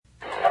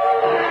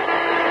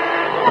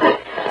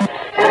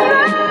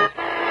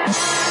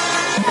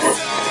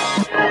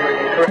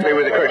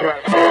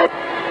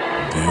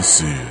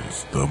This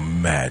is the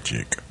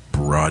Magic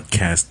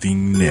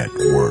Broadcasting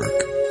Network. Open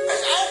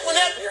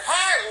up your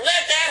heart and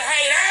let that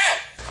hate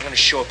out. I'm gonna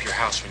show up at your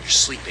house when you're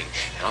sleeping,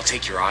 and I'll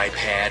take your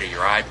iPad or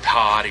your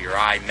iPod or your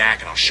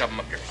iMac, and I'll shove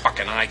them up your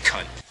fucking eye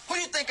cunt. Who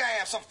do you think I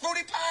am, some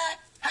fruity pie?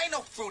 I ain't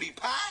no fruity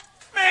pie.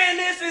 Man,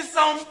 this is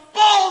some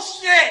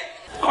bullshit!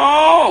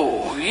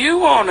 Oh, you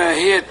wanna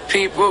hit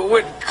people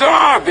with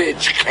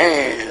garbage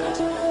cans.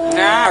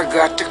 Now I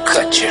got to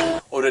cut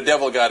you. Or the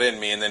devil got in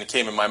me and then it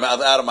came in my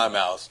mouth, out of my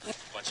mouth.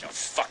 Bunch of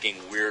fucking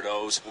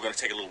weirdos. We're gonna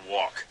take a little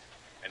walk.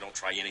 And don't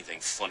try anything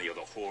funny or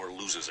the whore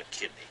loses a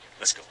kidney.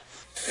 Let's go.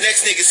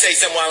 Next nigga say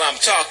something while I'm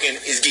talking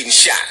is getting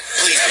shot.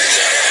 Please do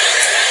that.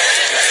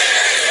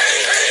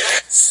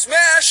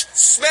 Smash,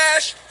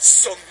 smash,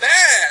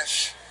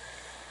 smash.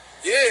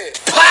 Yeah.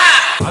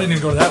 I didn't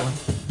even go to that one.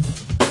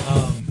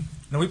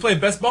 No, we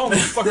played best ball.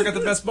 Motherfucker got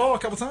the best ball a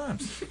couple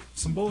times.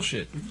 Some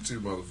bullshit.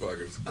 Two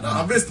motherfuckers.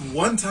 I missed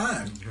one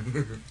time.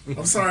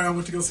 I'm sorry, I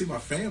went to go see my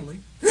family.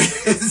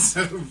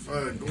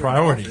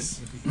 Priorities.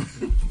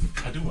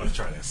 I do want to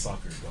try that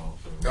soccer golf.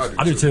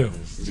 I do too.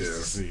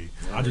 Yeah.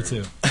 I do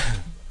too.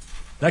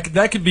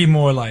 That could be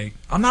more like,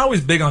 I'm not always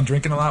big on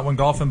drinking a lot when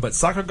golfing, but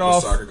soccer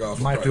golf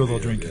might do a little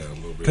drinking.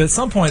 Because at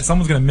some point,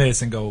 someone's going to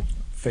miss and go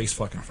face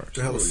fucking first.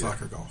 The hell is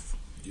soccer golf?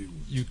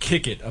 You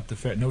kick it up the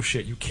fair. No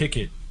shit. You kick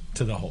it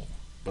to the hole.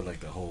 But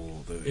like the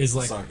hole is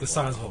like the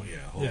size of a hole.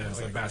 Yeah,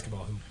 it's like a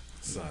basketball hoop.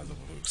 Size of a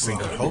hoop.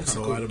 Well, I hope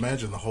so. I'd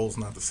imagine the hole's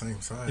not the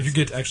same size. If you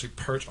get to actually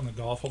perch on the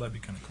golf hole, that'd be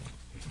kind of cool.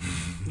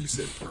 You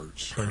said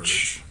perch.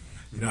 Perch.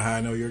 You know how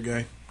I know you're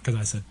gay? Because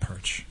I said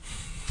perch.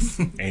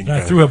 And I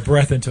threw a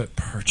breath into it.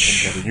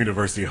 Perch. got a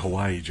University of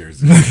Hawaii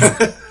jersey.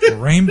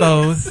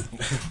 Rainbows.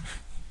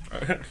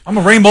 I'm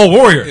a rainbow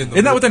warrior.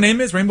 Isn't that what the name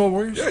is? Rainbow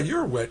Warriors? Yeah,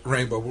 you're a wet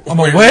rainbow warrior. I'm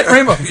a wet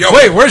rainbow.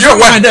 Wait, where's your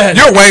mind at?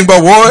 You're a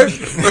rainbow warrior.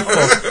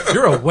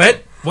 You're a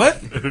wet what?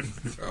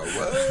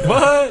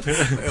 What?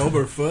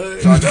 Elmer Fudd.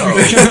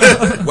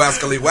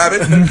 Wascally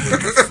Wabbit.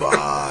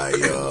 Fire.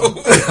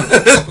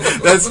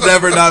 That's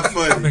never not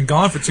funny. I've been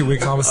gone for 2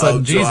 weeks. All of a sudden,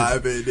 I'm Jesus.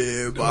 driving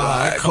in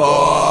my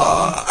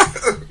car.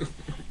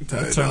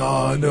 Turn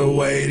on the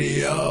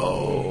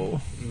radio.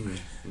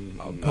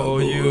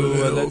 Pull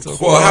you a little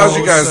Well, how's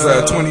you guys'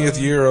 closer. 20th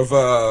year of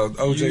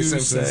O.J. You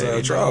Simpson's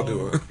say trial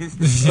no. doing?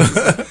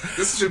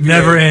 This should be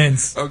Never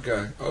ends.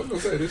 Okay, I was gonna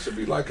say this should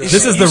be like a.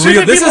 This is the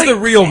real. This is the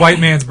real white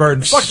man's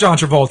burden. Fuck John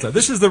Travolta.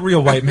 This is the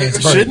real white man's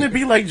burden. Shouldn't it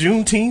be like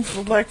Juneteenth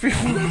for black people?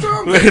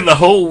 The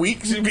whole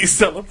week should be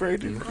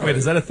celebrated. Wait,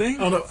 is that a thing?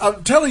 Oh, no,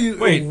 I'm telling you,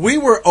 Wait. we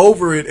were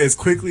over it as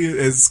quickly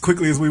as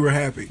we were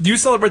happy. Do you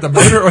celebrate the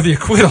murder or the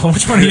acquittal?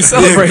 Which one are you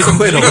celebrating?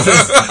 acquittal.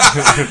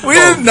 We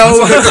didn't know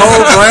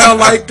Nicole Brown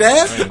like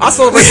that. I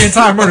celebrate the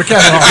entire murder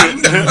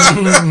catalog.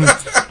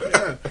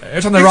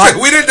 Every time the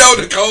We didn't know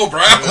Nicole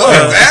Brown like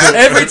that.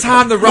 Every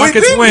time the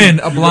Rockets win,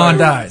 a blonde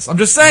dies. I'm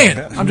just saying.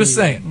 I'm just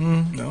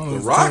saying. The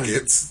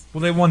Rockets.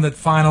 Well, they won the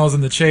finals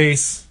and the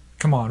chase.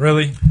 Come on,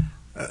 really?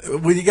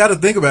 When you got to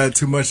think about it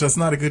too much, that's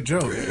not a good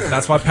joke.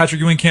 That's why Patrick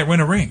Ewing can't win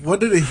a ring.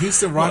 What did the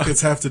Houston Rockets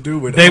have to do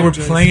with They were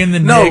OJ? playing the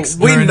No, Knicks.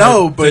 we during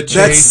know, the but chase.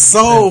 that's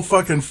so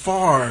fucking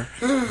far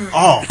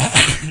off.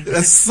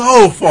 That's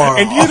so far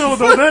And you off. don't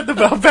know nothing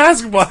about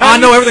basketball. I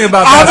know everything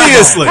about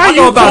Obviously. basketball. I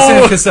know about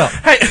Sam Cassell.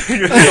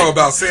 You know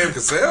about Sam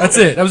Cassell? That's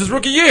it. That was his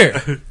rookie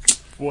year.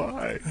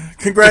 Why?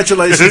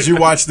 Congratulations, you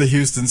watched the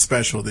Houston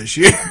special this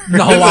year.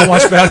 No, I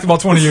watched basketball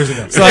 20 years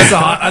ago. So that's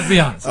all. I'd be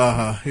honest.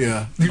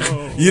 Yeah.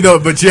 You know,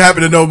 but you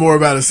happen to know more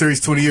about a series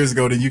 20 years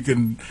ago than you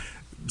can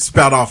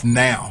spout off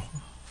now.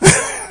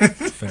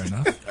 Fair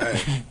enough.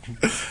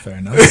 Fair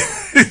enough.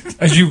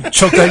 As you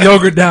choke that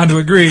yogurt down to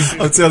agree.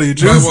 I'm telling you,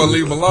 You might Juice. want to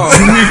leave him alone.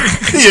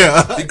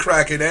 Yeah. He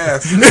cracking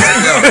ass.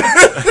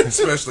 Yeah.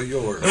 Especially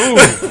yours.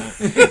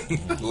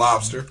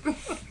 Lobster.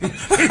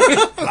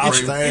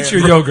 Eat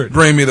your yogurt.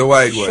 Bring me the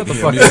white one. Shut the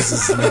Yeah,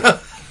 fuck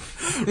up.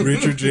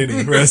 Richard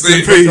Jennings. Rest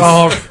in peace.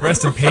 Oh,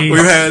 rest in peace.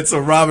 We've had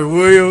some Robert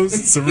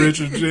Williams, some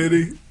Richard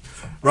Jennings.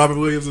 Robert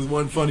Williams is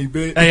one funny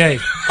bit. Hey.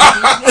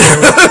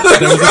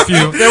 There was a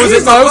few. There was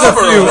a few.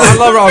 I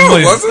love Robin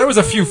Williams. There was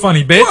a few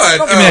funny bits. What?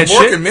 Don't give me that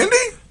Mork shit. and Mindy?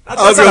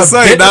 I was going to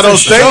say, not on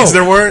stage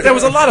there weren't. There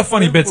was a lot of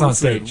funny bits on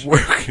stage.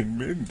 Working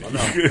Mindy.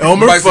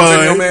 Elmer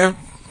Bicentennial Fudd. Man?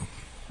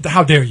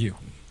 How dare you?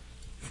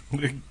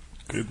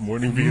 Good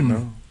morning,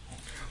 Vietnam.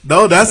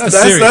 No, that's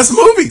serious.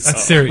 movies.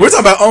 That's serious. We're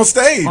talking about on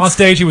stage. On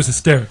stage, he was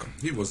hysterical.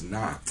 He was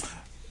not.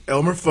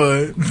 Elmer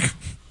Fudd.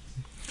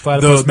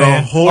 Platypus The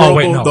Man. horrible, Oh,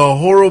 wait, no. the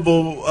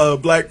horrible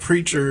black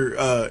preacher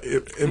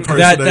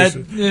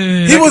impersonation.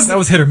 That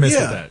was hit or miss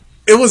with that.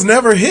 It was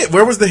never hit.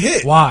 Where was the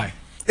hit? Why?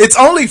 It's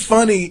only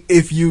funny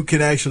if you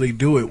can actually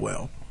do it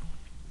well.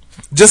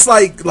 Just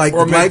like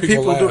Or make black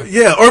people people do laugh. it.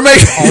 Yeah, or make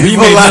He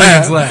people made laugh.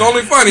 millions laugh. It's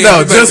only funny. No,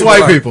 if you make just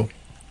white laugh. people.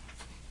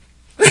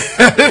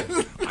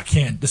 I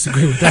can't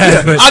disagree with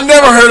that. But I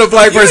never heard a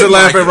black person didn't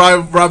laugh like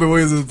at Robin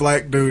Williams'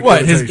 black dude.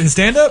 what his imitation.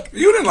 stand up?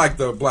 You didn't like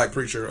the black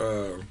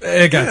preacher.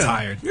 It got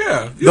tired.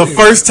 Yeah. The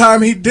first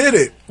time he did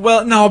it.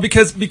 Well, no,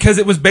 because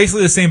it was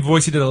basically the same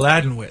voice he did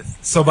Aladdin with.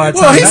 So by the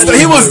Well, time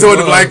he was doing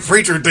the black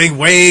preacher thing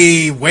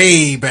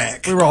way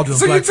back. we were all doing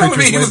So black you telling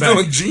me preachers he was way back.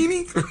 doing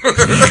Genie?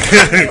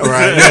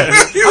 Right.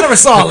 I never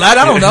saw Aladdin.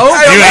 I don't know.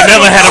 You ain't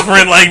never had a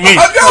friend like me.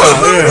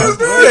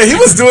 Yeah, he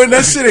was doing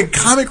that shit in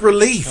comic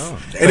relief,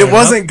 and it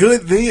wasn't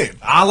good then.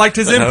 I liked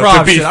his improv.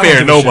 To be shit. I don't fair, give a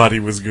shit. nobody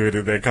was good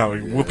at that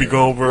comic. Whoopi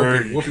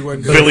Goldberg, Whoopi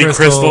wasn't good. Billy Crystal.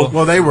 Crystal.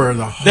 Well, they were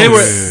the They were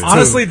hosts,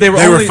 honestly too. they were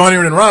They only, were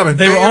funnier than Robin.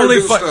 They were They only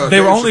do stuff. they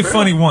were Dave only Chappelle.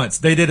 funny once.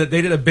 They did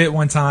a bit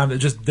one time that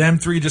just them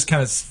three just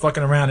kind of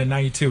fucking around in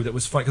 '92. That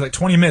was fun. 'Cause like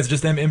 20 minutes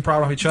just them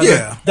improv off each other.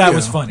 Yeah, that yeah.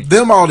 was funny.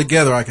 Them all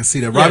together, I can see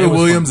that. Yeah, Robin it was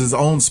Williams' his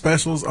own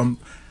specials.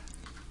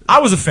 I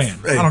was a fan.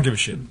 Hey. I don't give a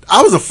shit.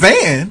 I was a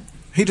fan.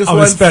 He just I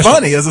was wasn't special.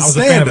 funny as a I was a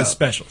fan of his stand-up.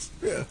 specials.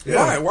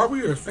 Why? Why were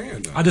you a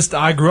fan, though?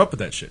 I grew up with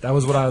that shit. That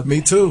was what I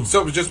Me too.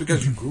 So it was just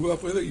because you grew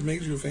up with it, you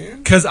made you a fan?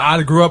 because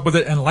I grew up with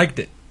it and liked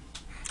it.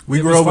 We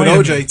It grew was up with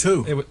funny to me. OJ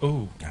too. It was,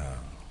 ooh.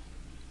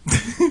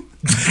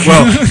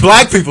 Well,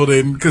 black people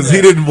didn't because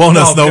he didn't want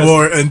us No, no because-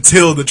 more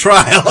until the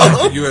trial.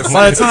 USC.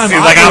 By the time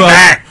Seems I like grew I'm up,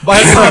 back.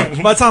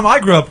 by the time I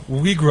grew up,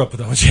 we grew up with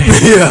OJ.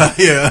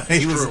 yeah.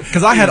 He was.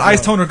 Because I had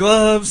ice toner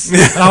gloves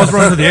and I was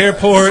running to the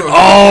airport.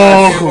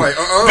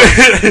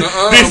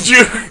 Did you?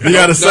 You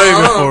gotta save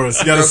it for us.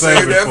 You gotta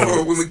save it that for for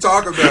us. when we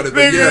talk about it.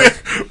 But yeah.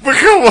 But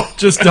come on.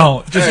 Just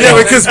don't. Just Yeah,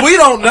 don't. because we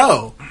don't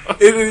know.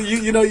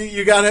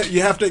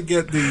 You have to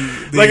get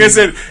the Like I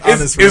said,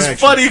 honest it's reaction.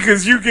 funny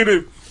because you get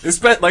it.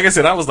 Like I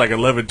said, I was like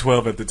 11,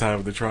 12 at the time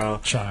of the trial.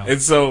 Child.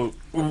 And so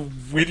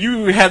when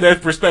you had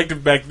that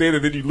perspective back then,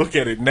 and then you look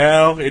at it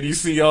now, and you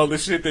see all the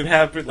shit that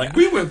happened, like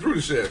We went through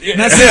the shit. And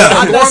that's it.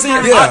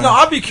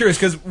 I'd be curious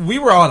because we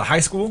were all out of high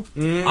school.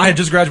 I had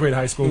just graduated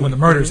high school when the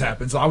murders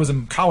happened, so I was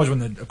in college when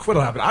the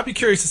acquittal happened. I'd be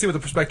curious to see what the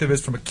perspective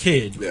is from a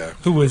kid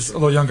who was a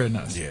little younger than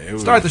us. Yeah, it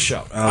was- Start the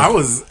show. I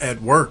was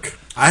at work.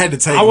 I had to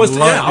take I was-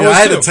 lunch. yeah, I was I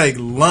had too. to take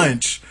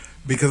lunch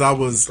because I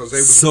was 'Cause they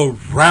was-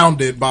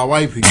 surrounded by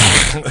white people.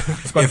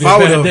 It's about to If be a I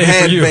would bad have day for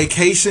had you.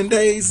 vacation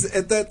days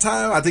at that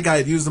time, I think I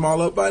had used them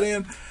all up by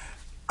then.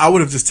 I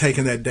would have just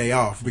taken that day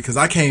off because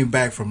I came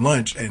back from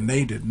lunch and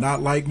they did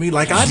not like me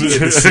like I did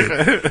this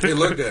shit. They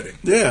looked at it.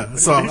 Yeah,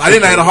 so I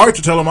didn't have the heart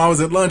to tell them I was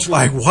at lunch.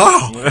 Like,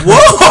 wow,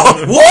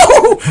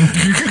 whoa.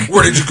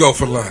 Where did you go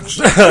for lunch?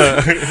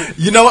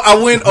 You know, I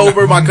went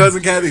over my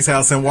cousin Kathy's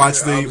house and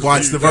watched the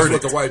That's verdict.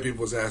 what the white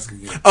people was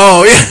asking you.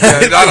 Oh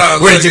yeah,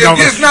 Where'd you go?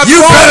 It's not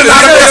You funny. better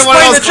not Yeah, explain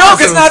yeah, the joke.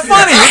 It's not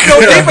funny. You go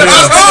deep into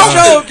the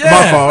joke. Yeah.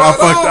 My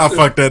fault. I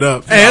fucked that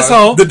up.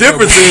 Asshole. The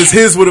difference is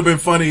his would have been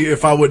funny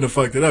if I wouldn't have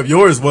fucked it up.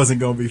 Yours wasn't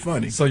going to be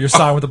funny. So you're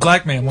siding with the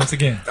black man once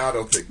again. I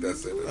don't think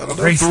that's it.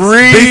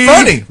 Racist. Be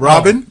funny,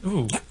 Robin.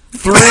 Ooh.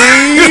 3,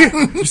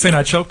 You saying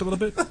I choked a little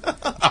bit? 2,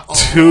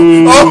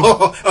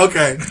 Oh,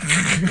 okay.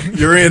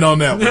 You're in on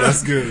that one.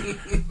 That's good. 1.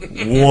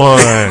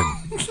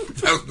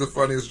 That's the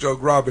funniest joke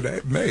Robin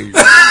had made.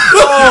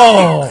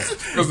 Oh.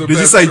 Did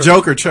you say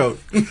joke or choke?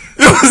 It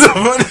was a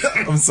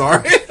funny. I'm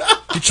sorry.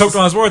 He choked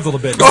on his words a little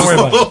bit. Don't worry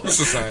about it. It's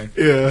the same.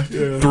 Yeah.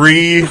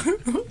 3,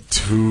 Put a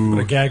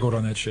 2, gag order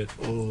on that shit.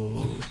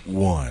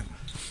 1.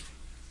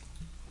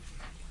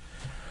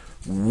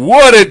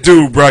 What it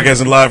do?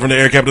 Broadcasting live from the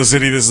Air Capital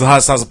City. This is the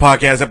Hot Sauce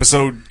Podcast,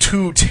 episode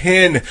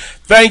 210.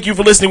 Thank you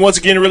for listening once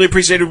again. I really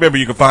appreciate it. Remember,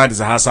 you can find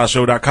us at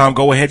hotsauceshow.com.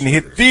 Go ahead and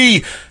hit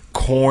the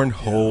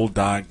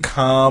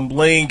cornhole.com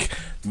link.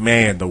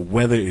 Man, the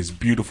weather is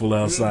beautiful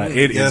outside.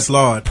 It Yes, is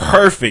Lord.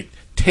 perfect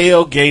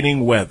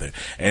tailgating weather.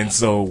 And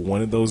so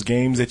one of those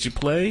games that you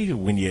play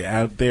when you're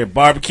out there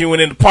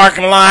barbecuing in the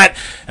parking lot,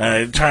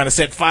 trying to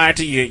set fire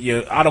to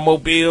your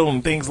automobile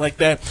and things like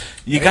that,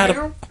 you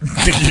gotta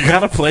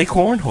play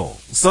cornhole.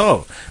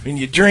 So when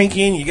you're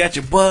drinking, you got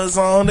your buzz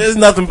on, there's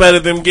nothing better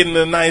than getting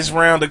a nice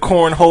round of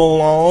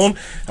cornhole on.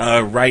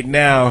 Right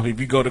now,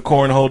 if you go to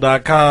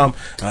cornhole.com,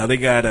 they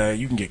got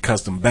you can get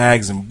custom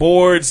bags and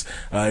boards.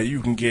 You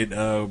can get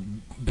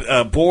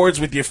boards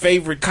with your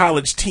favorite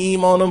college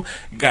team on them.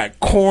 Got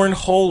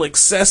cornhole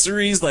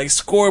accessories like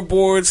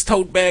scoreboards,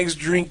 tote bags,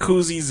 drink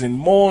koozies, and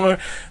more.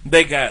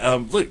 They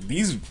got look,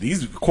 these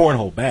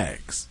cornhole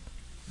bags,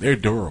 they're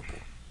durable.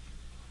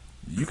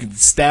 You can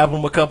stab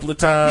them a couple of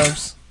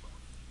times,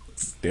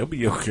 they'll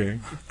be okay.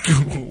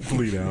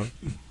 Bleed out.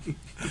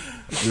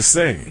 Just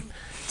saying.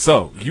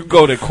 So you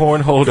go to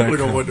cornhole.com. We're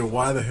gonna wonder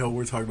why the hell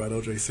we're talking about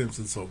O.J.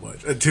 Simpson so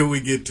much until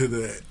we get to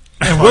that.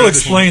 And we'll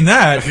explain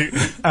that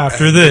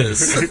after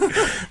this.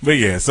 But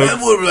yeah, so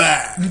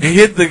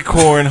hit the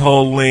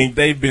cornhole link.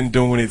 They've been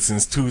doing it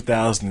since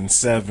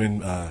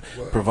 2007.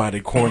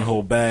 Provided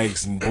cornhole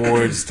bags and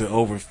boards to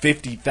over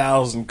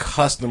 50,000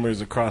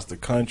 customers across the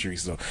country.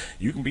 So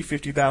you can be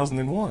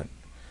 50,001.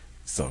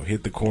 So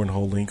hit the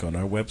cornhole link on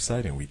our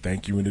website, and we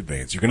thank you in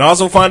advance. You can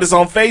also find us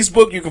on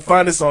Facebook. You can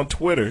find us on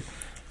Twitter.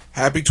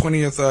 Happy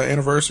 20th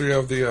anniversary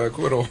of the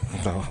acquittal.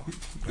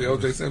 The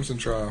O.J. Simpson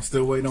trial.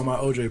 Still waiting on my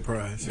O.J.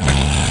 prize.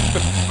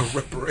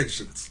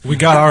 Reparations. We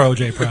got our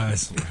OJ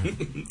prize.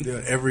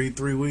 Yeah, every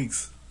 3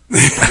 weeks.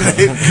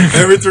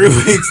 Every 3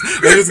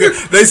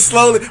 weeks. They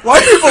slowly.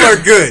 White people are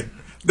good.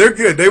 They're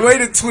good. They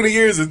waited 20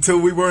 years until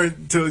we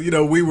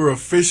were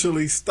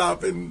officially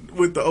stopping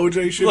with the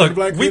OJ shit. Look,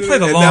 Black we community, play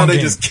the and long now game.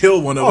 they just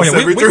kill one of Oh, us yeah,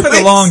 every 3 we weeks. play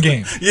the long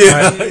game.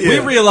 Yeah, right? yeah. We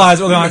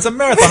realized early on it's a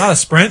marathon, not a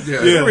sprint.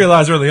 We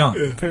realized early on.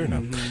 Yeah. Fair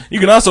enough. You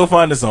can also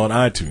find us on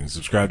iTunes.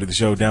 Subscribe to the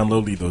show,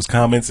 download, leave those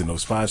comments and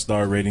those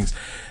 5-star ratings,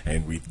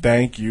 and we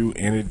thank you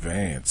in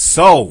advance.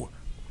 So,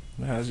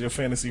 how's your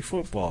fantasy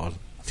football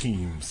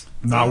teams?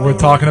 Not worth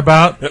talking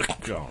about.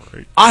 All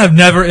right. I have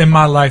never in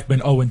my life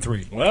been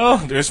 0-3. Well,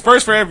 there's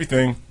first for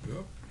everything.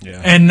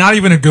 Yeah. And not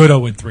even a good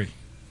 0-3.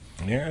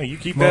 Yeah, you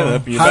keep that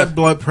up. High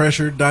blood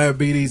pressure,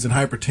 diabetes, and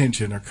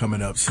hypertension are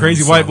coming up soon.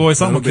 Crazy white boy,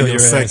 something will kill your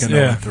ass. Second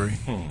Yeah.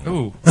 0-3.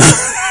 Ooh.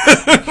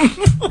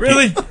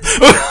 Really?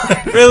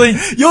 Really?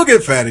 You'll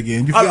get fat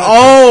again. You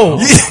Oh.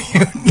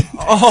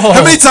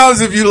 How many times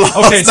have you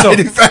lost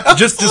 90 pounds?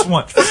 just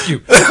one. Fuck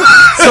you.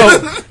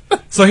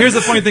 So here's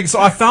the funny thing. So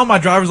I found my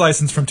driver's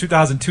license from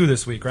 2002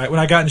 this week, right? When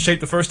I got in shape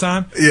the first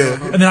time.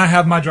 Yeah. And then I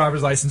have my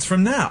driver's license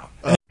from now.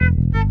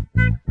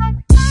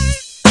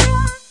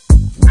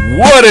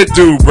 What it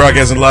do?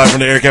 Broadcasting live from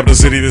the Air Capital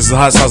City. This is the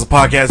Hot Sauce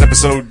Podcast,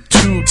 episode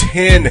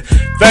 210.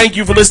 Thank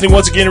you for listening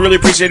once again. I really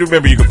appreciate it.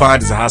 Remember, you can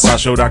find us at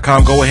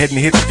hotsauceshow.com. Go ahead and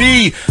hit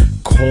the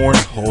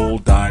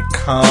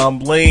cornhole.com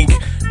link.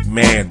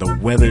 Man, the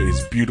weather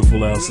is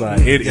beautiful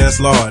outside. It is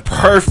Lord.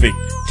 Perfect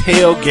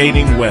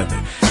tailgating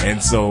weather.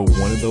 And so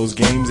one of those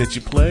games that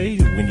you play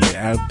when you're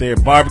out there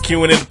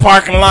barbecuing in the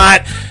parking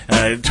lot,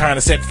 trying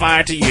to set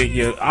fire to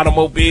your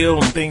automobile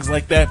and things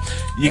like that,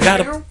 you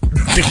gotta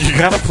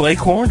play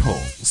cornhole.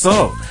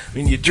 So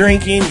when you're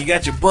drinking, you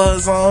got your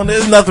buzz on,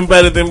 there's nothing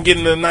better than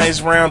getting a nice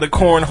round of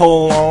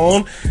cornhole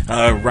on.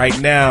 Right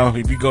now,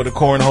 if you go to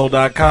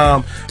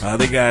cornhole.com,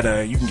 they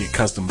got you can get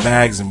custom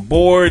bags and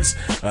boards.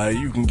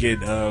 You can get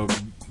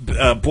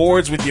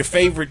boards with your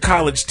favorite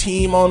college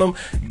team on them.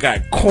 You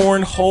got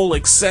cornhole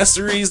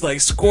accessories like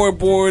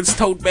scoreboards,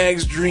 tote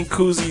bags, drink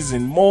koozies,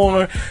 and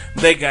more.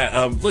 They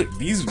got look,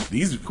 these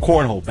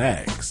cornhole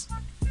bags,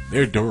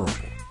 they're durable.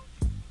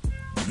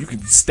 You can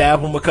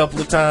stab them a couple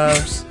of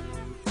times,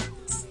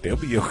 they'll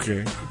be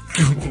okay.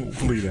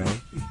 Bleed out.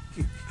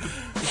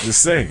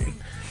 Just saying.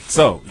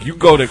 So you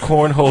go to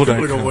cornhole.com.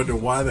 We're gonna wonder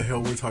why the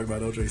hell we're talking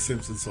about O.J.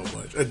 Simpson so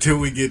much until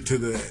we get to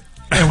the.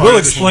 And we'll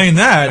explain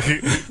that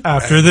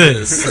after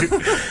this.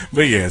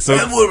 But yeah, so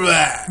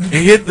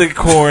hit the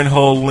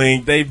cornhole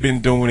link. They've been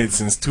doing it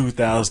since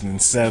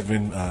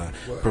 2007.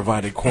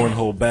 Provided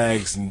cornhole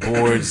bags and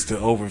boards to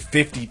over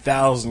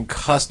 50,000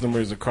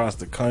 customers across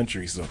the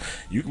country. So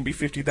you can be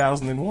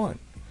 50,001.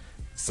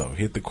 So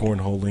hit the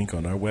cornhole link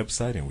on our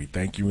website, and we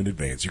thank you in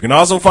advance. You can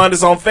also find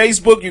us on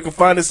Facebook. You can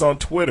find us on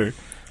Twitter.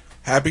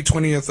 Happy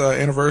 20th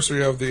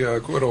anniversary of the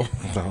acquittal.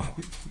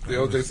 The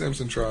O.J.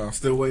 Simpson trial.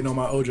 Still waiting on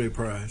my O.J.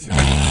 prize.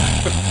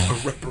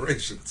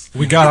 Reparations.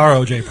 We got our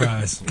OJ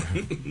prize.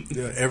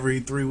 Yeah, every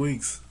 3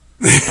 weeks.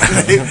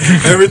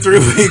 Every 3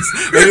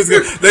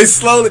 weeks. They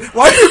slowly.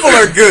 White people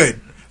are good.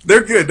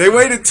 They're good. They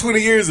waited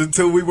 20 years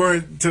until we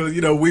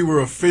were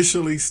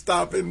officially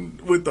stopping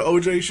with the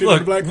OJ shit. Look,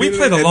 in the black we community,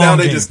 play the and long now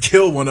game. they just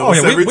kill one of Oh,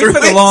 us yeah, every 3 we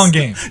play weeks. the long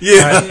game.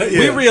 Yeah, Right? yeah.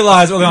 We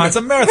realized early on it's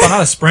a marathon,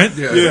 not a sprint.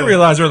 We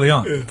realized early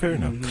on. Yeah. Fair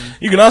enough.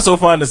 You can also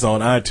find us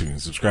on iTunes.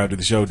 Subscribe to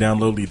the show,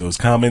 download, leave those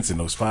comments and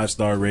those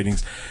 5-star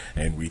ratings,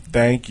 and we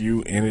thank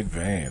you in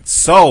advance.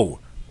 So,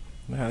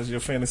 how's your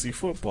fantasy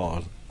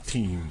football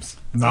teams?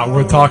 Not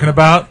worth talking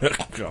about.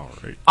 All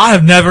right. I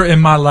have never in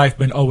my life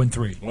been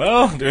 0-3.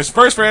 Well, there's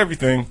first for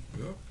everything.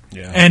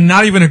 Yeah. And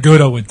not even a good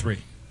 0-3.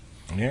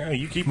 Yeah,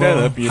 you keep that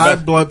up. High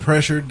blood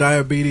pressure,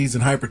 diabetes,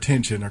 and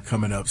hypertension are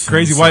coming up soon.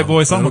 Crazy white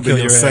boy, something will kill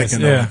your ass.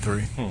 Second Yeah.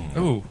 0-3.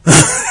 Ooh.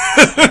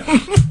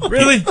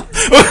 Really?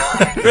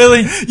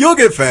 Really? You'll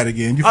get fat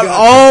again. You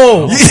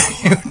Oh.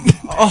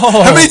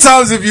 How many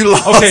times have you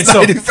lost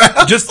 90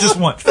 pounds? just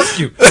one. Fuck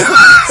you.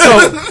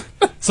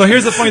 So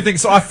here's the funny thing.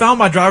 So I found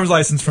my driver's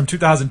license from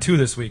 2002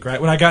 this week, right?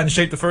 When I got in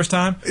shape the first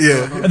time.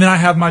 Yeah. And then I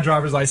have my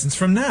driver's license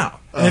from now.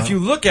 And if you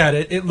look at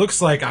it, it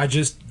looks like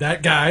that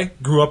guy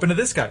grew up into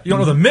this guy. You don't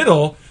know the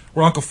middle,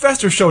 where Uncle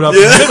Fester showed up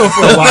in the middle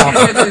for a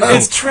while.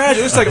 It's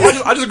tragic. It's like,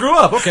 I just grew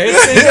up. Okay,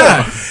 it's the same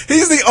guy.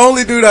 He's the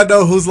only dude I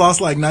know who's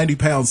lost like 90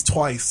 pounds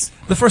twice.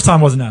 The first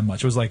time wasn't that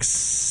much. It was like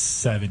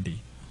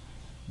 70.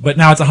 But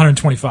now it's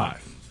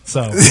 125.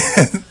 So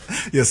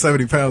yeah,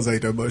 70 pounds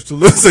ain't that much to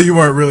lose. So you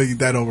weren't really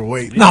that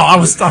overweight. no, I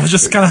was just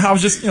just 70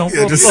 pounds. just 70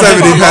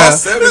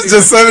 pounds.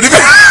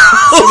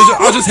 I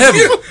was just heavy.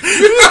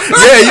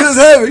 Yeah, you was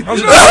heavy.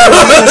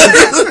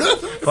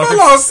 If I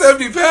lost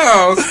 70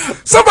 pounds,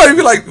 somebody would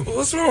be like,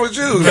 what's wrong with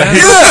you? Yeah,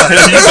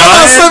 if I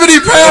lost 70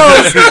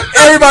 pounds,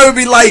 everybody would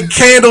be lighting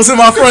candles in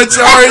my front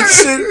yard and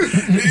shit.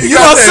 You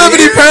lost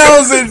 70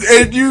 pounds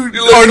and you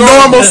are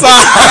normal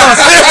size.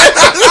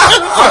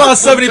 I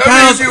lost 70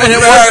 pounds, and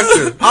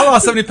I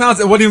lost 70 pounds.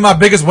 It wasn't even my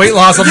biggest weight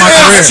loss of my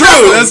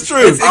career. That's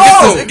true.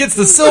 It gets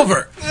the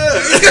silver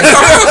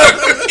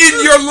in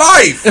your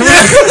life. In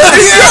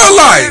your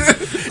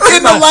life.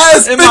 In the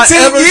last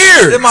 15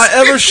 years. In my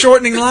ever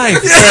shortening life.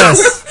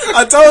 Yes.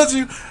 I told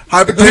you.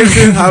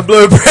 Hypertension, high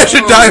blood pressure,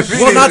 diabetes.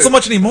 Well, not so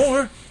much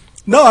anymore.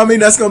 No, I mean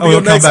that's going to be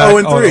your next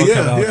 0-3.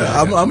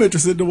 Okay. I'm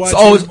interested to watch.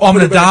 I'm going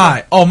to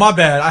die. Oh, my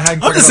bad.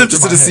 I'm just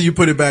interested to see you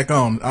put it back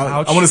on. I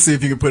want to see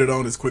if you can put it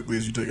on as quickly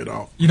as you took it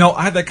off. You know,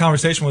 I had that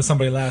conversation with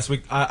somebody last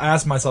week. I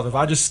asked myself, if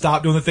I just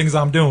stopped doing the things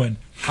I'm doing,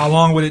 how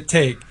long would it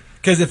take?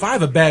 Because if I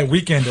have a bad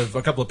weekend of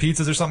a couple of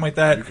pizzas or something like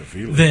that,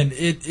 then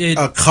it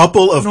a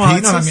couple of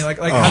pizzas. No, I mean like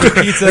 100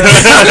 pizzas.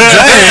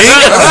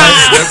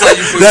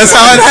 That's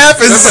how it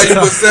happens. That's how you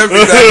put 70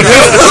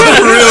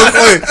 real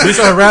quick. We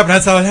started rapping.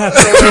 That's how it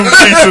happens. 2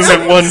 pizzas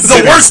in one. It's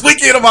the worst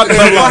weekend of my day.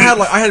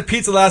 I had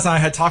pizza last night. I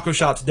had taco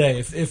shop today.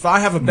 If I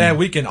have a bad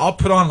weekend, I'll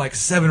put on like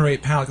 7 or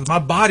 8 pounds because my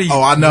body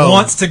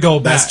wants to go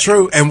back. That's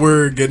true, and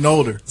we're getting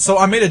older. So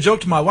I made a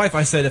joke to my wife.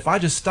 I said, if I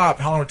just stopped,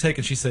 how long would it take?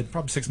 And she said,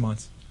 probably 6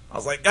 months. I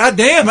was like, God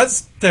damn,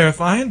 that's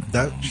terrifying.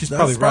 She's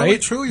probably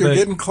right. True, you're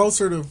getting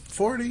closer to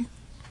 40.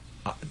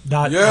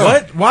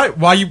 What?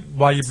 Why you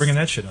bringing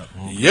that shit up?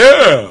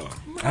 Yeah.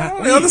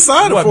 On the other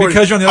side of 40.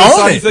 Because you're on the other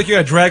side, you think you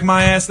got to drag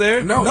my ass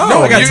there? No,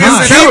 I got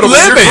time. Keep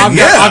living.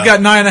 I've got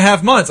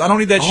 9.5 months. I don't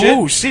need that shit.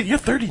 Oh shit, you're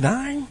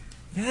 39.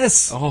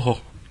 Yes.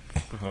 Oh.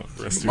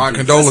 My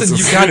condolences. Listen,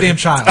 you goddamn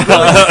child.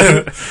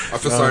 I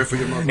feel sorry for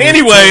your mom.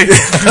 Anyway,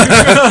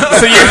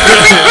 so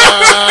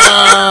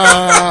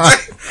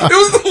it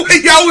was the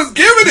way y'all was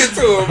giving it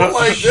to him. I'm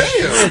like,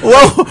 damn.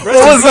 What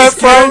was that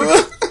from?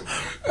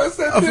 That's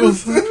that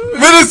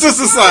Minister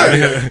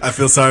Society. I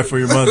feel sorry for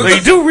your mother.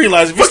 you do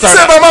realize if you What you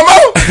said about my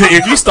mom?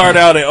 if you start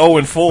out at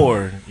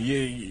 0-4,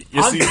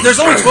 There's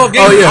only 12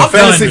 games. Oh yeah, I'm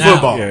fantasy done now.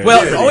 football. Yeah.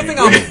 Well,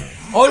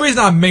 the only reason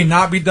I may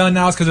not be done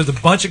now is because there's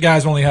a bunch of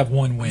guys who only have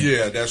 1 win.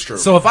 Yeah, that's true.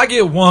 So if I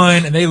get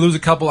 1 and they lose a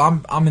couple,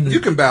 I'm in the. You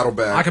can battle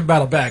back. I can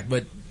battle back,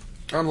 but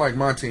unlike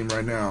my team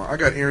right now, I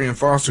got Arian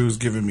Foster who's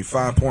giving me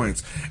 5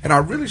 points, and I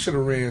really should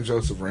have ran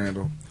Joseph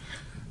Randall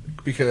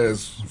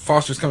because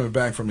Foster's coming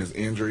back from his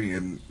injury,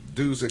 and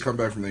dudes that come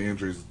back from the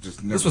injuries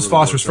just never. this was really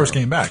Foster's worked first out.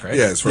 game back, right?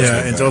 Yeah, his first game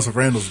and back. Joseph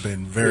Randall's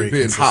been very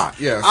consistent. hot.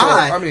 Yeah,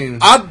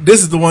 so,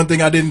 this is the one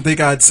thing I didn't think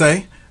I'd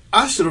say.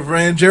 I should have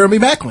ran Jeremy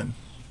Maclin.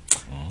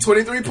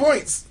 23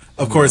 points.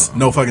 Of course,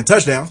 no fucking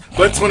touchdowns,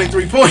 but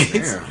 23 points.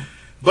 Damn.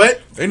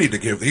 But They need to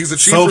give. He's a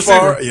chief so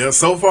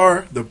receiver.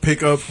 far, the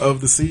pickup of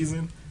the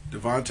season,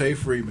 Devontae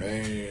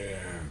Freeman.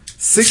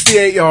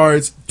 68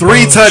 yards,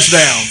 3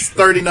 touchdowns,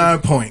 39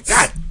 points.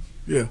 God.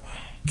 Yeah.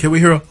 Can we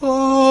hear a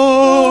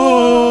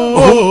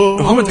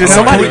did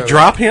somebody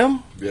drop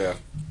him? Yeah.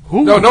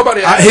 No,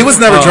 nobody. he was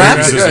never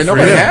drafted. Yeah,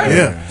 nobody had him.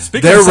 Yeah.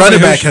 Speaking Their of somebody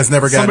running back who has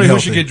never gotten somebody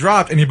healthy. who should get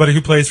dropped. Anybody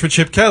who plays for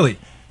Chip Kelly.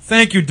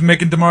 Thank you to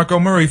making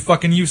DeMarco Murray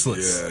fucking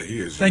useless. Yeah, he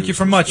is. Thank you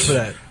for much for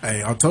that.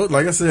 Hey,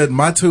 like I said,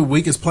 my 2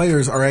 weakest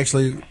players are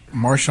actually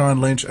Marshawn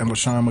Lynch and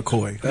LaShawn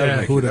McCoy.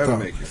 Who would have That'll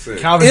thought? make you sick.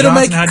 Calvin It'll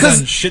Johnson make had because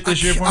done shit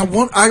this year for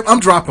him. I'm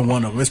dropping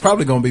one of them. It's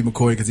probably going to be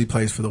McCoy because he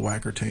plays for the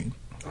Wacker team.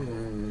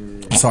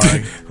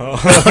 Sorry.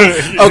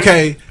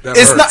 Okay,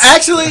 it's not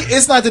actually.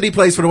 It's not that he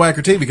plays for the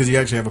Wacker team because you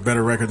actually have a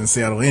better record than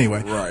Seattle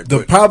anyway. Right, The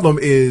but- problem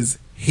is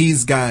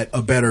he's got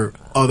a better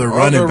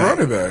running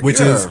back, which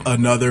is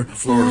another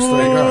Florida State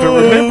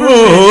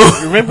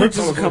guy. Remember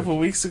just a couple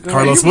weeks ago,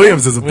 Carlos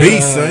Williams is a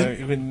beast.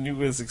 when you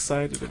was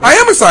excited. I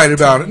am excited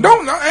about it.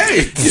 Hey,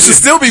 You should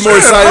still be more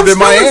Shit, excited I'm than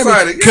still Miami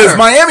excited, because yeah.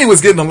 Miami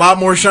was getting a lot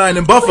more shine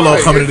than Buffalo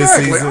Right, coming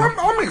exactly. to this season.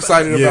 I'm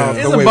excited about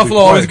the Isn't way Buffalo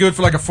we always play. good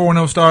for like a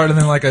 4-0 start and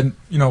then like a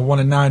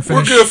 1-9 finish?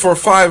 We're good for a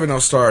 5-0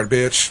 start,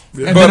 bitch.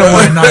 And then a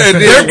 1-9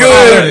 finish. They're good.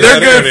 Yeah, They're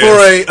there good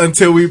it for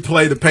until we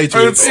play the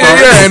Patriots.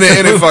 Yeah, and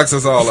it fucks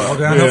us all up.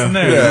 Downhill from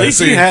there. Yeah. At least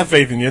see- you have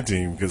faith in your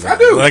team because I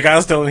do. Like I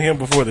was telling him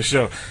before the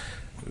show,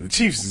 the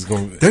Chiefs is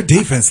going. Their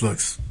defense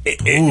looks.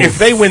 If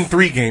they win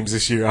 3 games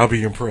this year, I'll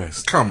be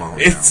impressed. Come on.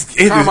 It's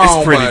Come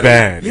on, pretty buddy.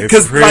 bad.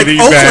 Because It's like pretty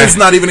Oakland's bad.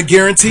 not even a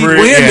guaranteed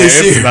Pretty- win this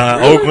it's year.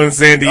 not. Oakland,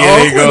 San Diego.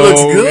 Oakland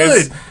looks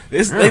good.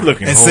 They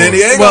looking And horrible. San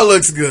Diego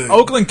looks good.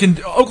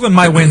 Oakland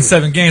might win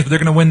 7 games, but they're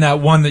going to win that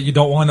one that you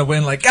don't want to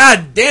win. Like,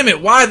 God damn it,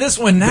 why this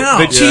one now?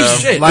 The Chiefs-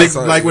 shit.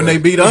 like when they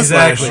beat us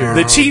last year.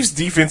 The Chiefs'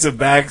 defensive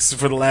backs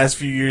for the last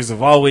few years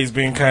have always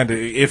been kind of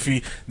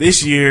iffy.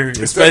 This year,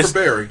 Except for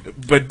Barry.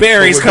 But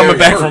Barry's But with coming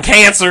Barry back from hurt.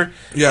 cancer.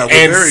 Yeah, with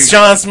and Barry-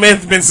 Sean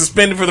Smith been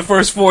suspended for the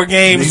first 4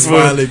 games. He's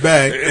finally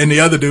back, and the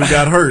other dude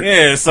got hurt.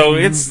 Yeah, so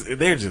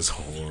they're just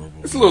horrible.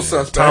 It's a little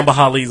suspect. Tom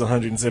Bahali's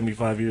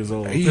 175 years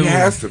old. He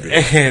has to be.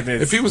 And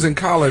it's- If he was in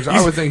college, I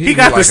would think he he'd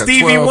got be like the a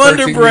Stevie 12,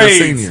 Wonder 13-year braids.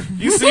 senior.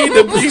 You see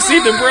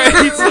the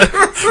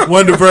braids?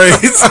 Wonder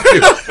braids.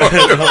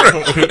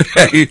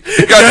 Hey,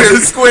 got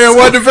the square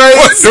Wonder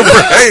braids. You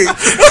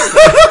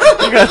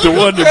got the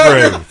Wonder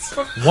braids.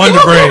 Wonder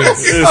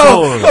braids. It's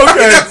horrible.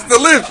 Okay. That's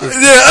delicious.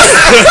 Yeah.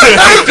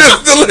 That's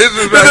just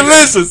delicious. baby.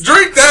 Delicious.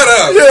 Drink that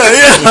up.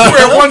 Yeah.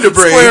 Square Wonder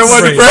braids. Square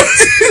Wonder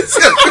Braids. braids.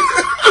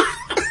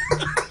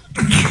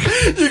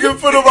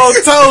 put them on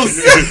toast,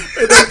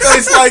 and they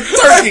taste like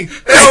turkey.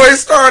 They always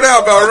start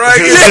out about right.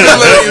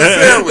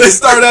 They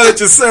start out at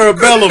your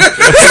cerebellum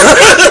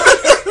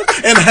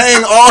and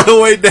hang all the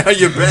way down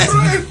your back.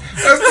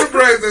 That's the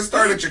braids that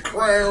start at your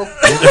crown.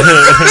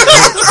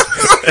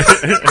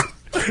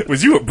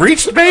 Was you a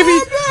breached baby?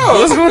 Oh, no.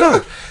 What's going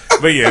on?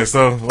 But yeah,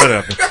 so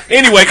whatever.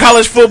 Anyway,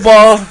 college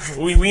football.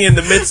 We in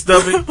the midst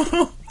of it.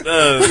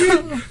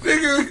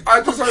 Nigga,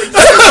 I just heard you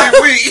say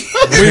we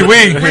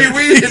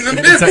in the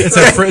midst. It's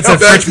a French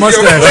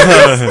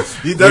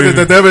mustache. He does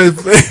it every week.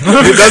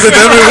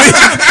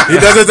 He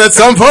does it at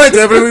some point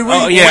every week.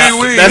 Oh yeah,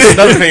 that's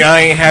another thing. I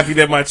ain't happy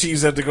that my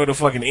Chiefs have to go to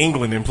fucking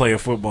England and play a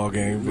football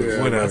game. But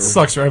whatever. It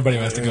sucks for everybody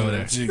who has to go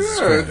there. Jesus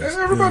Yeah, Christ.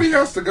 everybody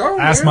has to go.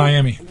 Ask man.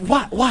 Miami.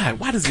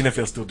 Why does the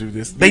NFL still do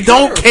this? They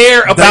don't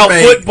care about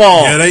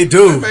football. Yeah, they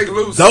do. They make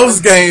loose.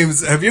 Those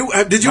games.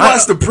 Did you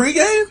watch the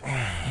pregame?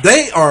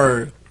 They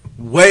are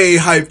way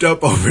hyped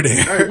up over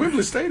there. Hey,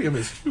 Wembley Stadium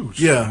is huge.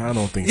 Yeah, I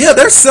don't think. Yeah,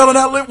 they're selling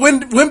out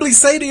Wembley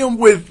Stadium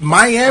with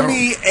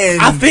Miami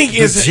and I think the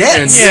it's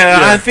Jets.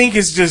 I think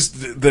it's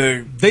just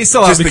the They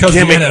sell out just because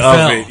the of the gimmick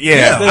NFL. of it.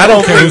 Yeah, They I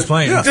don't care think who's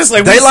playing. Yeah. Just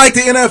like they like the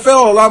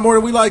NFL a lot more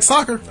than we like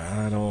soccer.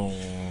 I don't.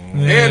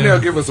 And they'll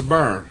give us a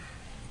burn.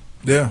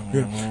 Yeah.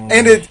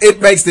 And it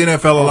makes the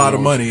NFL a lot of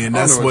money, and I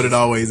don't that's know what it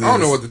always is. I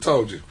don't know what they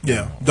told you.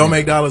 Yeah, don't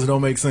make dollars,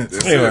 don't make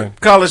sense. Anyway,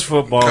 college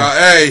football.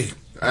 Hey.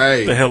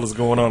 What the hell is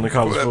going on in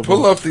college football?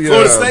 Pull up the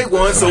Florida State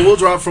won, so we'll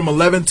drop from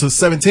 11th to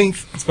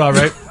 17th. That's about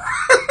right.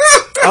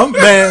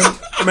 Man.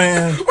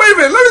 Wait a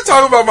minute, let me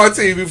talk about my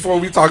team before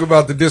we talk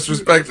about the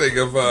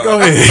disrespecting of Go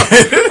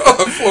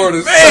ahead.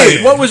 Florida Hey,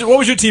 State. what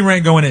was your team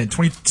rank going in?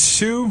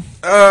 22? We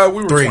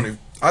were 3. 20.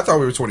 I thought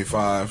we were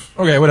 25.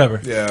 Okay, whatever.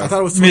 Yeah. I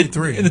thought it was Mid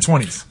 23. in the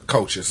 20s.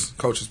 Coaches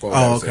supposed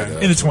Oh, to say okay.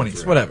 that. In the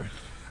 20s, whatever.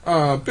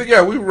 But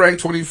yeah, we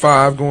ranked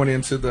 25 going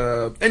into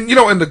and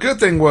the good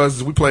thing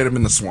was we played them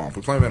in the swamp.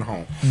 We played them at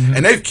home,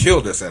 and they've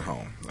killed us at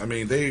home. I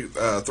mean, they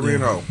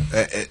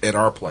 3-0 at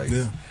our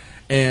place,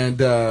 and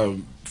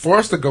for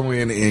us to go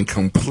in and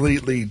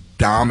completely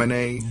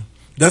dominate.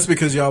 That's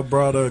because y'all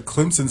brought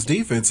Clemson's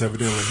defense,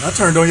 evidently. I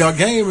turned on y'all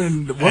game,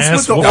 and what's Ass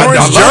with the whooping.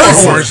 orange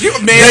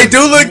jerseys? They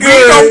do look We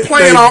good. don't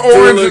play in our They do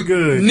orange look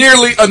good.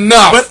 nearly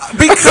enough. But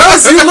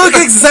because you look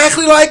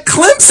exactly like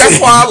Clemson. That's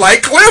why I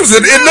like Clemson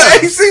in the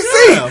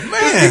ACC. Yeah,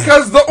 man. It's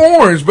because the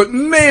orange. But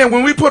man,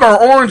 when we put our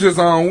oranges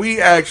on,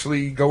 we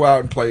actually go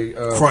out and play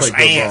Crush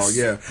play good ass.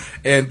 ball. Yeah,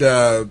 and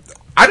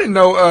I didn't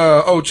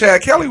know.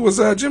 Chad Kelly was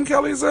Jim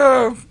Kelly's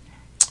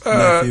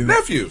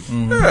nephew.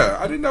 Yeah,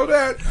 I didn't know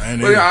that.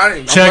 didn't But, yeah, I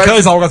didn't. Chad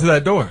Kelly's all got through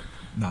that door.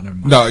 No, never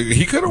mind. No,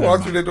 he could have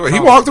walked through the door.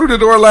 He walked through the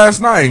door last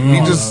night. He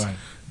just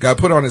got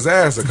put on his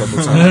ass a couple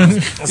of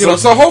times.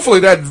 So hopefully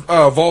that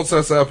vaults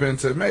us up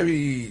into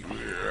maybe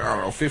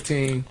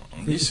 15.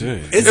 You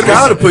should. It's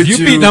got to put you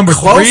you beat number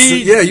closer.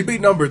 3. Yeah, you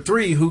beat number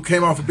 3, who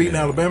came off of beating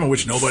Alabama,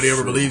 which nobody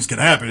ever believes can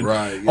happen.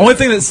 Right. Only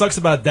thing that sucks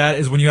about that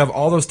is when you have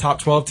all those top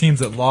 12 teams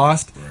that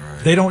lost,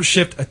 they don't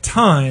shift a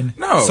ton.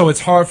 No. So it's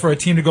hard for a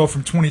team to go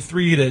from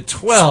 23 to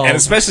 12. And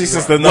especially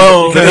since the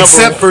Well, number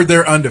except for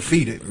they're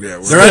undefeated. Yeah,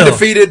 they're Still.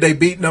 undefeated. They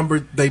beat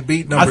number I 3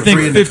 think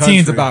in the 15 country.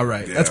 is about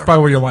right. That's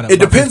probably where you'll wind up. It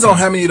about depends 15. on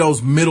how many of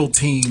those middle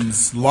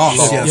teams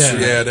lost.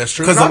 yesterday. Yeah, that's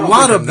true. Because I a don't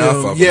lot think of enough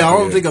them, them I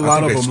don't did. think a I lot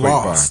think of they them squeaked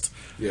by. lost.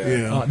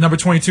 Yeah. Number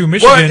 22, Well,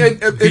 Michigan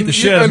beat the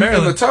shit out of and the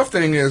Maryland. tough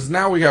thing is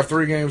now we have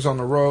 3 games on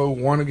the road: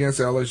 one against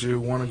LSU,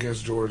 one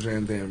against Georgia,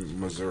 and then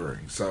Missouri.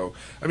 So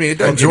I mean, it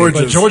doesn't.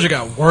 But Georgia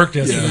got worked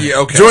yesterday. Yeah,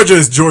 okay. Georgia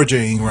is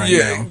Georgiaing right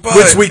Yeah, now, but-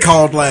 which we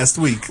called last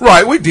week.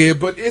 Right, we did,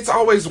 but it's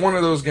always one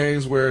of those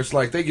games where it's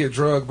like they get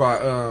drugged by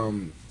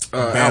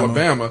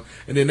Alabama,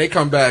 and then they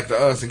come back to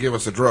us and give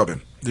us a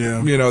drubbing.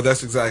 Yeah.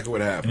 That's exactly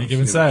what happens. Any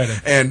given Saturday.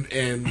 And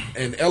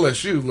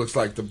LSU looks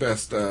like the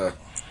best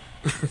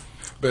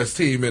best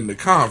team in the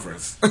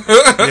conference.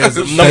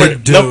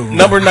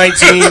 number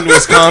 19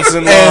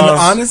 Wisconsin And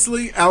lost.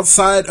 honestly,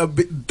 outside of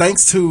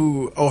thanks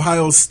to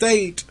Ohio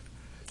State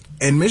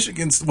and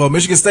Michigan,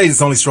 Michigan State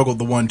has only struggled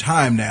the one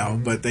time now,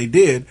 but they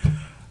did.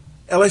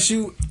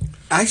 LSU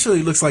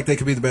actually looks like they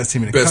could be the best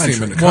team in the Best country.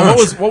 team in the Well,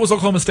 country. what was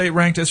Oklahoma State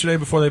ranked yesterday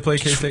before they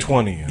played K-State?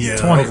 20. Yeah,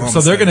 20. Oklahoma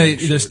So they're State going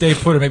to either stay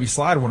put or maybe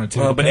slide 1 or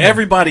 2. But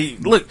everybody,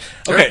 look,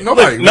 okay,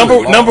 Nobody look,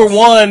 really lost. number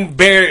 1,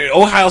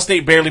 Ohio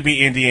State barely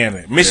beat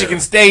Indiana.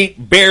 Michigan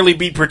State barely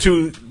beat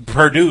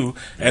Purdue,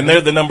 and they're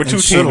the number 2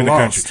 And team in the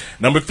shoulda country. lost.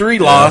 Number 3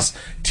 lost.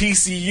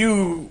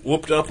 TCU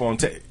whooped up on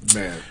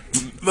Man.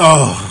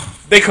 Oh,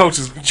 they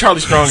coaches. Charlie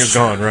Strong is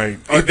gone, right?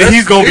 that's-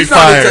 He's going to be he's not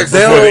the fired Texas-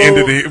 before the end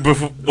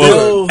of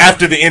they'll-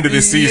 after the end of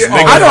the season. Yeah,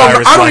 They're I gonna fire don't.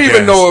 his I don't black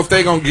even ass. know if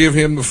they're gonna give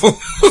him the full.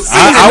 season.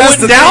 I That's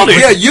wouldn't the doubt thing.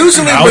 it. Yeah,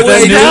 usually I what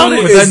wouldn't they doubt do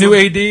it. with is that new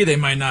AD, they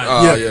might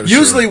not.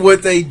 usually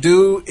what they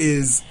do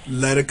is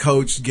let a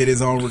coach get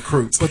his own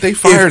recruits. But they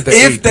fired the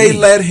if AD. they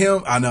let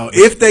him. I know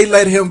if they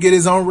let him get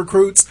his own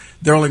recruits,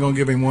 they're only going to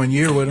give him 1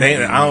 year with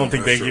him. I don't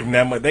think they give him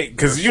that much.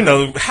 Because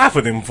half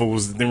of them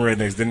fools, them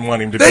rednecks, didn't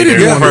want him to They be didn't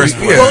there in the want first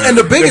him. place. Yeah. Well, and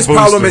the biggest Them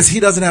problem is boosters. he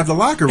doesn't have the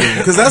locker room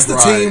because that's the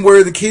Right. team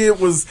where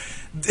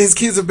his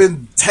kids have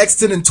been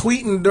texting and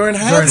tweeting during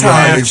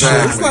halftime. And shit.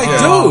 It's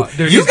like,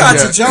 dude, you got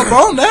to jump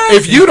on that.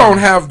 If you don't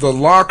have the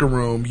locker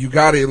room, you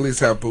got to at least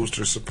have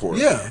booster support.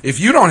 Yeah. If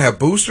you don't have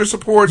booster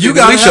support, You then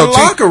at gotta least have your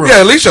team- locker room. Yeah,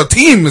 at least your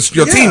team's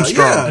strong.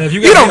 yeah. And if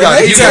You don't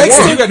got you either got,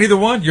 one. you got neither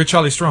one, you're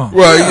Charlie Strong.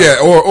 Well, yeah,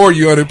 or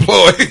you're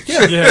unemployed.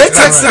 Yeah. Yeah, They that's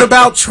texting right.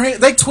 about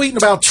they tweeting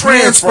about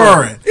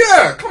transferring.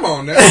 Yeah, come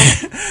on now.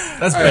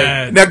 That's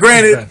bad. Now,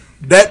 granted, That's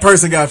bad. that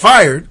person got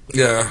fired.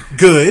 Yeah.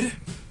 Good,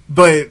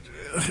 but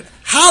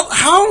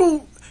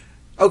how?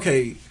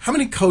 Okay, how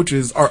many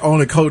coaches are on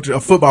a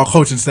football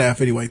coaching staff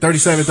anyway?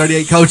 37,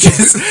 38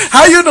 coaches.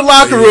 How you in the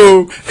locker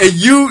room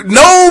and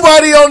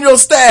nobody on your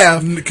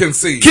staff Can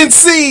see. can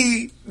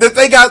see that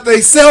they got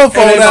their cell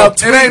phone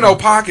out? It ain't no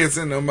pockets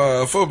in them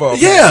football.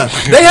 Yeah,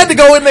 they had to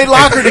go in their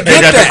locker to They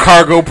get got the that.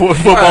 cargo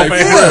football Right,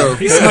 fans. yeah.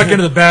 He snuck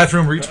into the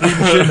bathroom,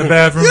 retweeting shit in the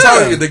bathroom. I'm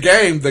telling you,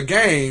 the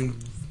game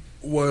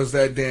was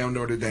that damn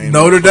Notre Dame.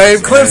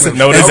 Clemson.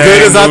 Notre As Dame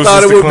good as I loses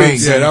thought it to would be.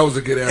 Clemson. Yeah, that was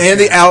a good ass And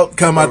the game.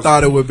 outcome I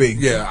thought it would be.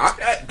 Yeah,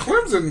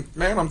 Clemson,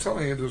 man, I'm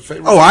telling you, the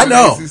favorite. Oh, I team in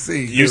know. the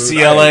ACC, dude.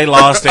 UCLA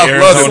lost to I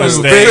love Arizona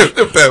them. State.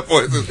 Them bad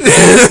boys.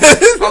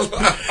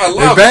 I They're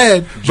love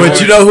bad,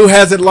 but you know who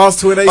hasn't lost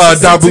to an ACC?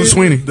 Dabu team?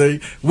 Sweeney.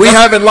 We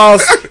haven't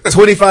lost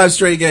 25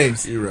 straight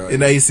games You're right.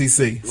 in the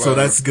ACC, so Wow.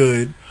 that's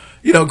good.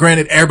 You know,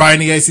 granted, everybody in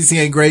the ACC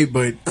ain't great,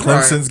 but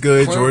Clemson's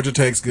good, Georgia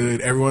Tech's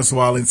good. Every once in a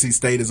while, NC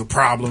State is a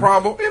problem.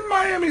 in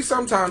Miami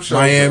sometimes shows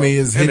Miami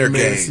up is in hit their and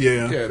miss,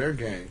 game. yeah. Their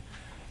game.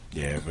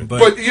 Yeah,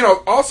 But you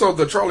know, also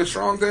the Charlie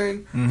Strong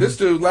thing. Mm-hmm. This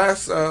dude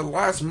last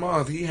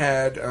month he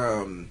had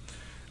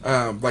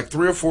like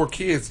 3 or 4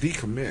 kids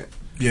decommit.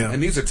 Yeah.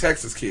 And these are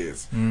Texas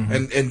kids,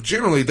 and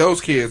generally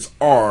those kids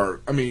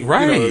are. I mean,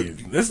 right. You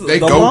know, This is they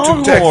the go to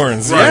Longhorns.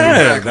 Texas. Right,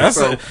 Yeah, exactly. that's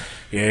So-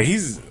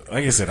 he's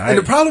like I said. And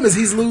the problem is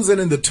he's losing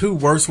in the 2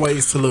 worst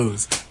ways to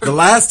lose. The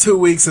last 2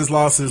 weeks, his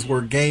losses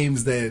were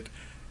games that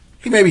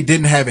he maybe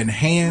didn't have in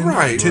hand.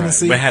 Right,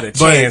 Tennessee, right. But had a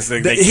chance.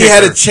 They he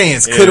had a kicker.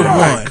 chance. Yeah. Could have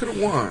Right, won. coulda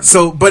won.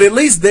 So, but at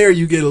least there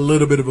you get a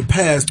little bit of a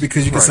pass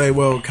because you can Right. say,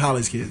 "Well,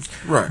 college kids."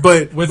 Right.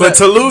 But With but that-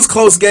 to lose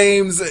close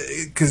games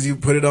because you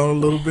put it on a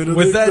little bit of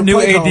With the, that the new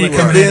play AD calling. coming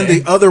And then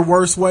in. the other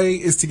worst way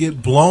is to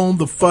get blown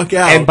the fuck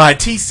out. And by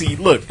TC,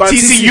 look, By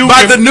TCU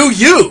by can, the new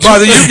you. By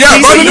the yeah,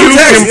 by the new TCU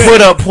Texas. can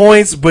put up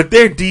points, but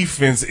their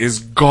defense is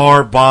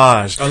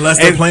garbage. Unless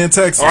they're playing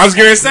Texas. I was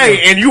gonna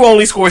say, and you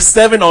only score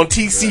 7 on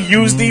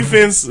TCU's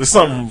defense. Or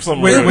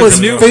something. Wait, It with was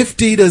the new-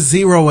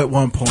 50-0 at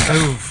one point.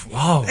 Oof.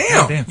 Wow.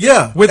 Damn.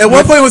 Yeah, With- at one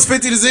with- point it was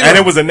 50-0. And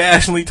it was a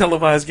nationally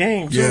televised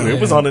game too. Yeah. It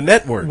was on the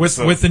network. With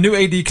so. with the new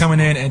AD coming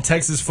in and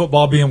Texas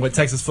football being what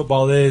Texas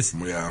football is,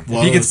 Yeah.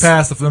 if he gets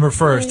past November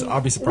 1st, I'll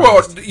be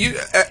Well, surprised.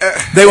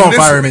 They won't this-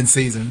 fire him in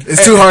season.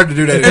 It's too hard to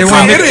do that. If they in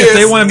want to it make, college. if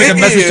they is, want to make a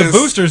it message to is.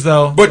 boosters,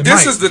 though. But they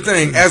this might. is the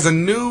thing: as a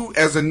new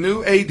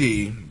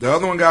AD, the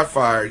other one got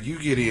fired. You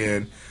get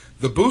in.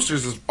 The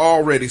boosters have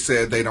already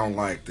said they don't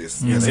like this.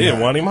 they didn't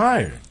want him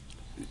hired.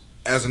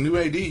 As a new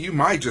AD, you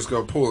might just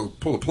go pull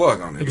a plug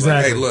on it.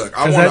 Exactly. Like, hey, look,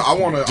 I 'Cause want that-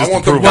 I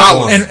want to the prove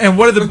dollars. And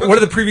what did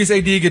the previous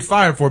AD get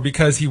fired for?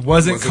 Because he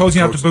wasn't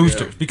coaching up to coaching,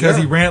 boosters. yeah. Because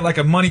he Yeah. ran it like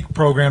a money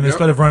program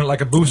instead of running it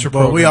like a booster But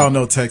program. we all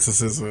know Texas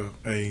is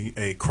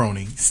a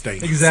crony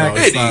state.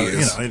 Exactly. So it's It not, is. You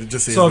know, it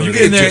just is So if what you it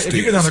get in is. there, just if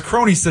you get is. on the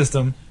crony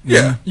system,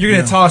 Yeah. you're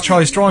gonna toss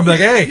Charlie Strong and be like,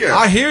 "Hey, Yeah.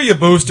 I hear you,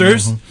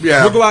 boosters.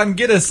 Yeah. We'll go out and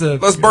get us a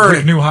Let's burn Rick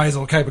it."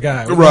 Neuheisel type of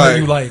guy, Right.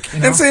 You like, you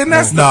know? And saying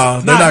that's No,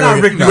 they're Not- not, not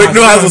going Rick to. Neuheisel, Rick you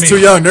know what I Neuheisel's too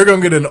mean. young. They're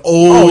going to get an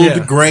old, yeah.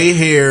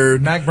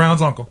 gray-haired. Mac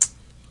Brown's uncle.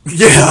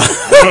 Yeah.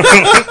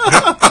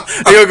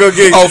 They're going to go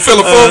get.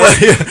 Philip Fulmer.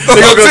 They're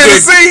going to go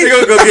Tennessee. They're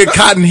going to go get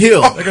Cotton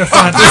Hill. They're gonna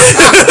find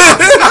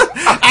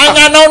I ain't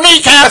got no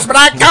kneecaps, but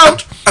I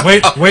coach.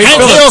 Wait,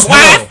 Hank Hill's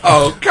wife.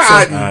 Oh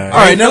God! All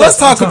right, now let's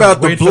talk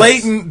about the Wade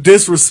blatant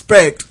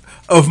disrespect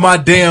of my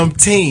damn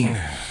team.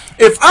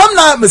 If I'm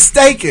not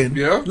mistaken,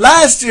 Yeah.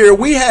 last year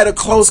we had a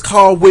close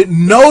call with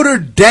Notre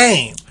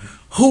Dame,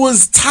 who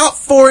was top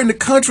 4 in the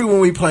country when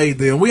we played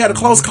them. We had a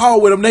close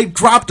call with them. They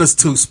dropped us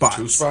 2 spots.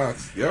 2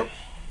 spots. Yep.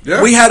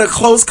 Yep. We had a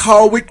close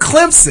call with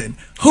Clemson,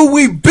 who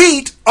we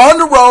beat on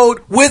the road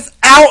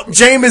without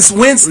Jameis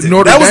Winston.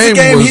 Notre that was Dame the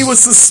game was- he was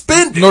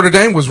suspended. Notre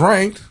Dame was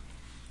ranked.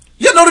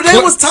 Yeah, Notre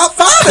Dame was top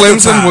 5. at the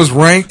Clemson time. was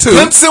ranked too.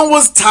 Clemson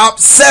was top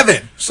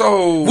 7.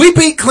 So We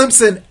beat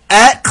Clemson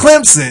at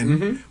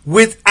Clemson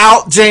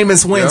without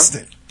Jameis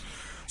Winston.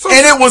 So-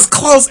 And it was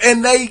close,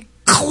 and they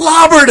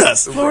clobbered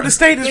us. Florida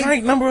State is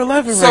ranked number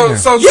 11 so right now.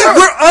 so Yeah, talk-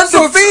 we're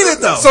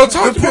undefeated, though. So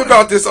talk to me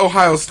about this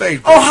Ohio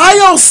State thing.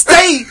 Ohio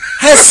State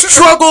has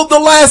struggled the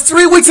last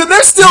 3 weeks, and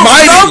they're still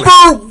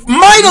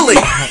mightily.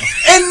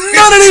 And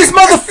none of these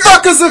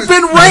motherfuckers have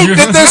been ranked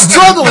that they're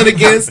struggling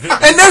against,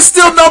 and they're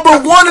still number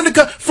 1 in the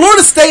country.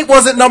 Florida State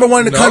wasn't number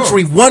 1 in the No.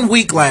 country 1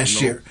 week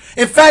last year.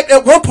 In fact,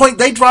 at one point,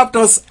 they dropped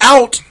us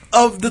out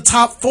of the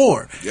top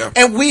 4. Yeah.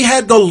 And we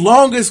had the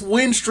longest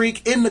win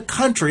streak in the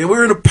country, and we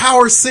were in a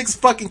Power 6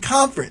 fucking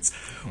conference.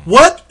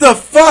 What the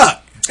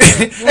fuck?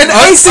 And the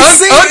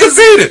ACC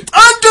undefeated.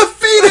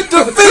 undefeated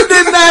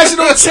defending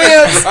national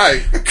champs,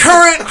 Right.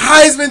 current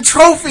Heisman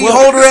Trophy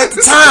holder at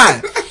the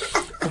time.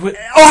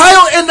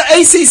 Ohio and the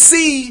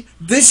ACC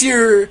this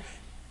year,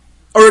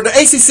 or the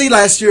ACC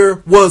last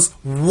year, was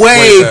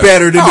way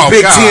better than the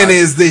Big Ten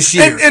is this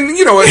year. And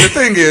you know what the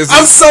thing is?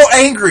 I'm so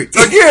angry.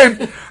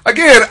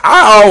 Again,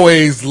 I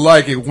always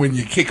like it when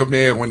you kick a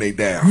man when they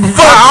down.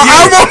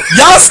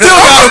 Y'all still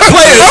gotta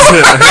play it.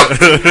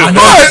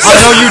 I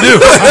know you do.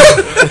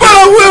 But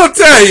I will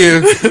tell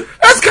you,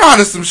 that's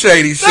kind of some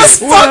shady shit. That's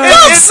fucking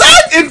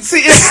upset. And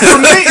see, for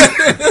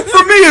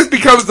me, it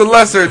becomes the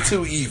lesser of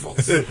two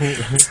evils.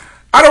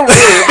 I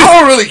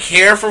don't really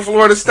care for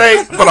Florida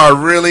State, but I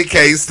really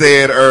can't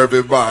stand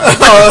Urban Meyer.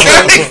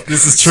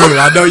 This is true.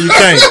 I know you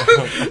can't.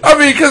 I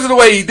mean, because of the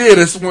way he did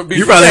it,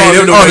 you probably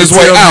hate him on his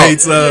way out.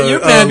 You're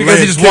mad because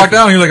he just walked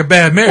out and you're like a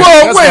bad marriage.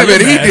 Well, wait a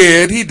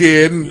minute. He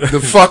did. The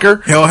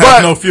fucker. He'll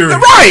have no fury.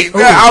 Right.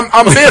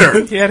 I'm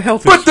bitter. He had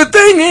health But the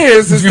thing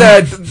is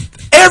that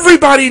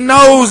everybody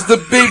knows the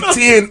Big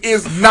Ten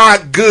is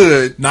not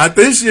good. Not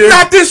this year.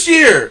 Not this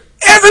year.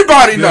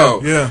 Everybody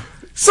knows. Yeah.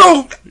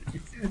 So,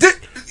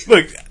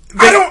 Look,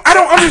 I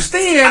don't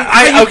understand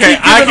how you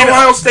keep giving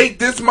Ohio State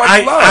this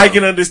much love. I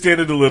can understand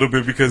it a little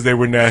bit because they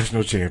were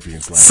national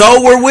champions last year.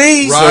 So were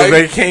we. Right. So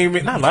they came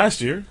in, not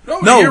last year.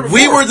 No,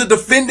 we were the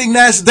defending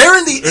national. They're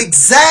in the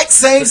exact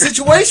same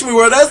situation we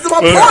were. That's my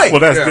point. Well,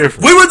 that's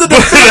different. We were the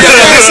defending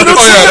national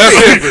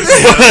champions.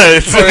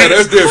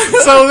 That's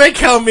different. So they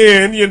come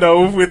in,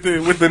 with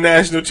the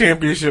national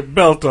championship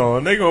belt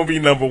on. They're going to be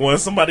number one.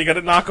 Somebody got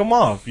to knock them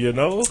off,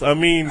 I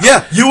mean.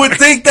 Yeah, you would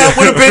think that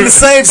would have been the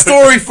same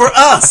story for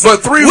us.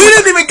 But we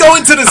didn't even go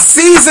into the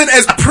season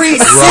as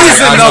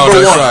preseason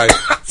number one. Right.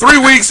 3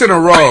 weeks in a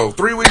row.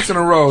 3 weeks in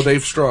a row,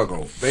 they've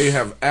struggled. They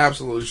have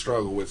absolutely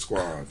struggled with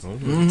squads.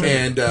 Mm-hmm.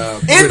 And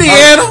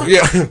Indiana.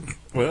 Yeah.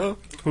 Well,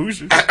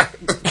 Hoosiers.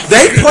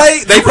 They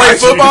play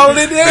football in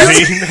Indiana.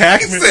 He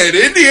said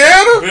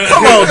Indiana.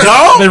 Come on,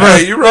 dog. They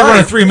run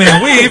a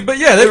 3-man weave, but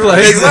yeah, they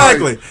play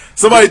exactly.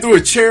 Somebody threw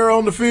a chair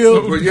on the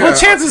field. Well,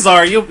 chances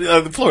are,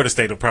 the Florida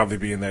State will probably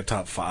be in that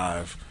top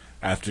 5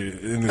 after.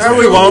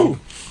 We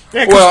won't.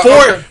 Yeah,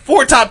 because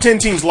four top 10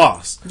 teams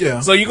lost.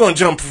 Yeah. So you're going to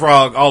jump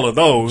frog all of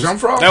those. Jump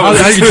frog?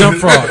 How you jump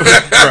frog?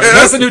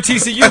 That's the new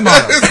TCU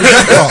motto.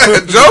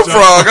 Jump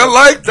frog. I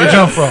like that.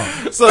 Jump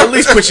frog. So at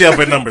least put you up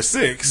at number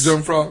 6.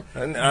 Jump frog.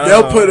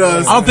 They'll put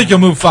us. I don't think you'll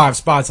move 5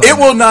 spots. It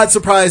will not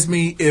surprise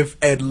me if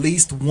at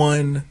least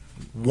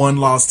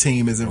one-loss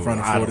team is in front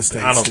of Florida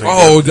State. I don't think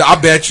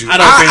I bet you.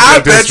 I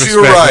bet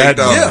you're right.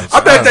 Yeah. I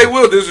bet they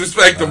will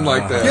disrespect them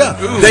like that. Yeah,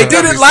 Ooh, they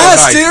did it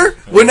last year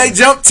when they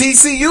jumped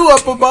TCU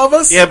up above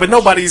us. Yeah, but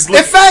nobody's.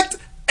 In fact,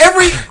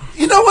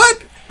 you know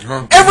what?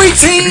 Every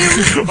team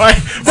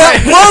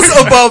that was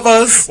above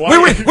us, we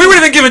were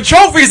even giving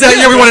trophies that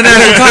year. We won a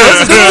national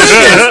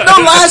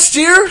title. No, last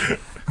year.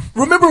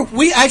 Remember,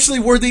 we actually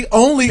were the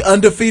only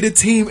undefeated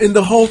team in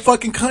the whole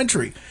fucking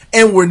country.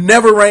 And we're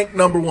never ranked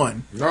number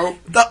 1. Nope.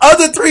 The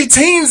other 3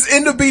 teams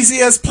in the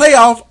BCS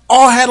playoff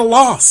all had a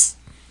loss.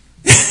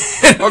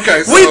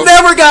 Okay, so we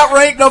never got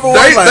ranked number 1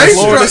 last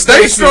year.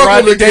 They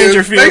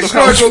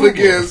struggled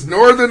against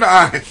Northern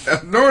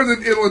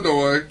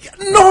Illinois.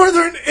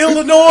 Northern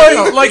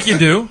Illinois. Like you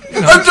do.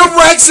 A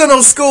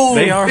directional school.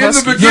 They are in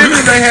the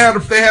beginning,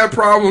 they had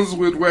problems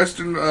with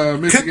Western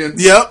Michigan.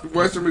 Yep.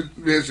 Western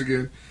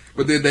Michigan.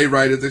 But then they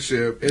righted the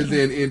ship. And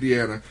then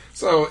Indiana.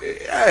 So,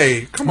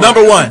 hey, come on.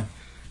 Number 1.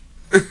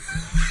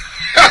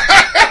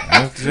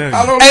 I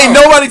don't know. Ain't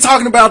nobody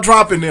talking about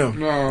dropping them.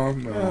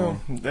 No.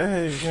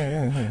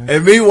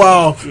 And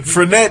meanwhile,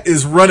 Fournette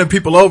is running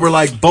people over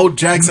like Bo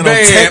Jackson on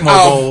Tecmo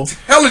Bowl.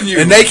 Telling you.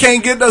 And they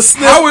can't get no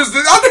snip. How is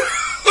this?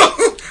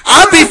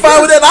 I'd be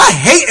fine with that. I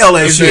hate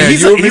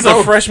LSU. He's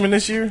a freshman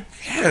this year?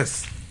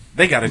 Yes.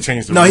 They got to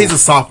change the No, rule. he's a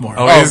sophomore.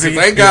 Oh, is he?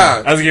 Thank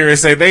God. I was going to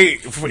say,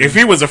 if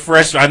he was a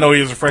freshman, I know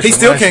he was a freshman. He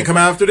still can't come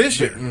out after this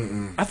year.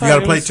 I thought you got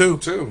to play 2.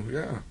 2,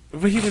 yeah.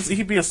 But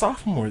he'd be a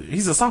sophomore.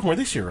 He's a sophomore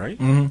this year, right?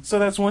 Mm-hmm. So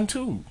that's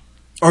 1-2.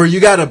 Or you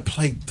got to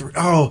play 3.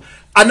 Oh,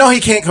 I know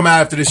he can't come out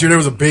after this year. There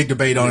was a big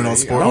debate on it on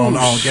sport on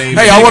games.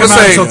 Hey, I want to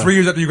say until 3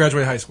 years after you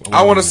graduate high school.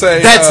 I want to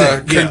say that's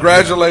it.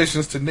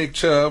 Congratulations to Nick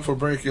Chubb for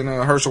breaking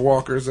Herschel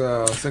Walker's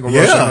single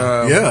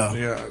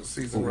rushing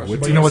season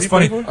rushing. You know what's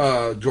funny?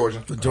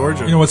 Georgia.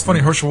 You know what's funny?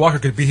 Herschel Walker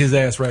could beat his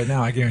ass right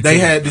now. I guarantee.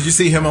 Did you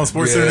see him on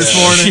SportsCenter this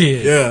morning?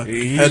 Shit. Yeah.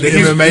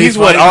 He's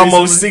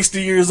almost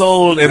 60 years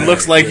old and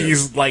looks like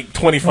he's like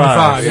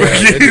 25.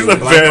 He's a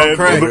bad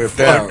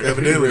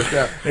evidently.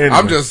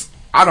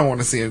 I don't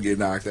want to see him get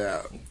knocked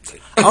out.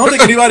 I don't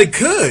think anybody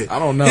could. I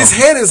don't know. His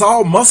head is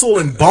all muscle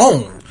and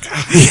bone.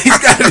 He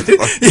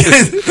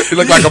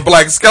look like a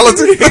black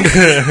skeleton.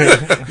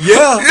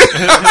 Yeah.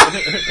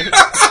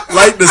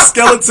 Like the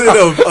skeleton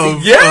of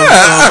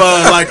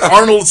like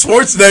Arnold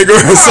Schwarzenegger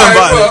or somebody.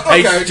 Right, well,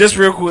 okay. Hey, just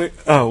real quick.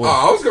 I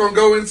was going to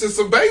go into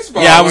some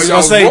baseball. Yeah, I was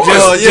going to say,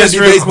 just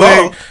real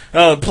baseball. quick.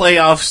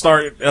 Playoffs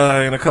start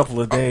in a couple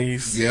of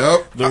days.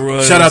 Yep.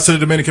 Shout out to the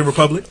Dominican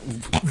Republic.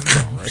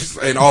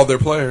 And all their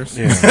players.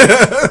 Yeah.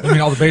 You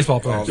mean all the baseball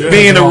players?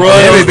 Being a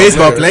Royals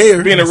baseball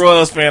player. Being a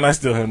Royals fan, I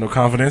still have no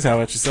confidence. How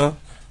about yourself?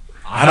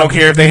 I don't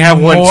care if they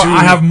have one, more, two.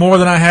 I have more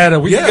than I had a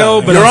week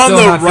ago, but you're I'm on still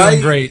the not feeling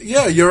right. great.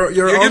 Yeah,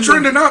 you're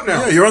trending up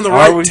now. Yeah, you're on the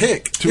Are we? right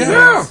tick.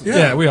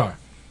 Yeah, we are.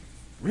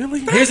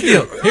 Really? Here's the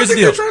deal. Here's the I think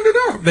you're deal. trending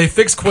up. They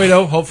fixed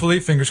Cueto, hopefully,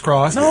 fingers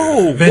crossed.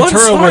 No,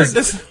 Ventura one was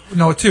start.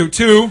 no two,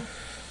 Two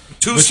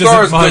which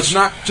stars isn't much. does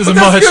not. Which But isn't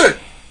that's much. good.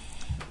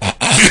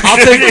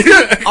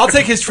 I'll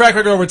take his track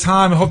record over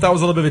time. I hope that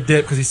was a little bit of a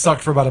dip because he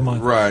sucked for about a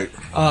month. Right.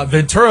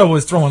 Ventura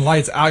was throwing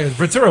lights out.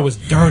 Ventura was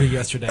dirty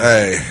yesterday.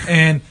 Hey.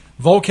 And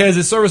Volquez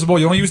is serviceable.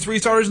 You only use 3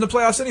 starters in the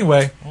playoffs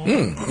anyway.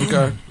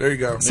 Okay. There you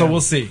go. So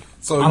we'll see.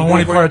 So I don't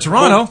want any part of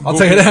Toronto. I'll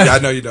tell you that. Yeah, I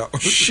know you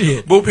don't.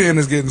 Shit. Bullpen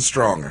is getting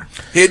stronger.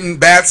 Hitting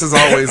bats is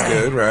always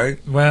good, right?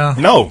 Well,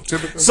 No.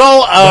 Typically.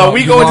 So we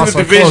you go into lost the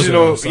our closer,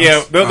 divisional. though, so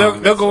Yeah,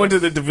 that's- they'll go into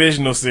the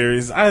divisional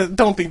series. I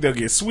don't think they'll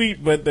get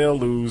swept, but they'll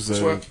lose.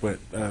 Swept. But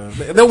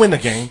they'll win the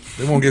game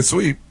They won't get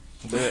sweep.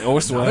 or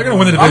swept. they're going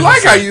to win the I division.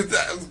 like how you.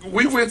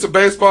 We went to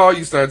baseball.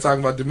 You started talking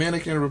about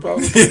Dominican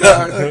Republic,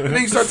 and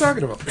then you start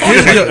talking about.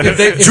 Here's the deal.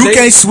 If Drew they-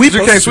 can't sweep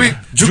Drew us. can't sweep.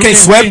 Drew can't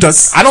swept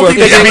us. I don't think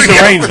they can beat the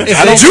Yeah. Rangers.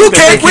 I don't Drew think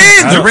that can't they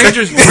can- win. The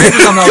Rangers,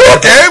 I'm not You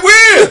can't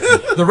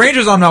win. The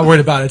Rangers, I'm not worried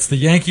about. It's the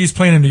Yankees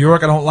playing in New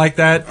York. I don't like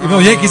that. Even though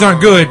the Yankees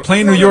aren't good,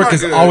 playing no, New they're York not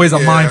is good. always a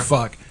Yeah. mind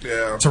fuck.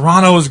 Yeah.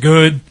 Toronto is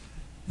good.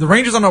 The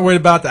Rangers, I'm not worried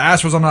about. The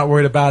Astros, I'm not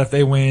worried about. If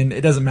they win,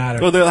 it doesn't matter.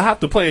 Well, they'll have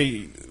to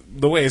play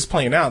the way it's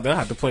playing out. They'll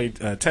have to play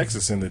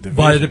Texas in the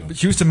division. But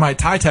Houston might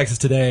tie Texas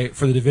today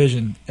for the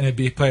division, and it'd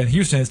be playing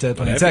Houston instead of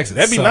playing Texas.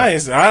 That'd be So,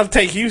 nice. I'll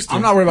take Houston.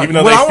 I'm not worried about- even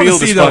though what I their wanna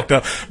field see, is though- fucked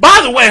up. By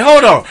the way,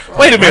 hold on.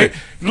 Wait a minute.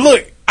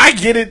 Look, I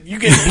get it. You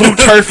get blue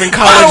turf in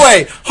college. By the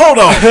way, hold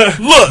on.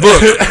 Look.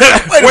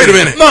 Wait a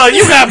minute. No,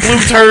 you got blue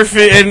turf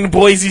in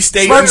Boise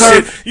State. Smart And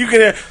shit. turf. You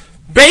can.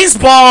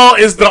 Baseball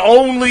is the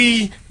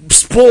only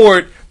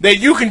sport that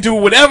you can do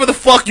whatever the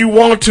fuck you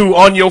want to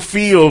on your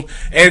field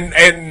and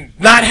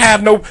not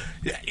have no.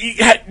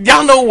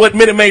 Y'all know what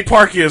Minute Maid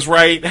Park is,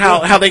 right?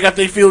 How they got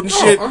their field and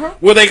shit,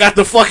 where they got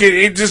the fucking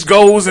it just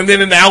goes, and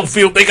then in the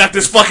outfield they got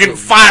this fucking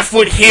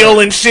 5-foot hill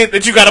and shit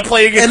that you got to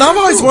play against. And I've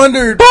always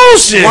wondered,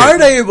 Bullshit. why are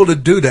they able to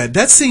do that?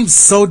 That seems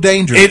so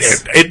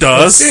dangerous. It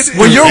does.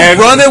 When you're And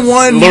running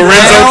one Lorenzo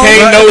down,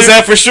 Kane knows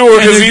that for sure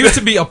And because there he used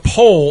to be a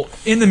pole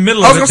in the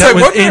middle I of was it gonna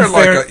that say, was in wasn't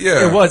there fair. like a-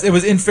 yeah. It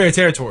was in fair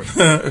territory,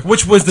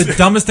 which was the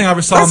dumbest thing I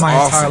ever saw That's in my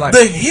awesome. entire life.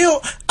 the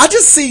hill, I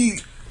just see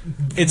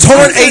It's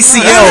torn stupid.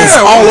 ACLs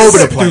Yeah, all what over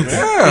is the place. it?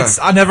 Yeah.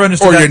 I never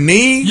understood Or that. your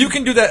knee. You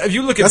can do that if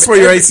you look at. That's where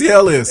your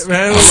ACL is.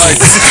 Man, like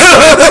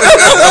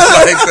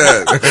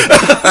that.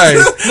 Hey,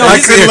 No, I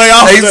he's said gonna lay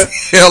off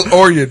ACL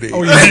or your knee.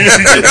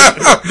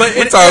 but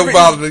We're in talking every-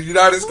 about the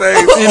United States.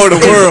 Or the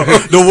world.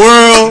 The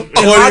world in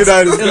or the lots,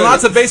 United in States.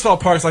 lots of baseball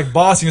parks like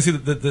Boston, you see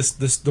that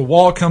the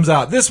wall comes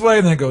out this way,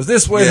 and then it goes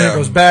this way, and then Yeah. it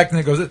goes back, and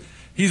then it goes.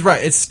 He's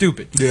right. It's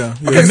stupid. Yeah.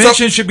 Okay,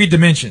 Dimensions should be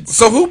dimensions.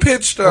 So who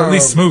pitched? Or at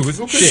least smooth.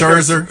 who pitched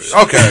Scherzer.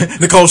 Okay.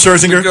 Nicole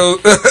Scherzinger.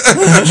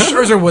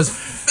 Scherzer was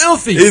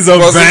filthy. He's a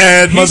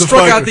bad He motherfucker.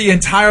 struck out the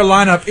entire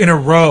lineup in a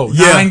row.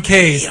 Yeah. 9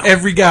 Ks.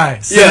 Every guy.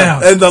 Sit Yeah,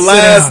 down. and the Sit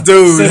last down.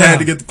 dude Sit had down.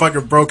 to get the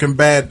fucking broken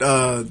bat,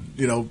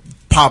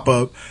 pop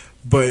up.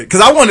 But because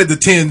I wanted the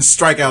 10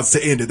 strikeouts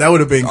to end it, that would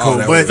have been cool.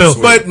 that But would've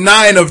been but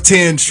 9 of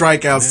 10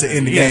 strikeouts to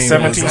end the Yeah, game.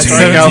 17 was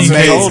strikeouts in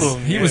amazing. total.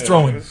 He was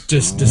throwing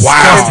just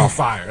disgusting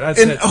fire. That's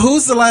And it.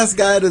 who's the last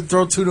guy to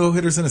throw 2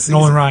 no-hitters in a season?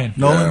 Nolan Ryan.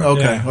 Nolan. Yeah.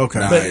 Okay. Yeah. Okay.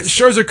 Nah. But Nice.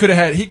 Scherzer could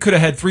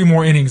have had 3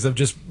 more innings of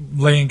just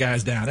laying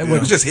guys down. It He was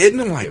was just hitting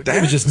him like that.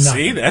 it was just nothing.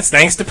 See, that's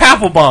thanks to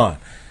Papelbon.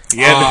 He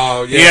had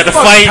Oh, to, yeah. he had to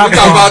Fuck, fight. I'm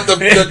talking about the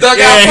dugout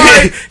Yeah,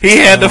 fight. he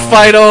had to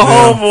fight on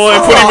homeboy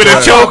and put him in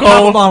a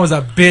chokehold. Papelbon was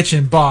a bitch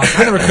in boss.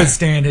 I never could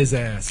stand his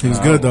ass. He was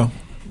good though.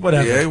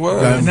 Whatever. Yeah, he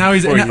was. And now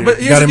he's For now, you. but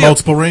here's Got the him deal.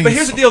 multiple rings. But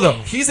here's the deal,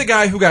 though. He's the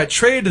guy who got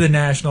traded to the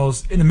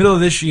Nationals in the middle of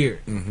this year.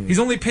 Mm-hmm. He's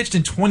only pitched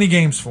in 20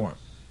 games for him.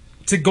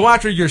 To go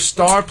after your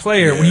star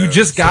player when Yeah, you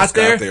just got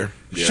there,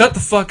 Yeah. shut the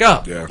fuck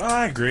up. Yeah.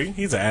 I agree.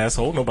 He's an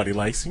asshole. Nobody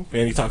likes him,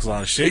 and he talks a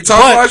lot of shit. He talks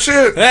a But, lot of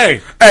shit.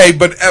 Hey, Hey,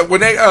 but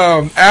when they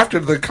after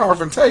the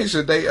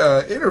confrontation, they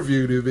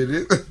interviewed him,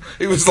 and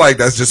he was like,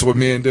 "That's just what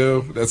men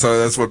do. That's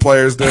what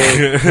players do.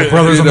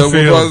 Brothers on the when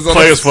field. brothers on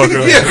Players the- fuck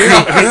up.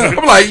 Yeah.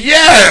 I'm like,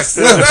 yes.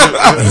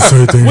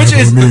 Which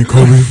is me and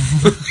Kobe.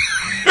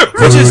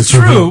 which is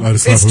true. I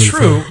just not It's really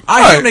true.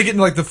 I hate when they get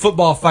into like the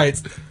football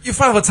fights. You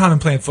fight all the time in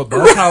playing football.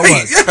 That's how it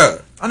was. Yeah.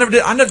 I never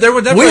did. There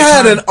was never We a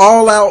had time- an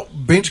all-out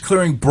bench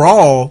clearing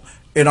brawl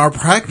in our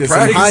practice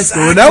in high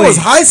school, and that was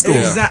high school.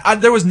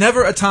 There was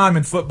never a time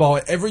in football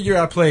every year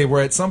I played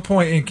where at some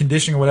point in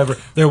conditioning or whatever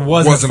there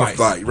wasn't a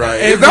fight,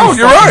 right? Every No,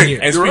 you're fucking right. year.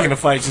 and speaking of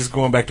fights, just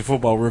going back to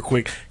football real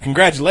quick,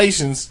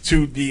 congratulations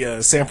to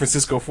the San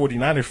Francisco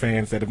 49er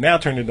fans that have now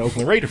turned into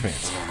Oakland Raider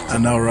fans. I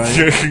know, right?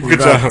 Good We're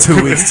about job.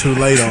 2 weeks too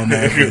late on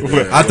that.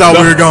 I thought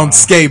we were going to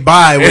skate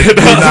by with we're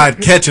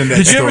not catching that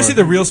Did you ever story. see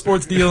the Real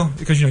Sports deal?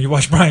 Because you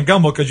watch Brian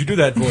Gumbel because you do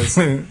that voice.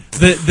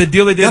 The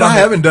deal they did. And on I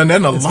the- haven't done that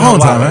in a It's long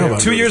been a while. time. have I?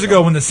 2 years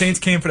ago when the Saints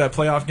came for that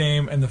playoff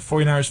game and the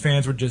 49ers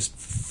fans were just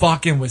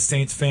fucking with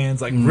Saints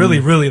fans, like really,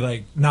 really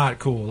like not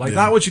cool. Like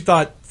not what you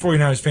thought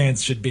 49ers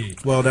fans should be.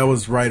 Well, that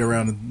was right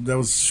around.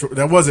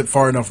 That wasn't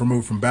far enough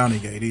removed from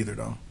Bountygate either,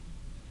 though.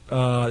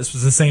 This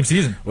was the same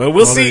season. Well,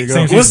 we'll there see. you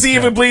go. We'll see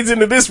if it bleeds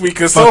into this week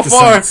because so Fuck the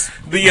far Saints.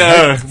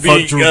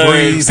 the Drew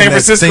Brees San and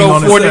that Francisco thing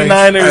on his face.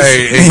 49ers,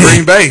 Hey, in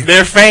Green Bay.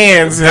 their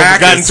fans have Packers.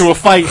 gotten into a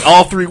fight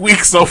all 3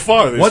 weeks so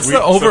far. What's week,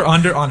 the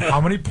over-under on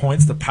how many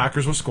points the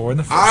Packers will score in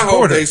the first I hope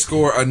quarter? they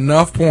score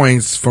enough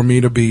points for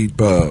me to beat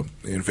Bub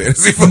in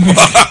fantasy football.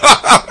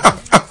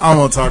 I'm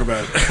gonna talk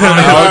about it.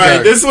 I All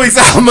right, this week's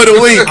album of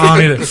the week.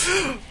 don't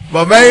either.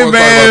 My I main wanna talk about the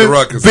man,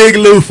 Ruckus. Big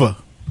Lufa.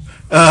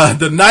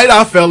 The Night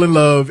I Fell in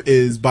Love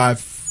is by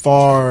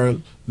far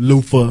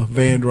Luther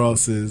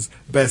Vandross's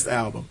best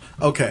album.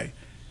 Okay,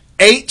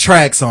 8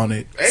 tracks on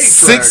it.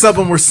 6 tracks. of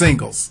them were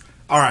singles.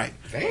 All right,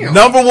 Damn.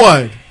 number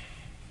 1,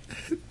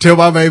 Till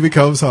My Baby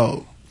Comes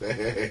Home.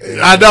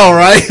 I know,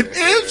 right?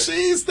 If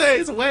she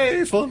stays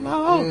away for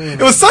long. It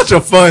was such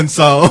a fun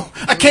song.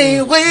 I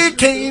can't wait,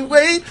 can't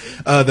wait.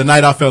 The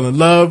Night I Fell in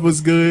Love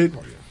was good.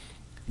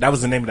 That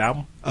was the name of the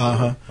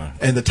album.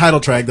 And the title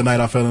track, The Night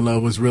I Fell in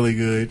Love, was really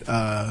good.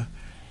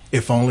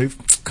 If only,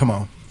 come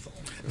on.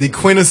 The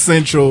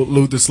quintessential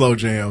Luther Slow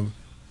Jam,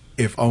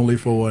 If Only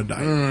for One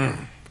Night.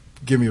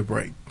 Give me a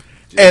break.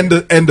 And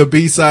the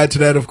B-side to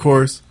that, of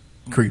course,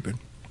 Creepin'.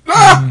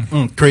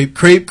 Creep,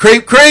 creep,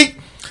 creep, creep.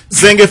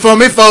 Sing it for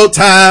me 4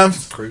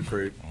 times. Creep.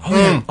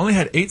 Only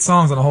had 8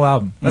 songs on the whole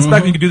album. That's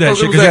back when you could do that Oh,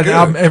 shit it was because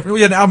that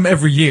we had an album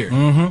every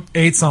year.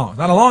 8 songs,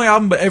 not a long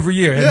album, but every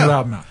year had a new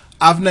album out.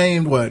 I've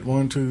named,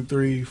 1, 2,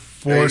 3,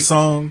 4 8.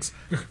 songs.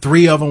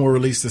 3 of them were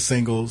released as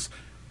singles.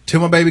 Till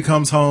My Baby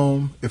Comes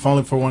Home, If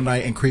Only for One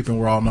Night, and Creepin'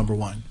 were all number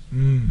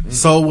 1.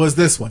 So was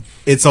this one.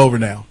 It's over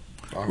now.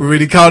 We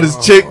really caught this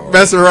chick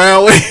messing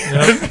around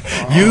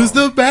with. Use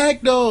the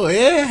back door.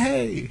 Yeah,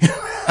 hey.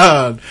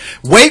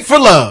 Wait for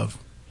Love.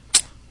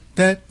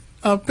 That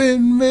I've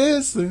been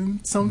missing.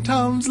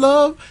 Sometimes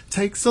love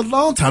takes a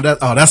long time.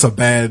 That's a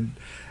bad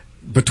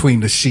Between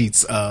the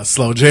Sheets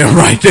slow jam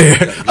right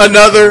there.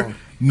 Another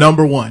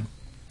number 1.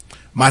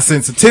 My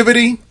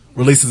Sensitivity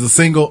releases a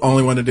single,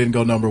 only one that didn't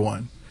go number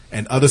 1.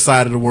 And Other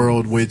Side of the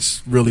World,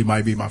 which really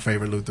might be my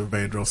favorite Luther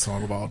Vandross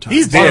song of all time.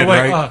 He's By dead, the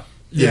way, right?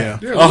 Yeah.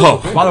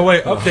 By the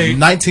way, update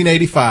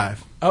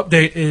 1985.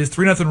 Update is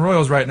 3-0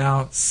 Royals right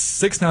now.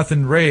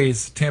 6-0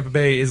 Rays. Tampa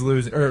Bay is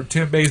losing, or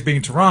Tampa Bay is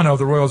beating Toronto.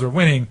 The Royals are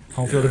winning.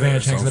 Home field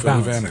advantage hangs in the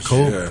balance.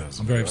 Cool. Yeah.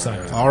 I'm very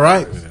excited. All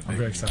right. I'm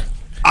very excited.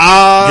 Get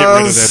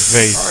rid of that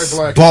face.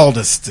 All right, Black.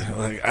 Baldest.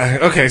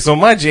 Okay, so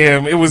my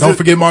jam, it was Don't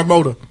forget Mark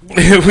Moda.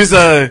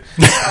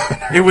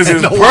 it was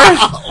his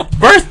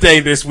birthday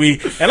this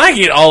week, and I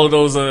get all of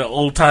those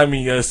old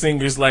timey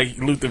singers like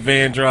Luther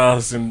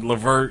Vandross and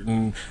Levert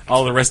and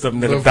all the rest of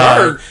them that have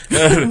died.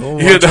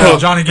 Levert? You know,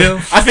 Johnny Gill.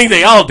 I think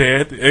they all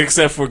dead,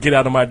 except for Get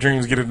Out of My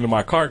Dreams, Get Into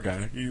My Car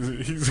guy.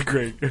 He's a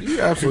great. You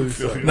absolutely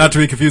suck. Not to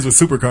be confused with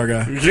Supercar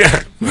Guy.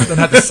 Yeah. Doesn't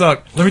have to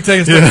suck. Let me tell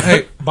you something.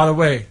 Hey, by the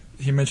way,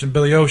 he mentioned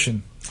Billy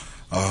Ocean.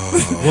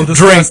 We'll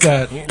discuss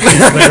that later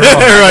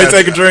on. Right,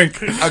 take a drink.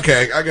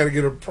 Okay, I got to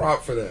get a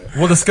prop for that.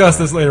 We'll discuss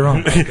this later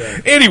on.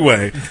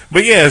 Anyway,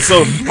 but yeah,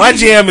 so my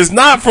jam is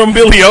not from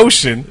Billy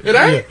Ocean. It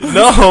ain't?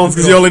 No,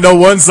 Because you only know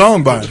one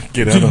song by him.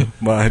 Get Out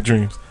of My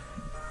Dreams.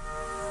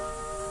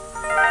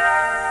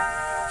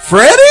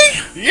 Freddie?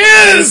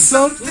 Yes!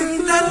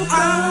 Something that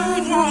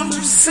I want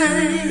to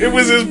say. It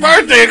was his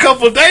birthday a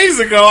couple of days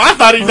ago. I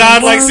thought he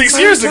died like 6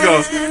 years ago.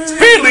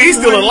 Apparently he's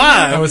still That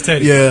alive. was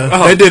Teddy. Yeah,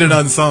 they did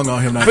another song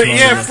on him. Not But too long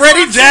yeah, ago.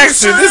 Freddie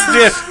Jackson, this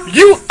jam,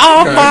 You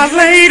Are My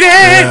Lady.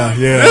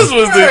 Yeah. This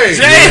was the Hey.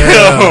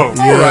 jam.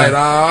 All right,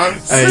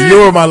 Oz. Hey,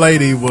 You Are My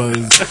Lady was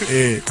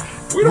it.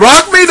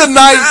 Rock Me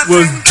Tonight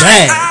was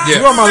bad.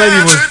 You Are My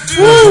Lady was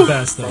the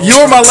best, though. You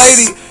Are My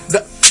Lady.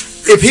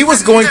 If he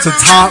was going to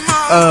top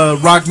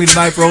Rock Me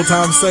Tonight for old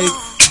time's sake,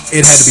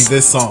 it had to be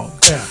this song.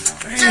 Yeah.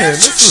 Man,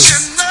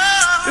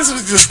 this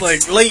was just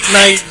like late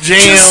night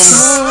jams.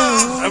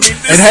 I mean,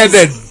 It had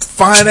that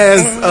fine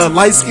ass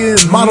light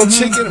skinned model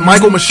chicken.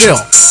 Michael Michelle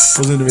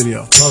was in the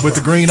video with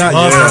the green eye.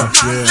 Love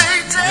Yeah.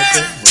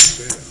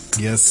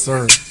 Yes,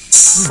 sir.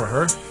 Remember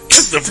her?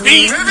 just the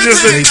beat,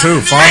 just Me too.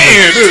 man,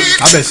 Fine. dude.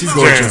 I bet she's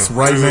gorgeous Jam.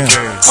 right It was a now.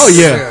 jam. Oh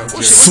yeah,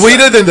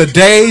 sweeter than the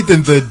day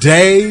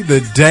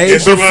Yeah,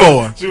 she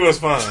before. was, she was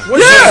fine.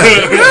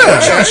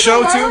 Yeah. A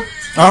show too?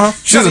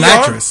 She was an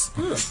actress.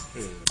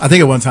 I think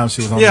at one time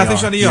she was on. Yeah, I the think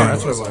she's on the ER. ER.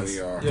 That's what it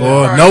was.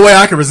 Boy, no way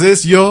I can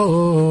resist yo.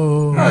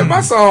 All right,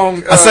 my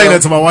song. I sang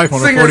that to my wife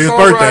on her 40th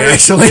birthday,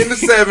 actually. In the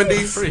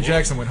 70s. Freddie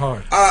Jackson went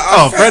hard.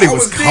 Freddie I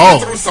was digging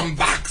cold. through some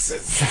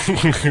boxes.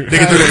 Digging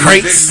through the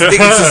crates.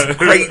 Digging some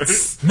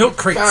crates. Milk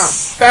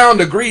crates.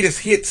 Found the greatest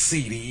hit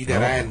CD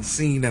that I hadn't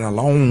seen in a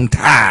long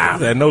time.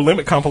 That No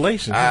Limit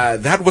compilation.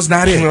 That was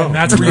not it. And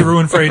that's where you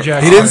ruined Freddie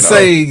Jackson. He didn't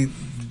say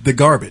the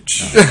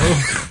garbage.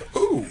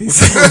 Ooh. He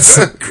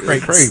said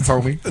crates. Crates,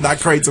 homie. Not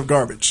crates of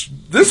garbage.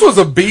 This was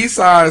a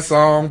B-side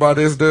song by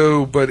this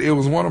dude, but it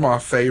was one of my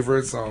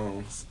favorite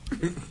songs.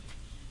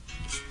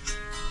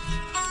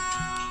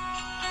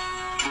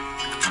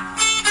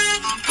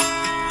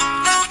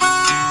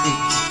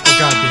 Oh,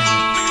 God damn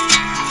it.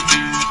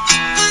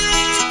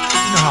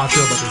 You know how I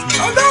feel about this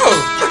I man. know.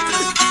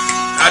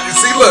 I can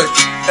see, look,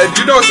 and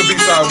you know it's a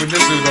B-side when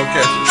this dude gonna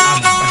catch it.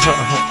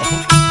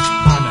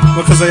 I know.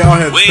 because they all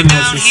had pretty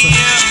much the same.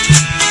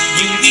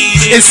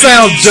 It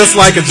sounds just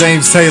like a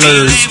James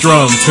Taylor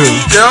strum too.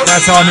 Yep.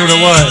 That's how I knew what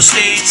it was.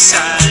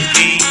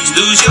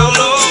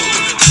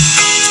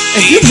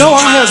 And you know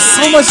I have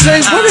so much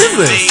James. What is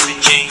this?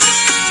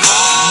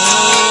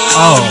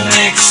 Oh,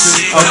 okay.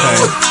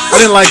 I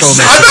didn't like Old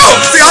Mexico. I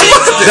know. See, I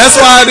loved it. That's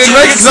why I didn't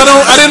make it because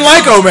I didn't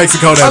like Old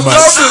Mexico that I much.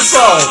 love this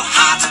song.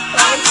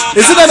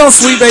 Isn't that on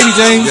Sweet Baby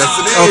James? Yes,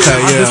 it is. Okay,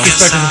 I'm yeah.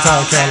 disrespecting his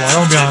entire catalog. I'm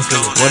gonna be honest with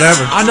you.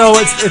 Whatever. I know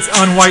it's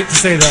unwhite to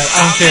say that. I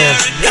don't care.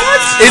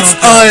 It's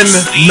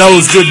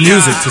knows good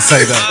music to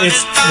say that. It's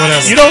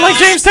whatever. You don't like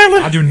James Taylor?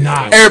 I do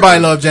not.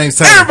 Everybody loves James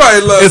Taylor. Everybody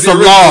loves It's the a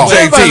original law. JT.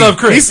 Everybody love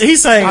Chris. He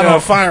sang I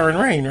don't- Fire and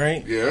Rain,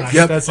 right? Yeah.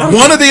 Yep. That song.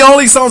 One of the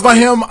only songs by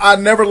him I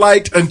never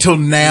liked until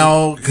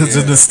now because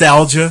of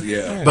nostalgia.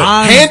 Yeah. But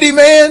I'm-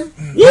 Handyman,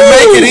 you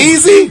make it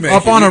easy. Make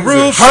Up it on a easy.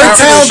 roof. Her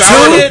Town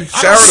too.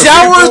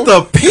 Shower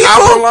the people.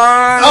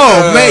 Alkaline,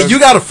 Oh man, you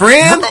got a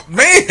friend?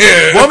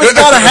 man. Woman's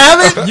gotta have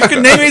it. You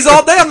can name these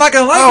all day. I'm not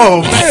gonna like Oh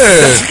it.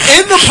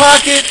 man, In the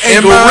Pocket and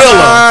In my Gorilla.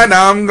 mind,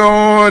 I'm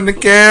going to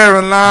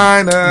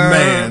Carolina.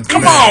 Man,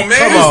 Come on, man.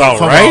 Come on,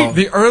 come on.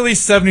 The early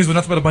 70s was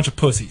nothing but a bunch of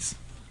pussies.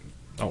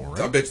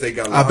 I bet they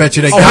got. I bet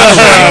you they Oh, got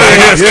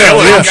yeah.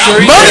 it.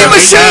 Yeah. Money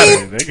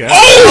Machine. They got it.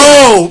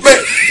 Oh man,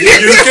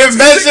 you can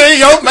measure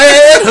your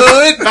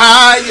manhood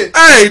by it.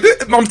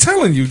 Hey, I'm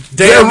telling you,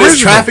 Damn, the this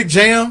original- Traffic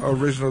Jam.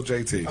 Original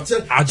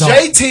JT. I don't.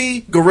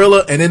 JT,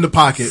 Gorilla, and In the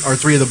Pocket are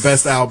three of the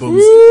best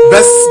albums,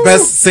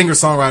 best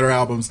singer-songwriter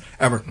albums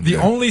ever. The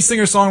only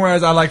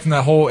singer-songwriters I liked from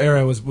that whole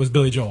era was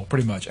Billy Joel,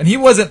 pretty much. And he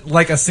wasn't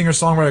like a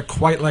singer-songwriter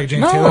quite like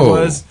James No. Taylor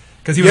was.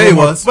 Because he was Yeah, a little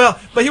he more, was. well,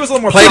 but he was a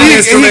little more Played poppy. an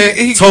instrument,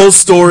 he- told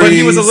stories. But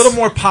he was a little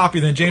more poppy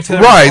than James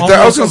Taylor. Right, Was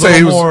I was almost gonna a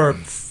say little he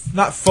was- more,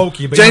 not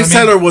folky, but James you know what I mean?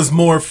 Taylor was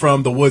more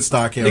from the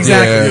Woodstock era.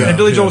 Exactly. Yeah, and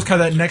Billy yeah. Joel was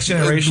kind of that next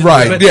generation.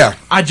 Right, But yeah.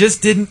 I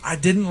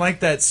didn't like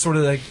that sort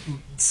of like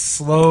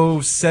slow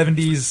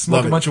 70s, smoke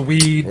Love a it. bunch of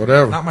weed.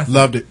 Whatever. Not my thing.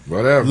 Loved it.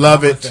 Whatever.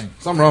 Love My it. thing.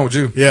 Something wrong with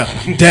you. Yeah.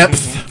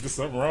 Depth, There's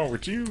something wrong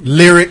with you.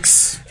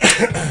 lyrics,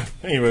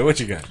 Anyway, what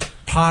you got?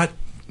 Pot.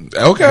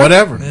 Okay.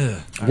 whatever.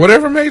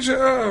 Whatever made you.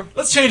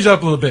 Let's change it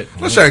up a little bit.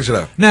 Let's change it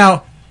up.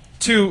 Now,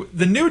 to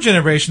the new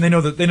generation, they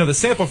know the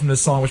sample from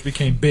this song, which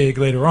became big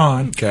later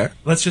on. Okay.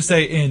 Let's just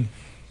say in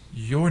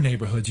your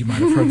neighborhoods, you might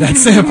have heard that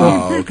sample.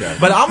 Oh, okay.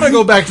 But I'm gonna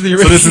go back to the So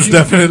original. this is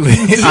definitely.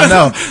 I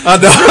know. I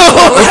know.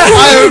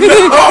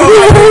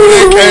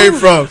 Where it came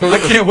from. I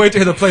can't wait to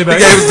hear the playback.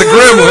 Gave us the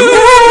gremlin.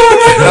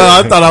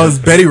 I thought I was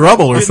Betty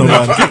Rubble or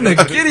somebody. Getting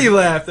a giddy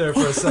laugh there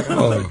for a second.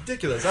 That was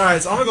ridiculous. All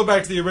right, so I'm gonna go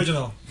back to the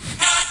original.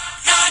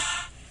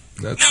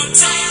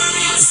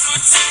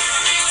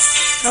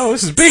 Oh,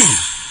 this is Biggie.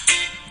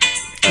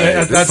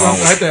 That's song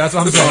right there. That's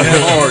what I'm saying.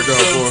 Hard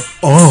though, boy.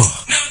 Oh,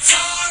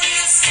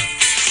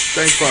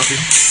 Thanks, Puffy.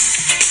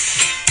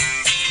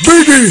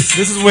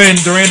 This is when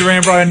Duran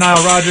Duran brought in Nile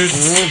Rodgers.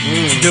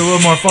 Did a little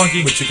more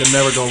funky. but you can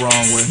never go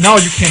wrong with. No,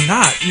 you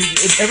cannot.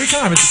 Every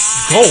time it's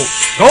gold.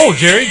 Gold,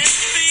 Jerry.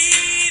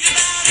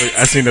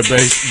 I seen the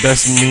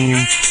best meme.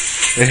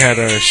 They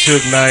had a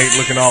Suge Knight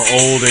looking all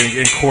old and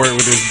in court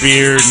with his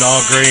beard and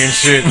all gray and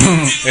shit.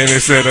 And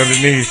it said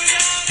underneath,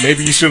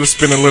 maybe you should have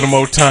spent a little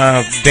more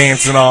time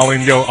dancing all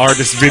in your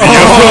artist video.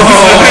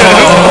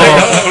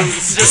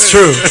 It's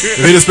true.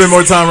 If he'd have spent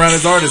more time around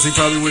his artist, he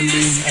probably wouldn't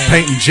be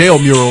painting jail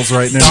murals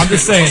right now. I'm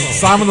just saying,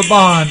 Simon Le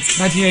Bon,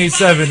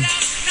 1987.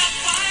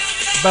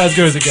 About as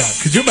good as it got.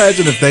 Could you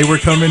imagine if they were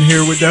coming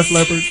here with Def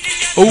Leppard?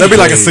 That'd be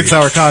like a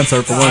 6-hour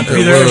concert for one I'll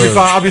be thing. there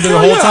the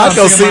whole time. I'd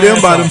go see singing my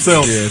them by ass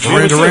off. themselves. Yeah,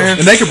 Duran Duran.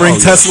 And they could bring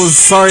Tesla's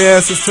sorry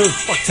asses too.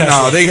 Fuck Tesla.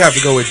 No, they have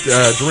to go with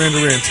Duran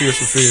Duran, Tears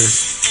for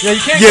Fears. Yeah,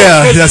 you can't.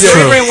 Yeah, that's Duran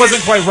true. Duran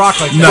wasn't quite rock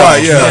like that.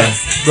 Right, yeah.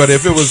 But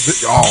if it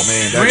was, oh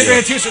man, that, Duran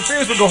Duran yeah, Tears for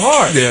Fears would go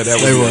hard. yeah, that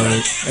They was.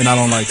 would. And I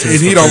don't like Tears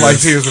And he for don't Fears. like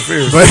Tears for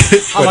Fears. But,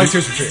 I like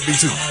Tears for Fears. Me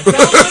too.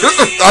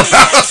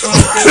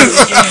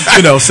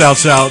 you know, shout,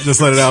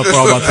 just let it out for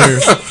all my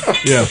tears.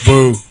 Yeah,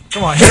 boo.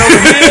 Come on, Head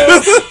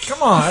Over Heels.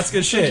 Come on, that's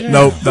good shit.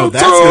 No, that's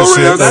good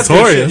shit. That's good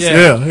Notorious. shit,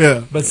 Yeah,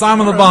 yeah. But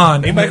Simon Le Bon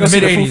in the Anybody go see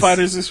the Foo mid-80s.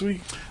 Fighters this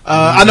week?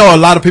 I know a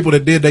lot of people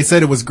that did. They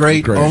said it was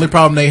great. Great. The only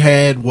problem they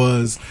had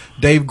was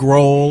Dave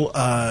Grohl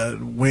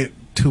went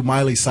to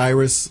Miley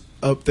Cyrus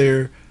up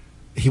there.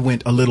 He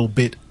went a little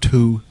bit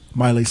to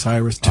Miley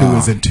Cyrus. Two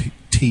is in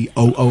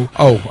T-O-O.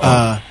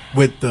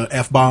 With the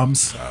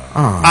F-bombs.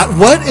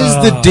 What is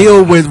the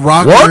deal with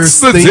rockers? What's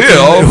the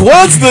deal?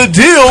 What's the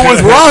deal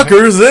with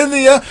rockers in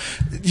the...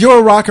 you're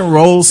a rock and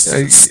roll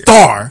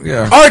star.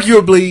 Yeah.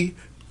 Arguably...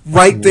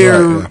 Right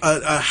there, Right,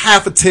 a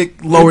half a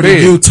tick lower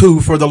Big. than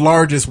U2 for the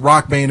largest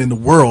rock band in the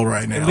world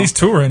right now. At least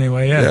tour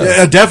anyway, yeah.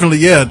 Yeah, definitely,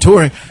 yeah,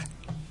 touring.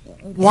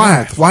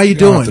 Why? Why are you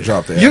don't doing have to it?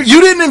 drop the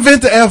You didn't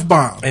invent the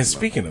F-bomb. And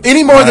speaking of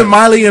Any more than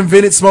Miley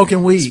invented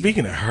smoking weed.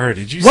 Speaking of her,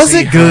 did you Was see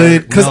it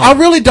good? her- Because No. I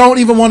really don't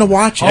even want to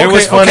watch it. It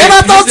was funny. And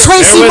I thought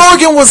Tracy There was-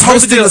 Morgan was here's the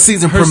hosting deal. the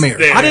season premiere.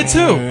 I did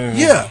too.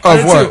 Yeah.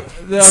 Of what?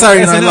 The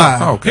Saturday Night SNL.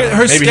 Live. Okay. Her Maybe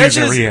he was in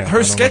sketches, rehab. I her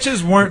don't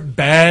sketches weren't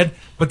bad,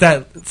 But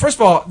that, first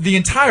of all, the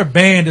entire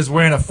band is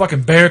wearing a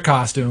fucking bear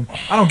costume.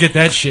 I don't get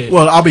that shit.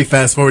 Well, I'll be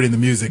fast forwarding the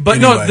music. But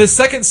anyway. no, the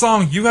second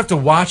song, you have to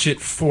watch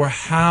it for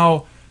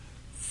how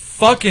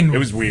fucking. It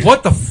was weird.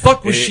 What the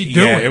fuck was she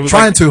doing? It was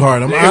trying too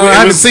hard. I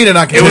haven't seen it.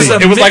 I can't. It was like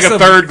mix a of-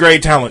 third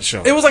grade talent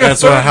show. It was like a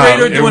third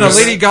grader doing a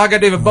Lady Gaga,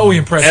 David Bowie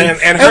impression.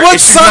 And what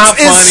she's sucks not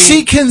is funny.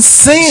 she can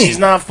sing. She's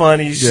not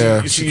funny. She,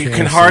 Yeah, she she can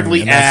can't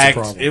hardly sing, and that's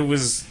the act.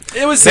 problem.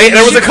 There was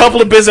a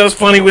couple of bits that was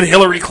funny with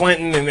Hillary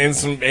Clinton and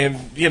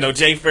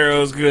Jay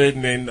Farrow's good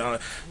and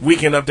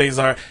Weekend Updates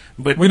are.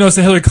 But we know it's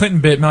the Hillary Clinton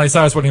bit. Miley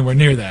Cyrus wasn't anywhere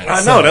near that.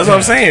 I know that's what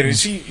I'm saying. And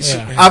she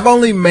I've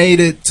only made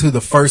it to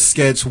the first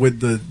sketch with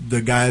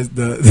the guys,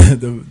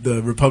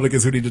 the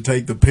Republicans who need to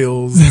take the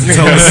pills.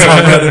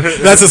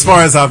 That's as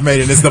far as I've made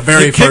it. It's the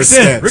very It kicks first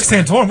in. sketch. Rick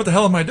Santorum, what the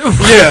hell am I doing?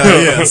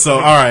 Yeah. So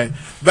all right,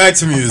 back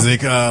to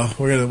music. We're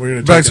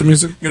gonna Back to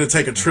music? Gonna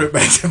take a trip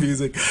back to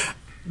music.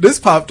 This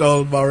popped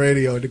on my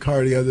radio in the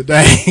car the other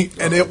day,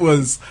 and it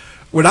was.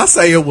 When I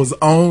say it was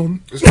on,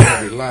 It's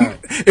gonna be loud.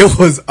 it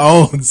was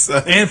on,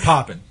 son. And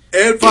popping.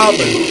 And popping.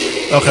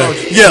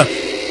 Okay. Yeah.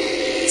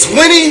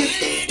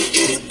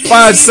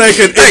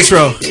 25-second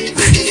intro.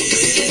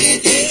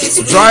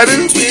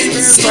 Dryden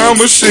sound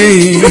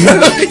machine.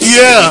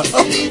 Yeah.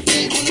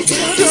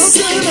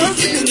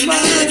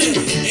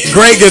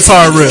 Great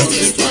guitar riff.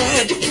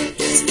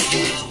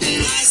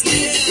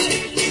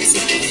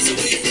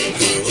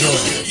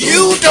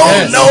 You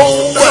don't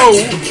know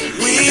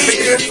we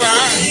can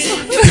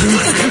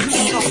find.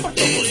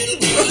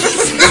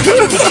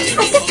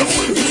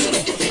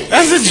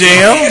 that's a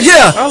jam.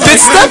 Yeah. Did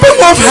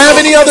Steppenwolf have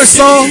any other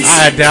songs?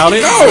 I doubt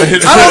it.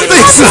 I don't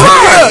think so.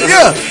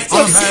 Yeah.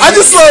 I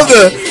just love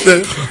the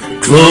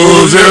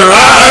close your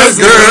eyes,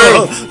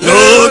 girl.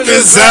 Look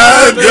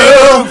inside,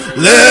 girl.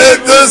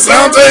 Let the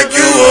sound take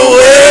you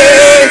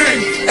away.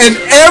 And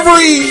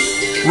every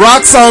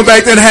rock song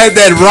back then had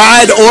that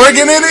ride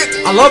organ in it.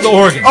 I love the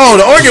organ. Oh,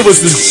 the organ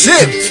was the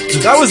shit.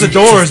 That was the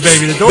Doors,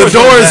 baby. The The Doors,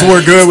 Doors that.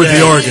 were good with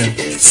the organ.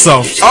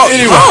 So,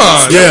 anyway.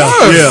 Yeah.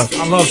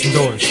 I love some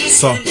Doors.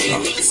 So,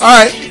 all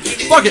right.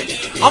 Fuck it.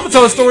 I'm gonna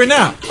tell a story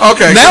now.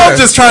 Okay. Now go I'm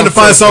just trying to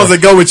find songs that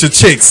go with your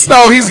chicks.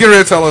 No, he's getting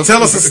ready to tell us.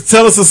 Tell us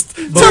a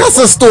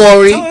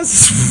story.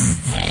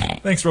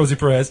 Thanks, Rosie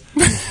Perez.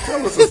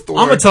 Tell us a story.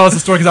 I'm gonna tell us a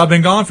story because I've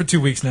been gone for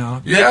 2 weeks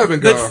now. You have been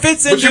that gone.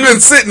 fits But into. you've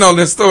been sitting on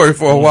this story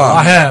for a while.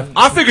 I have.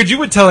 I figured you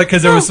would tell it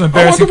because there was some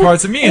embarrassing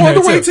parts of me in I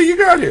there wanted to wait too. till you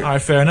got here. All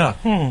right, fair enough.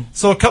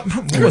 So a couple.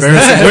 What was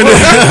Embarrassing.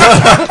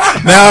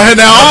 that?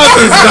 Now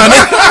Arthur's done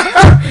it.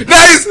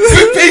 Now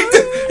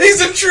he's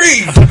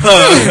intrigued.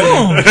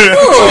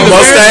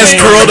 Mustache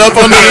curled up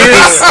on the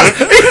ears.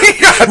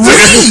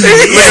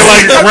 Looking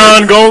like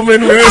Ron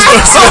Goldman.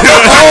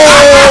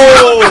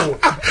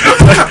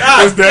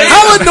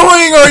 How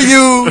annoying are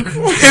you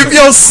if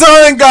your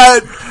son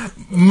got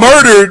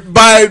murdered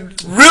by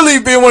really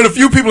being one of the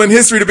few people in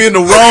history to be in the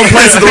wrong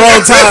place at the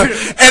wrong time,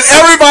 and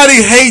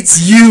everybody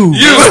hates you?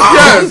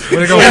 Yes. Way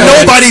to go, And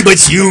Rosie. nobody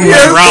but you.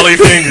 Raleigh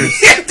fingers.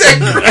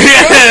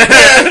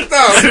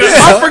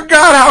 I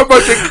forgot how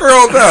much it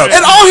curled up.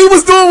 And all he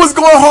was doing was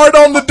going hard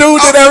on the dude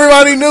that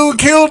everybody knew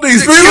killed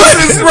these people.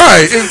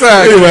 Right,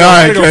 exactly. Anyway, all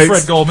Way right, to go, Cakes.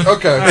 Fred Goldman.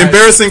 Okay.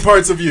 Embarrassing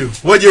parts of you.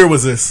 What year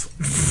was this?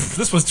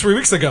 This was 3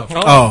 weeks ago.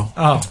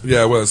 Oh.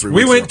 Yeah, it was.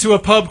 We went to a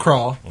pub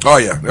crawl, Oh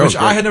yeah, that was which I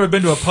great. had never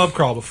been to a pub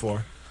crawl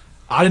before.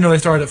 I didn't know they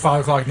started at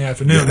 5 o'clock in the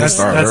afternoon. Yeah, they that's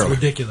started early.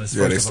 ridiculous.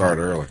 Yeah, first they of all.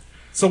 started early.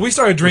 So we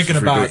started drinking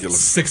is about ridiculous.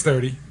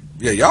 6:30.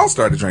 Yeah, y'all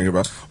started drinking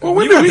about. Well,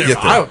 when You did got we there.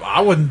 get there? I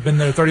wouldn't been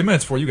there 30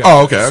 minutes before you got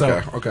Oh, there.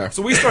 okay, So- okay.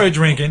 So we started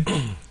drinking,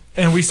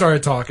 and we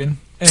started talking,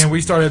 and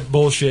we started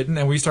bullshitting,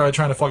 and we started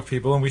trying to fuck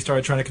people, and we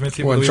started trying to convince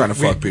people. Wasn't that trying to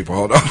fuck people.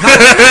 Hold on.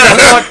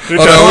 fuck.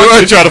 Hold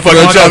on. We trying to fuck.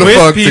 We trying to with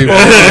fuck people.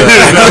 people.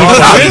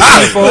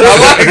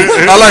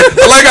 I like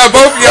how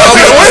both of y'all.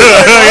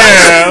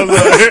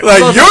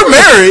 Like, you're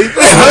married.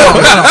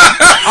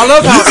 I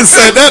love how You just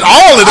said that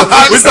all in the.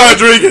 We started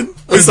drinking.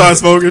 We started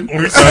smoking.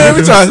 We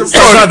tried to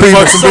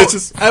fuck some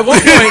bitches.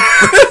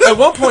 at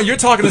one point, you're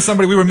talking to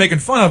somebody we were making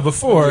fun of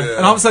before,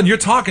 and all of a sudden you're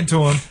talking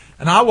to him,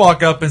 and I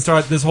walk up and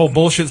start this whole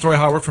bullshit story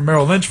how I worked for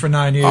Merrill Lynch for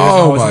 9 years. and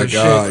all Oh this my other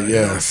god! shit.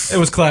 Yes, It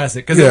was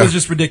classic because Yeah. it was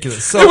just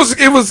ridiculous. So it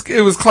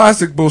was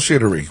classic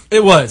bullshittery.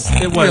 It was.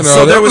 You know, So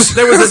that there was- was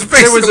that's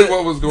basically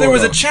what was going there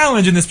was a on.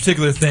 challenge in this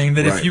particular thing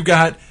that Right.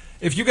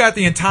 if you got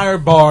the entire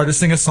bar to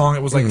sing a song,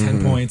 it was like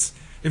 10 points.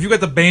 If you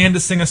got the band to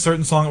sing a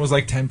certain song, it was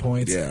like 10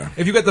 points. Yeah.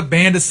 If you got the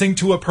band to sing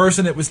to a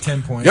person, it was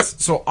 10 points. Yep.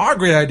 So our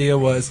great idea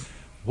was,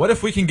 what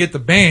if we can get the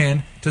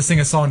band to sing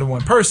a song to one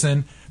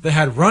person that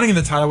had running in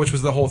the title, which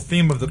was the whole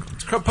theme of the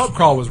pub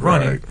crawl was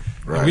running.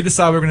 Right. And we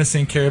decided we were going to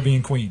sing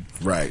Caribbean Queen.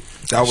 Right.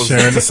 That was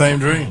Sharing the same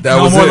dream. That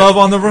No was More it. Love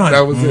on the Run.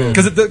 That was it.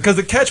 Because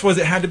the catch was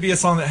it had to be a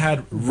song that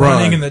had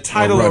running in the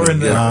title Or or in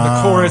the, running,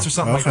 the chorus or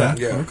something like that.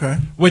 Yeah. Okay.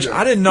 Which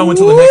I didn't know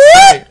until the next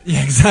day.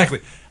 Yeah, exactly.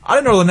 I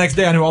didn't know the next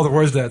day I knew all the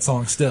words to that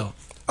song still.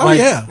 Oh, like,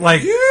 yeah.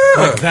 Like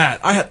that.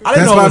 I didn't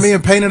That's know why it was, me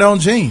and Painted on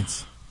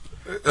Jeans.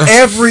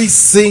 Every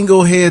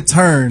single head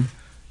turn,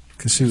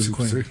 because she was a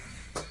queen.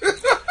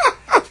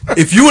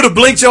 If you would have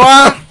blinked your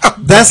eye,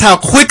 that's how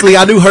quickly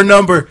I knew her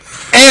number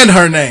and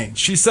her name.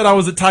 She said I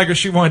was a tiger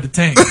she wanted to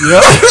tame.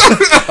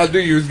 I knew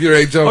you was getting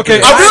ready to jump. Okay,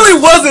 in. I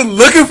really wasn't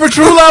looking for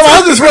true love. I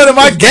was just running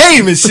my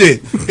game and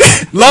shit.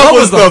 Love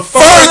was the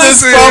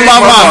furthest from my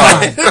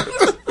mind.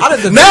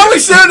 Now we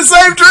share the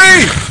same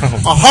dream.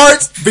 Our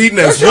hearts beating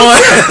as one.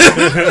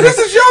 This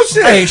is your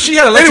shit. Hey, she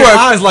had electric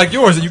eyes like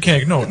yours that you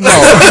can't ignore. No.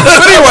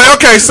 But anyway,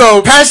 okay,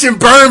 so passion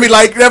burned me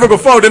like never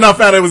before. Then I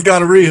found out it was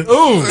gonorrhea.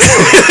 Ooh.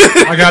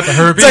 I got the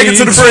herpes. Take it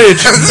to the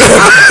fridge.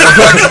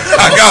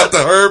 I got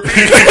the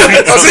herpes.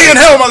 I'll see you in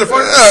hell,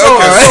 motherfucker.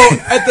 So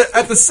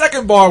at the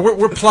second bar,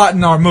 we're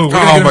plotting our move. We're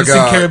gonna get to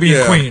see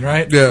Caribbean Queen,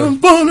 right? Yeah.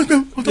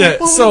 Yeah.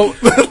 So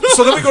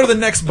then we go to the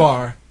next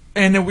bar.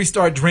 And then we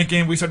start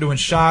drinking. We start doing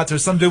shots. Or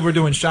some dude we're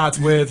doing shots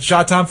with.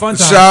 Shot time, fun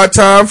time. Shot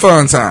time,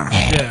 fun time.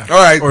 Yeah. All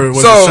right. Or was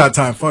it shot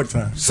time, fuck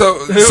time? So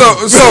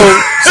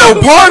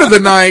part of the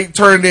night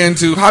turned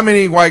into how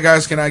many white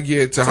guys can I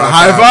get to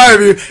high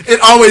five you? It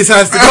always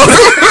has to go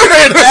there.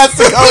 It has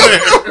to go there.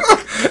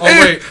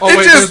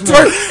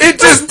 It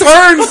just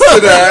turns to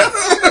that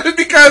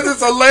because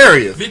it's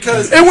hilarious.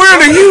 And we're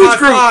in a huge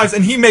group,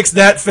 and he makes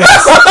that face.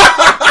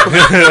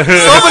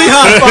 Somebody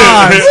high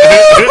fives.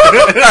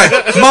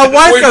 My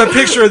wife got a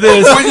picture of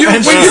this,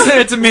 and she sent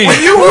it to me.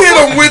 When you hit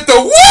them with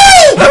the woo,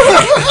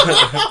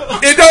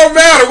 it don't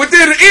matter.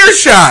 Within an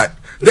earshot,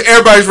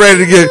 everybody's ready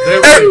to get.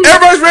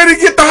 Everybody's ready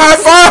to get the high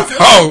five.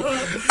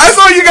 Oh. That's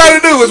all you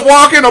gotta do is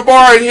walk in a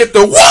bar and hit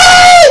the woo!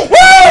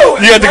 Woo!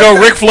 You had to go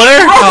Ric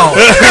Flair? Oh.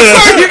 That's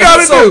all you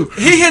gotta do.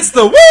 He hits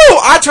the woo!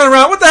 I turn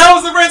around, what the hell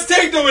is the Reds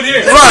Take doing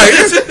here? Right.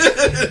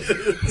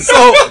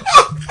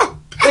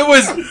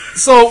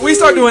 So we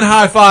start doing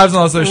high fives and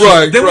all this other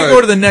shit. Then we go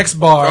to the next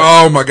bar.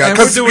 Oh my god.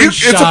 Because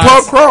it's a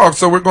pub crawl,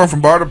 so we're going from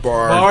bar to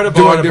bar.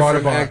 Doing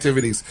different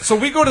activities. So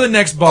we go to the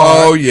next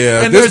bar. Oh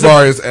yeah. And this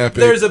bar is epic.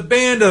 There's a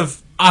band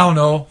of, I don't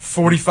know,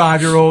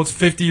 45-year-olds,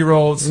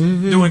 50-year-olds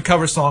doing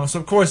cover songs. So,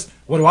 of course,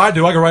 what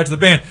do? I go right to the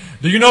band.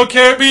 Do you know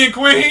Caribbean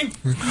Queen?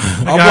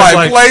 I'm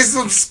like, play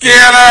some Skinner.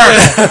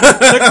 Yeah.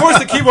 And, of course,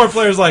 the keyboard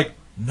player's like,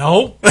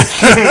 no.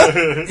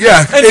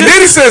 Yeah. And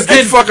then he says,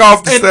 get the fuck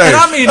off the stage. And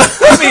I mean,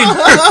 well,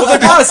 they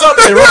brought us up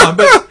later on,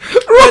 but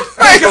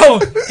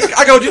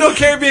I go, do you know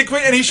Caribbean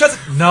Queen? And he shuts it.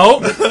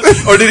 No.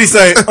 Or did he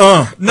say,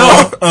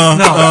 No.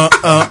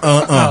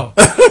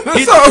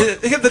 He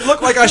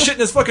looked like I shit in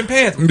his fucking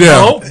pants. Yeah.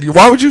 No.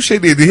 Why would you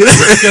shit in his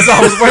pants? Because I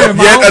was wearing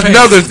my own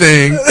another pants.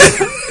 thing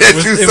that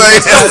you say.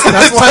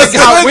 That's why it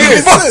got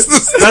weird.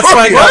 That's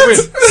why it got weird.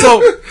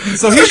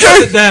 So he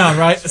shuts it down,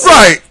 right?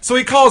 So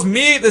he calls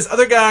me, this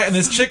other guy, and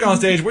this chick on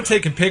stage. We're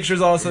taking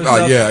pictures, all this other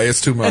stuff. Oh, yeah,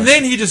 it's too much. And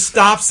then he just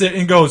stops it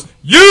and goes,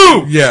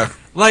 you! Yeah.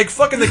 Like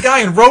fucking the guy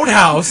in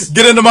Roadhouse.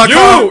 Get into my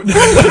car. That's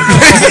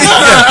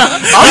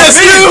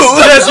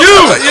you.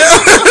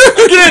 Yeah.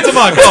 Get into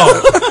my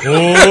car.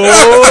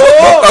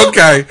 Oh.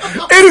 Okay.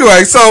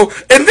 Anyway,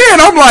 and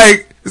then I'm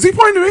like, is he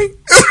pointing to me?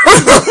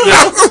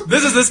 Yeah.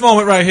 This is this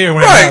moment right here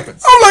when it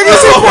happens. I'm like,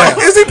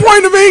 is he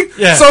pointing to me?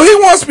 Yeah. So he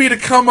wants me to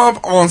come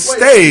up on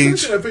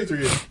stage.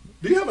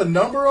 Do you have a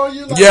number on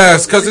you?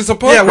 Yes, because it's a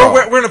pub crawl.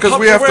 We're in a pub.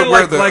 We have to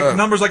wear the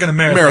numbers like in a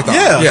marathon.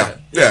 Yeah.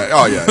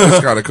 Oh, yeah. It's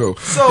kind of cool.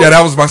 Yeah,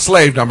 that was my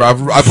slave number.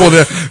 I pulled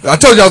it. I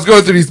told you I was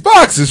going through these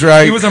boxes,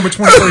 right? He was number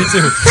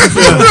 2032.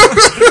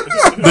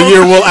 The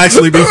year will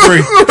actually be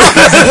free.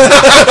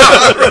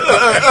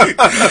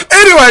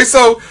 Anyway,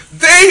 so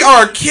they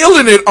are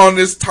killing it on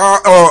this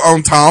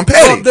on Tom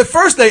Petty. Well, the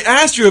first they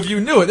asked you if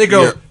you knew it. They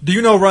go, do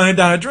you know Running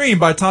Down a Dream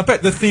by Tom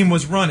Petty? The theme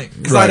was running.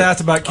 Because I'd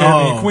asked about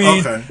Caribbean Queen.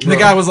 Okay. And the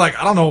guy was like,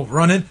 I don't know,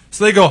 running.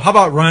 So they go, how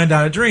about Running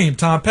Down a Dream,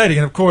 Tom Petty?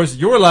 And of course,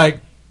 you were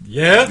like,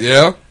 yeah.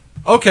 Yeah.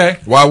 Okay.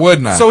 Why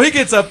wouldn't I? So he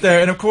gets up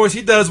there, and of course,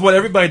 he does what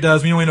everybody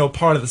does when you only know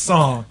part of the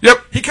song. Yep.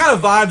 He kind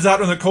of vibes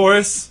out on the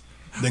chorus.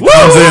 Then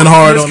comes in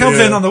hard on comes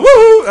in on the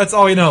woo. That's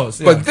all he knows.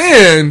 Yeah. But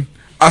then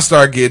I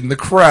start getting the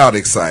crowd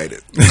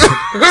excited.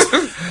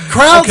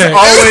 Crowds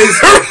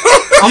always.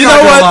 You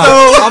know what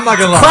though? I'm not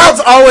gonna lie. Crowds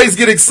always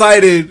get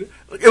excited.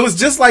 It was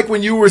just like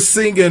when you were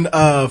singing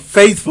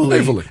Faithfully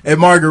at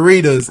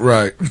Margaritas.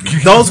 Right.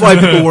 Those white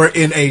people were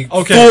in a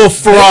full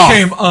froth. They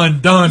came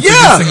undone.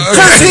 Yeah,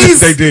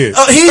 because they did.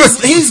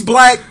 He's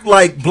black,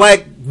 like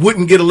black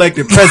wouldn't get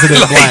elected president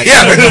black.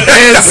 Yeah.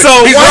 And so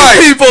white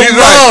people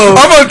love.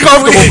 I'm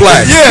uncomfortable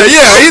black. Yeah,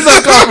 he's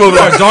uncomfortable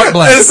black. Dark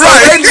black. And so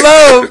they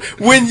love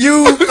when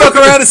you fuck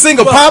around and sing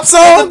a pop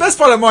song. The best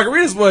part of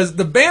Margaritas was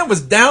the band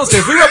was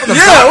downstairs. We were up in the we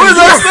was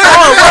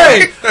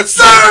upstairs.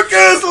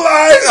 Circus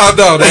lights. Oh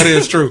no, that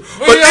is true.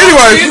 But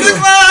anyway,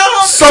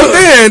 so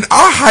then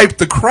I hyped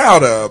the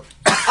crowd up.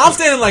 I'm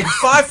standing like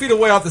 5 feet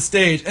away off the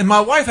stage, and my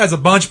wife has a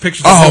bunch of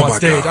pictures of him on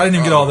stage. I didn't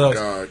even get all those.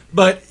 God.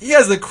 But he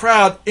has the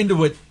crowd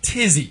into a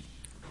tizzy.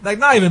 Like,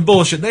 not even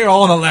bullshit. They're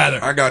all on a ladder.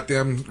 I got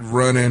them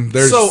running.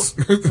 So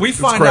we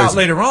find out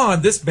later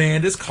on this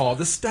band is called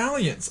the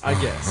Stallions, I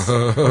guess.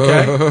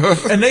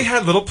 Okay? And they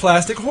had little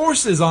plastic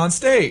horses on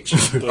stage.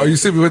 Are you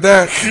sleeping with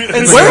that?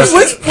 And where was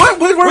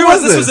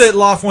this? This was at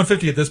Loft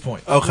 150 at this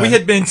point. Okay. We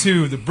had been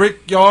to the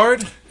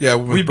Brickyard. Yeah,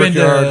 we went to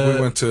Brickyard.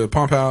 We went to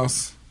Pump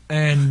House.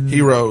 and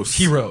Heroes.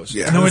 And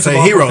Yeah. then we went to Say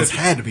Law Heroes 450.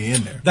 had to be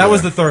in there. That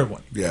was the third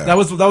one. Yeah. That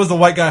was the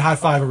white guy high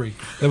fivery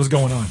that was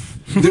going on.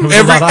 There was a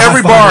Every lot of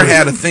every high bar fivery.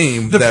 had a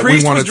theme The that we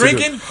priest wanted was to do.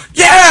 drinking?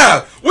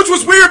 Yeah, which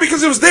was weird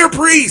because it was their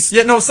priest.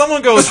 Yeah, no.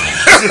 Someone goes. No,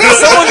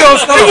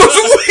 It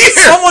was weird.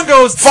 someone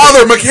goes.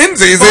 Father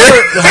Mackenzie's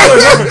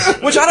there.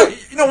 Which I don't.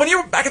 You know, when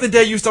you were back in the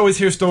day, you used to always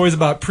hear stories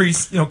about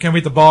priests. You know, can we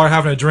at the bar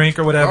having a drink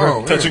or whatever.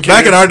 Oh, man.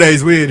 Back in our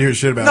days, we didn't hear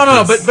shit about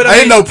No, priests. but I I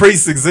didn't mean- know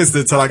priests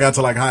existed until I got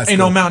to like high school. Ain't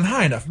no mountain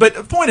high enough. But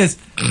the point is,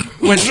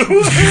 when.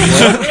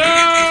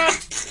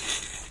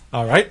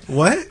 All right.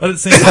 What? Let it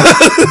sink.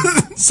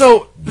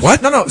 So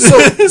what? No.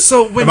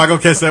 So when Am I gonna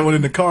catch that one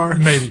in the car?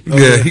 maybe.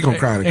 Yeah, he gonna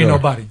cry in the Ain't car.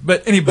 nobody.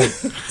 But anybody.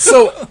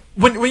 So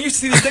when you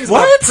see these things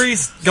about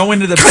priests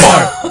going to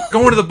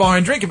the bar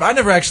and drinking, I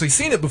never actually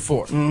seen it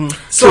before.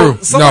 So True.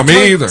 someone No, me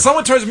turns- either.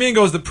 Someone turns to me and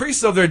goes, "The priest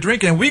is over there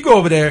drinking," and we go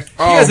over there. He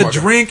Oh, has my a God.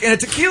 drink and a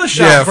tequila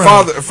shot. Yeah, in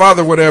front of him.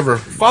 father, whatever.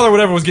 Father,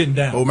 whatever was getting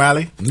down.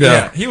 O'Malley,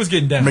 Yeah, he was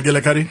getting down.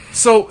 McGillicuddy.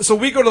 So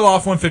we go to the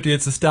Loft 150.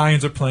 It's the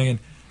Stallions are playing.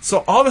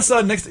 So all of a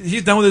sudden,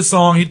 he's done with his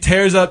song. He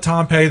tears up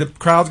Tom Petty. The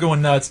crowd's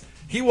going nuts.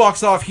 He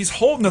walks off. He's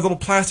holding a little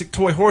plastic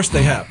toy horse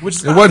they have, which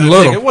is It wasn't that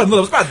little. big. It wasn't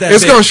little. It's about that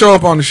It's big. gonna show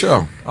up on the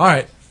show. All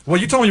right. Well,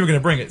 you told me you were going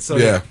to bring it. So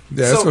Yeah,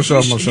 it's gonna show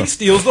up on the show. He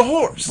steals the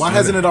horse. Why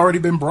hasn't it already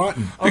been brought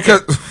in?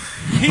 Because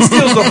He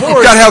steals the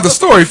horse. gotta have the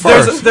story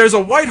first. There's a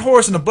white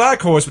horse and a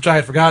black horse, which I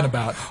had forgotten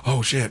about.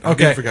 Oh shit! I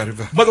Okay. did forgot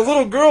about. But the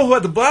little girl who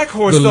had the black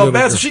horse The felt little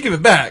bad, so girl. she gave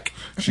it back.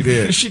 She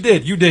did. She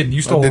did. You didn't. You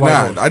I stole the did white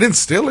not. horse. I didn't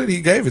steal it. He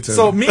gave it to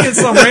So me.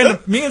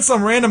 me and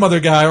some random other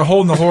guy are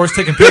holding the horse,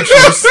 taking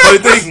pictures.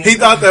 He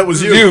thought that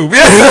was you. You.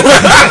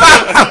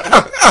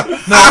 Yeah.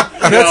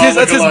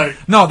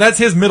 That's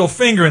his middle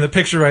finger in the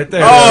picture right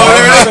there.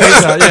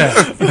 Oh,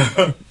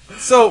 yeah.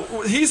 So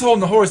he's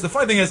holding the horse. The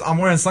funny thing is, I'm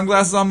wearing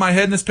sunglasses on my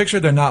head in this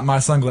picture. They're not my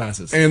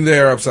sunglasses. And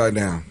they're upside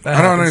down. That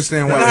I don't happens.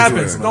 understand That why they do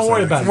happens. that. Don't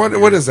worry about it.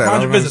 What is that? I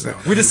Mind don't your business.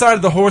 understand. We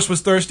decided the horse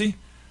was thirsty.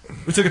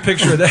 We took a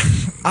picture of that.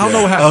 I don't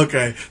know how.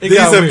 Okay, It these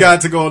got have weird.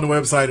 got to go on the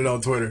website and on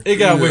Twitter. It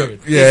got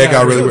weird. Yeah, it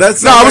got really weird.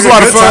 That's No, it was a like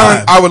lot a of good fun.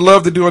 time. I would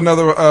love to do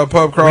another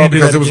pub crawl We can do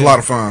because that it was a again. lot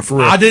of fun. For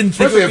real. I didn't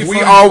think Especially it would if be we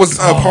fun. all was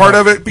a part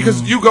of it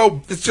because you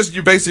go. It's just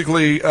you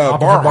basically Hopping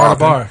bar from bar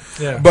to hopping. bar.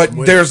 Yeah.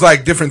 But there's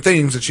like different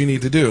things that you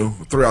need to do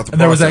throughout the.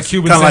 And there was that process.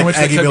 Cuban Kind of sandwich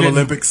like that kept Aggieville getting-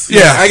 Olympics.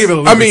 Yeah, Aggieville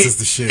Olympics I mean, is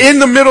the shit. in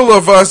the middle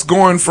of us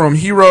going from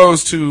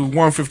Heroes to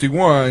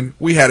 151,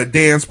 we had a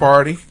dance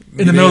party.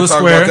 In the middle of the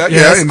square.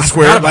 Yeah, in the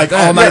square. like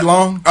all night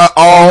long.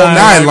 All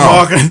night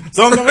long.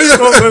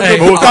 Hey,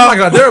 oh my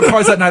god, there were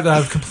parts that night that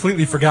I've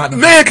completely forgotten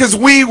about. Man, because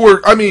we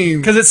were, I mean,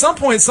 Because at some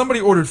point somebody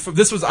ordered food.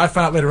 This was I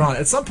found out later on.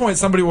 At some point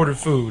somebody ordered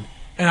food,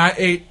 and I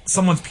ate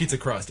someone's pizza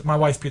crust, my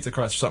wife's pizza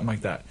crust, or something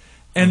like that.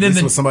 And then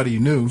This was somebody you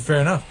knew. fair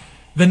enough.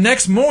 The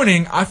next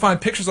morning, I find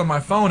pictures on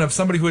my phone of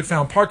somebody who had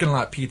found parking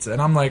lot pizza,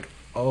 and I'm like,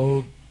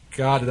 oh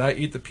god, did I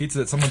eat the pizza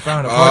that someone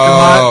found in a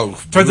parking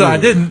lot? Turns out I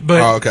didn't,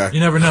 but okay. you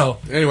never know.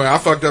 Anyway, I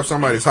fucked up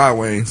somebody's hot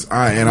wings,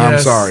 and I'm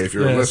Yes, sorry if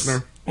you're a yes.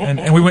 listener.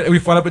 And we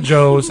fought up at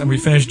Joe's, and we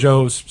finished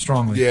Joe's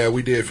strongly. Yeah,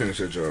 we did finish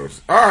at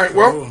Joe's. All right,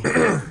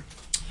 well,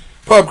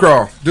 pub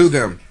crawl, do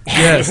them.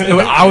 Yes,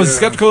 I was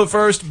skeptical at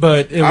first,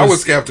 but it was, I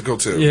was skeptical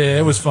too. Yeah,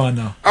 it was fun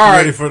though. All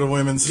Ready right, for the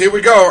women's. here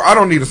we go. I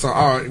don't need a song.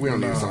 All right, we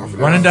don't need a song for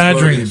that. Running down a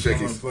dream.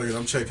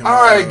 I'm checking.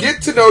 All right,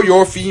 get to know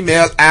your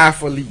female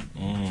athlete.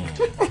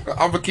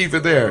 I'm gonna keep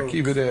it there.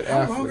 Keep it at How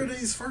long are athlete.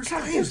 these first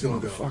games gonna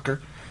go?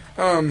 Fucker.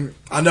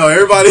 I know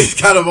everybody's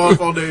kind of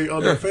off on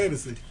their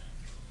fantasy.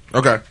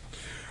 Okay.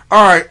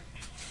 All right.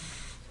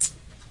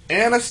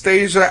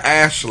 Anastasia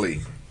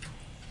Ashley.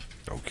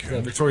 Is that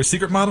a Victoria's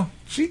Secret model?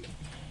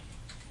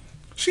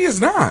 She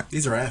is not.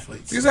 These are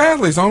athletes. These are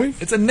athletes, homie.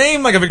 It's a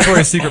name like a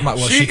Victoria's Secret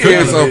model. Well, she could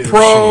is be. a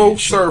pro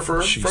She-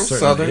 surfer she from certainly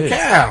Southern is.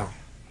 Cal.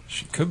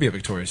 She could be a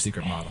Victoria's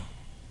Secret model.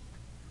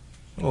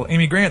 A little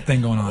Amy Grant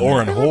thing going on.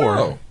 Or an Oh,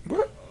 whore.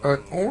 what?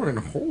 An orange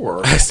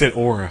whore. I said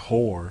or a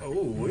whore.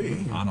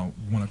 I don't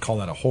want to call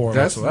that a whore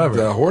That's whatsoever.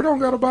 the whore don't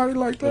got a body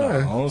like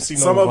that. I don't see no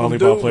Some of them volleyball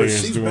do, but players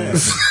she's doing bad.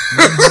 this.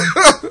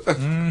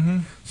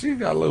 She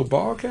got a little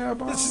ball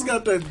cap on. She's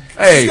got that.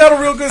 Hey, she's got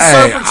a real good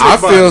hey,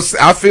 surfer.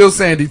 I feel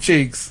Sandy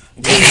Cheeks.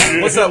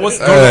 What's that? What's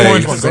go to Hey, the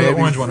orange one? Go to the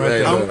Sandy, orange one right hey,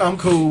 there. I'm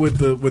cool with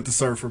the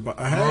surfer, but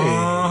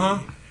hey,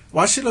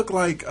 why she look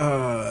like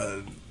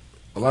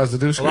Eliza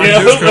Dushku.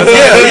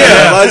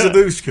 Elijah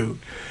Dushku?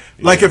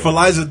 Like if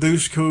Elijah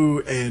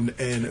Dushku and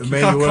Y'all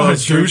Emmanuel call it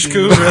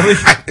Douchku, really?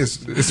 It's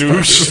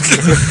Douche.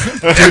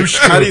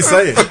 How do you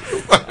say it?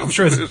 I'm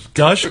sure it's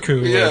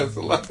Dushku. Yes,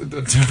 Eliza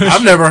Dushku.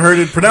 I've never heard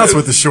it pronounced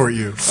with the short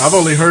U. I've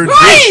only heard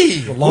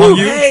Long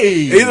U.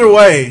 either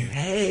way.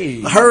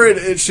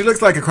 Her, she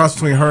looks like a cross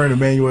between her and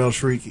Emmanuel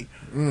Shrieky,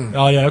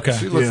 Oh yeah, okay.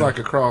 She looks Yeah. like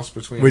a cross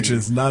between which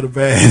is not a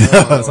bad.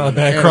 That's not a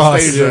bad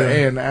cross.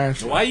 Anastasia and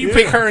Ashley. Why you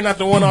pick her and not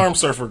the one arm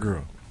surfer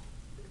girl?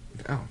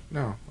 Oh,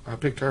 no, I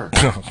picked her.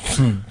 I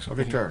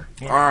picked her.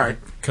 All right.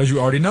 Because you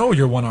already know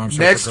you're one arm.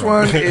 Next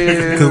one is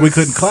Because we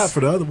couldn't clap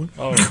for the other one.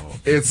 Oh,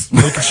 It's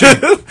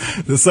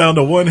The sound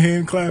of one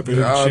hand clapping.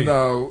 no.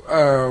 You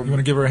want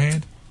to give her a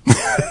hand?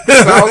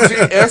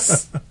 Silje,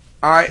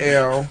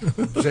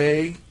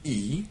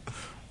 SILJE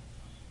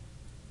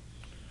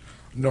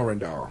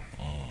Norendal.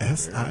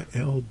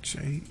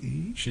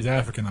 Silje. She's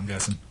African, I'm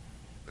guessing.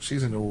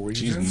 She's a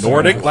Norwegian. She's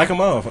Nordic like a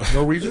motherfucker.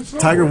 Norwegian.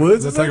 Tiger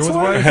Woods. Is that Tiger Woods'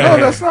 wife? No,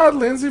 that's not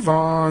Lindsey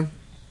Vonn.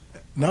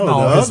 No,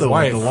 No, the his other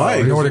wife. one. The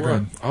wife. Nordic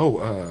one.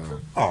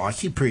 Oh,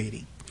 she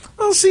pretty.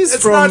 Well, she's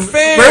It's from. not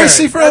fair. Where is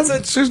she from?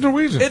 She's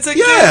Norwegian. It's a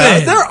Yeah,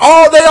 given.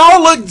 they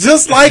all look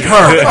just like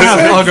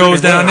her. All goes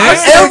down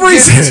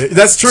there.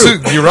 That's true.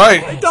 You're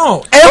right.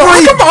 Don't. Every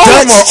How come all of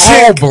them Dutch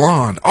are all chick.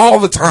 blonde all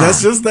the time?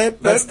 That's just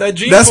that. That's that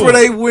gene That's pool. where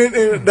they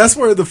went. That's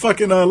where the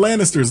fucking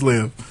Lannisters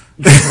live.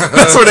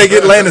 That's where they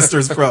get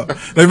Lannisters from.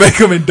 They make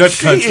them in Dutch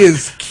she country.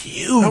 is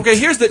cute. Okay,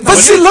 here's the. But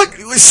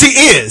she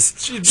is.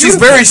 She's beautiful.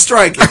 very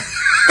striking.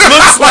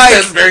 Looks like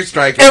That's very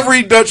striking.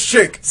 every Dutch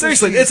chick.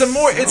 Seriously, it's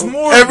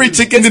more. Every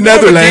chick in the it's more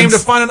of a game Netherlands. to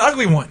find an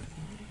ugly one.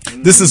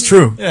 This is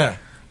true. Yeah.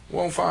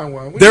 Won't find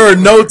one. There are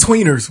no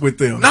tweeners with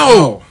them.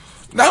 No.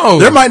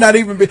 There might not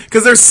even be,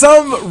 because there's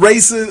some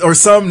races or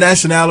some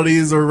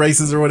nationalities or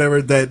races or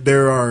whatever that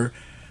there are,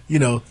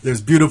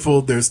 there's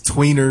beautiful, there's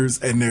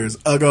tweeners, and there's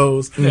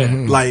uggos.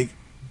 Yeah. Like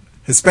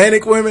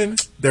Hispanic women,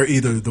 they're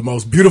either the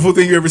most beautiful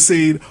thing you ever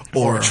seen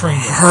or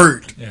trained.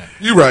 hurt. Yeah.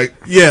 You're right.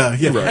 Yeah.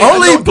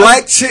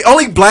 Right.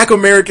 Only black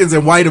Americans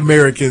and white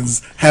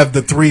Americans have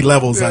the three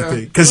levels, I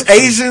think. Because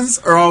Asians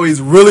are always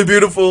really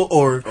beautiful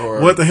or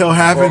what the hell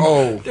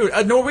happened. Dude,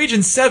 a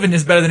Norwegian 7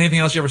 is better than anything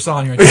else you ever saw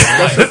in your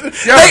entire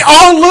life. They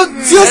all look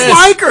just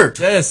like her.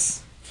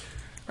 Yes.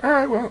 All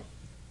right, well,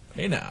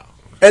 Hey now.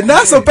 And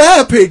that's a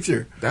bad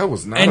picture. that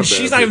was not. And a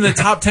she's bad not even pick.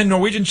 the top 10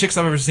 Norwegian chicks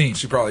I've ever seen.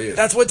 She probably is.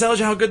 That's what tells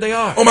you how good they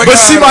are. Oh my But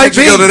god! she might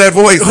be. Go to that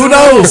voice. Who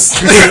knows?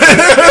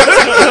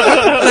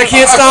 I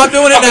can't stop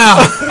doing it now.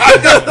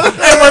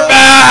 And we're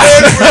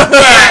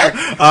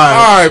back.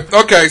 All right.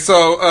 Okay.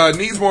 So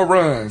needs more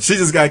runs. She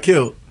just got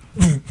killed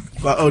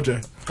by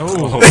OJ.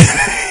 Oh.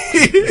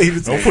 He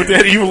was Don't put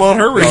that evil on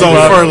her. he's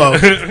on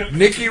furlough.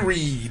 Nikki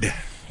Reed.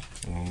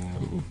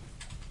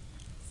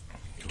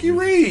 Nikki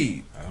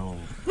Reed.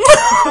 So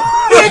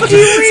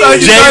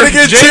you trying to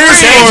get cheers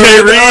for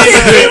it.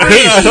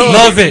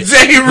 Love it.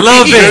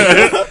 Love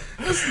it.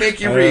 That's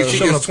Nikki Reed. She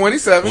gets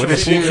 27. What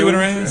is She she? Cute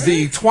ass.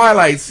 The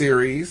Twilight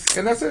series,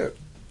 and that's it.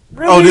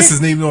 Oh, this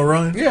is Need No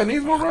Run? Yeah,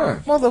 needs more run.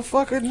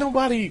 Motherfucker,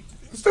 nobody.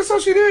 That's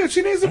what she did.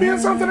 She needs to be in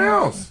something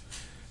else.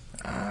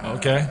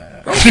 Okay.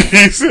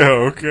 He said,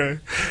 okay.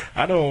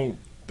 I don't.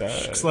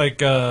 It's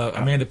like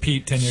Amanda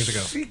Peet 10 years ago.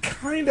 She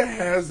kind of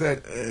has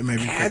that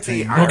Maybe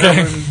Kathy 15.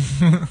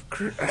 Ireland.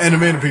 And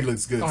Amanda Peet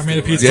looks good.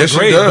 Amanda Peet's Yes, she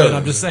great, does. but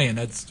I'm just saying,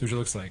 that's who she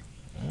looks like.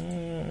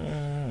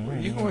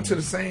 You going to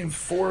the same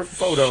 4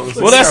 photos?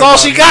 Well, that's all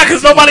she got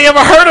because nobody ever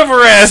heard of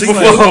her ass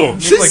before.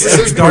 She's like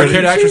every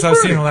dark-haired actress I've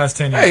seen in the last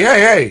 10 years.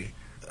 Hey!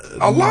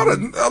 A lot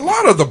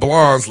of the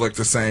blondes look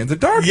the same. The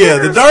dark, Yeah,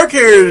 the dark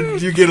hair,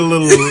 you get a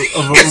little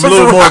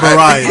more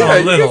variety. Yeah,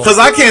 a little. Because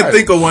I can't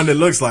think of one that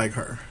looks like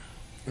her.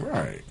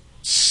 Right.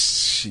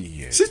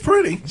 Shit. She's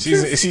pretty.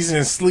 She's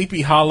in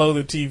Sleepy Hollow,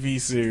 the TV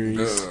series.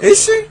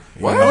 Is she?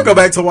 What? I'm going to go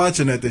back to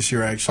watching that this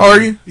year, actually. Oh,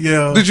 are you?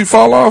 Yeah. Did you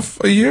fall off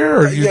a year?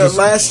 Or you Yeah, just...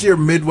 last year,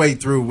 midway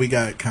through, we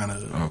got kind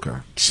of... Okay.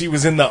 She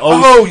was in the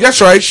Oh, that's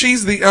right.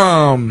 She's the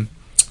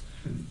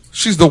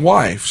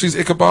wife. She's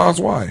Ichabod's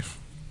wife.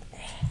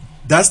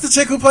 That's the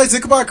chick who plays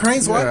Ichabod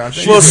Crane's Yeah, I wife?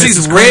 think Well, she's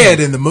she's Mrs. red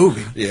in the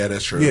movie. Yeah,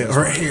 that's true. Yeah, That's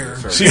her right. hair.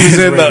 She was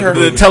in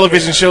the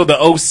television show The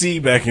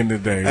OC back in the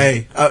day.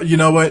 Hey, you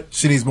know what?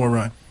 She needs more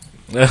run.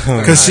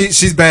 Because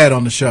she's bad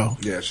on the show.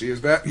 Yeah, she is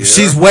back. Yeah.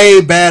 She's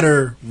way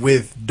better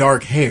with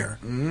dark hair.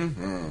 She's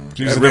And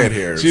red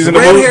hair. She's in the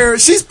Red movie. hair,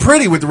 she's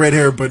pretty with the red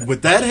hair, but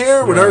with that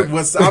hair, with her,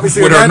 what's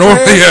obviously With her natural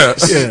normal- hair,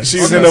 yeah.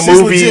 She's in a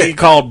movie legit.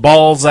 called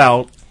Balls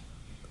Out.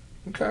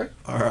 Okay.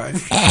 All right.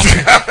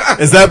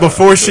 Is that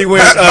before she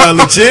went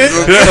legit?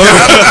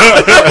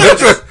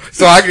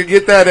 So I could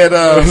get that at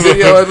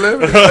Video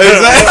Unlimited.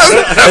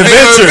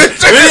 Adventure.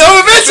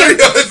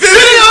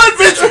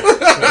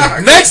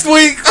 Next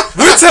week,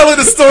 we're telling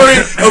the story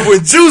of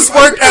when Juice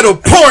worked at a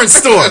porn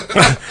store.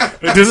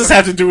 Does this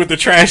have to do with the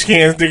trash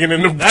cans digging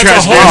in the That's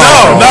trash a whole-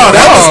 cans? No,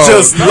 that was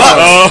just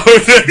luck.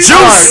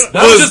 Juice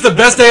That was just the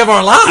best day of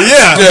our lives.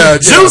 Yeah,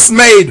 Juice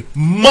made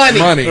money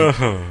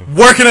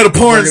working at a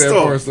porn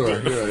store.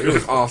 Yeah, it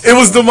was awesome. It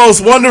was the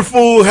most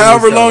wonderful,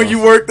 however long you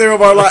worked there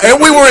of our life.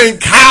 And we were in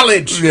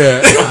college.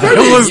 Yeah.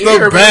 It was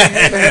the best.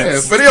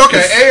 Yeah. But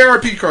okay,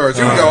 AARP cards.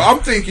 Here we go. I'm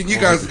thinking you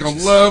guys are going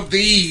to love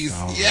these.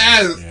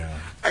 Yes. Yeah.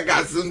 I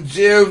got some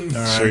gems.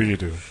 Sure you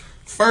do.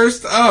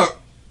 First up,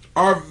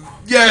 I'm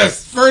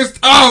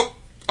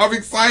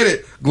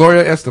excited.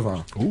 Gloria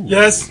Estefan.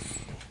 Yes.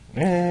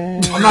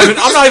 I'm not even.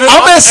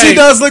 I bet she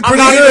does look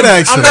pretty good,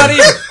 actually. I'm not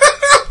even.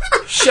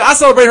 Shit, I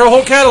celebrate her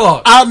whole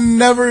catalog. I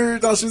never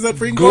thought she was that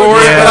freaking Gloria,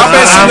 gorgeous, but I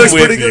bet I'm she looks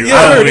with pretty you. good. I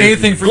Yeah. heard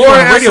anything for you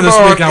Gloria on the radio this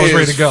Estefan week, and I was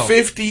ready to is go.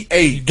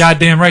 58.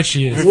 Goddamn right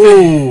she is.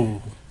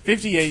 Ooh.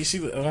 58. She.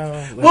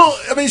 Well,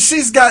 I mean,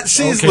 she's Okay,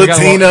 Latina got a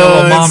little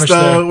and momish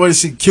stuff. there. What is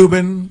she,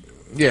 Cuban?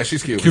 Yeah,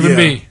 she's cute. Cuban Yeah.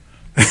 B.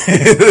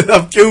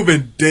 I'm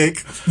Cuban,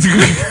 dick.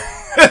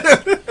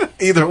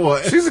 Either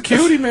way. She's a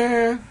cutie,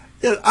 man.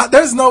 Yeah,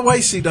 there's no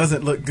way she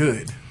doesn't look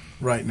good.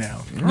 right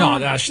now.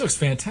 No, she looks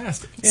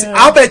fantastic. See,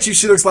 I'll bet you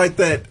she looks like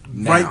that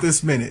right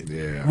this minute.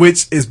 Yeah.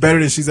 Which is better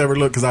than she's ever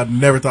looked because I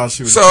never thought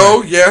she was.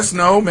 So, yes,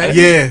 no, man.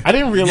 Yeah. I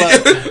didn't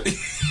realize.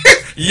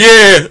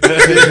 Yeah.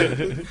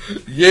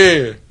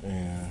 Yeah.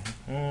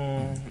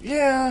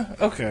 Yeah.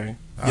 Okay.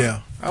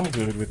 Yeah. I'm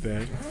good with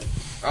that.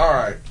 All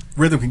right.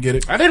 Rhythm can get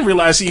it. I didn't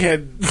realize she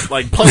had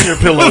like pleasure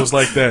pillows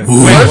like that.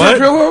 Pleasure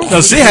pillow?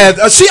 No, she had.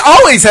 She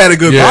always had a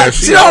good Yeah, body.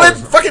 she She all that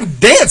always- fucking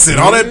dancing,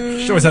 all that.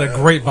 She always had a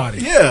great body.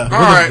 Yeah. All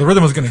right. The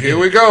rhythm was going to Here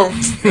hit. we go.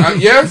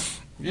 Yes?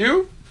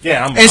 You?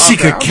 Yeah, I'm. And she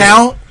Okay, could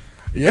count.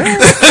 Yeah.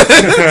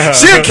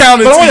 She'll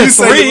count But until only you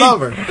say three. you love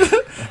her.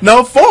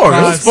 No, 4.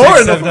 It was 4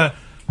 in the.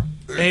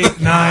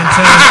 8, 9,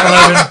 10,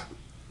 11.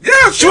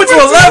 Yeah, She went to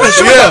 11.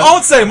 She went to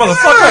Onse,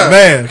 motherfucker.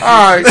 Man.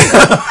 All right.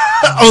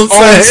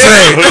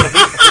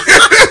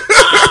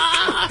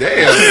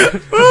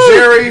 Damn.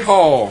 Jerry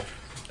Hall.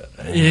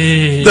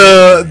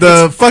 Yeah.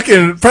 The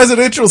fucking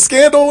presidential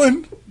scandal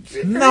one?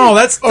 No,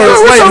 that's Or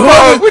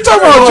wait, We're talking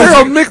about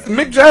Gerald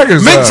Mick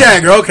Jagger's. Mick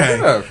Jagger, okay.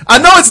 Yeah. I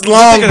know it's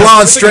long, Thinking of- blonde,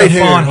 thinking of straight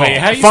hair. Fawn Hall. Wait,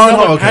 how you Fawn spell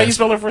Hall, her? okay. How you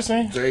spell her first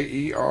name?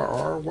 Jerry.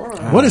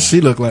 What does she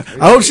look like?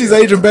 I hope she's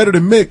aging better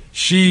than Mick.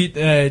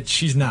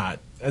 she's not.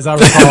 As I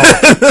recall.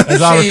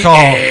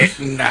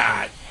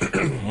 Not.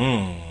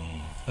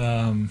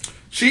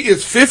 She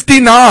is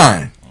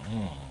 59.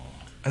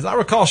 As I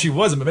recall, she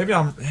wasn't, but maybe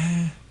I'm.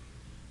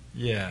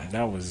 Yeah.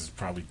 That was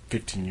probably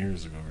 15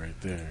 years ago, right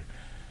there.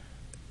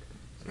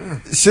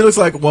 She looks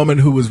like a woman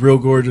who was real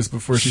gorgeous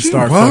before she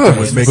started was. fucking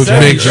with Mick With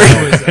Jagger.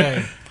 Mick Jagger.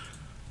 Hey,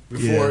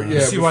 Before, Yeah.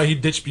 yeah. see why he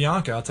ditched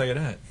Bianca, I'll tell you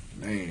that.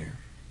 Man.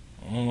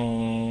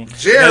 Now,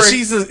 Jerry.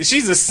 she's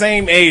the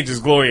same age as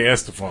Gloria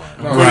Estefan.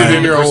 No, Right.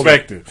 In you're older.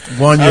 perspective.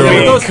 1 year I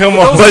mean, old. come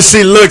on. But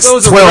she looks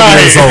those 12 are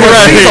years right. old.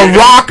 Right. She's a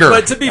rocker.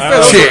 But to be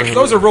fair, Chick.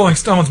 those are Rolling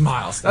Stones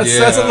miles. That's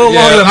Yeah, a little yeah.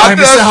 longer than Miami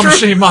That's Sound true.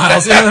 Machine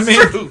miles. You know what I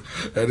mean? True.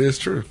 That is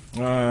true.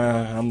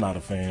 I'm not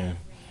a fan.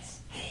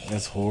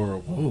 That's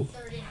horrible.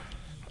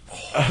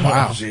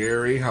 Wow.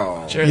 Jerry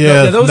Hall.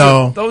 Yeah,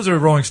 those are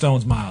Rolling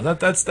Stones miles.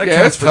 That Yeah, counts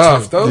it's for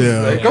tough. two. Those,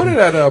 Yeah. Go to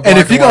that. And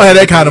if you're going to have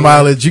that kind of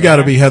mileage, you got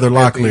to be Heather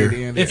At the Locklear.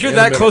 end, If you're in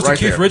that the close to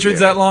middle, Keith right Richards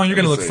there. that long, you're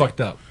gonna Let look me see.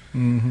 fucked up.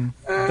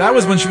 That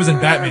was when she was in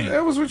Batman.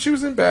 That was when she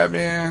was in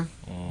Batman.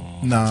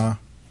 Nah.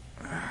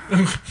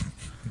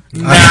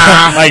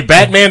 Like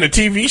Batman, the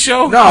TV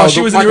show? No, she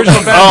was in the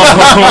original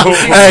Batman.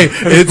 Hey,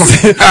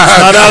 it's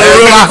not out of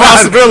the realm of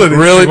possibility.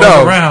 Really She was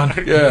no.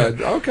 around. Yeah.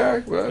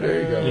 Okay. Well,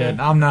 there you go. Yeah,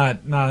 I'm not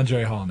on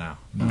Jerry Hall now.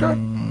 Okay.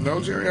 No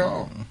Jerry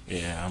Hall.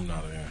 Yeah, I'm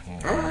not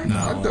a. All right.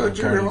 I dug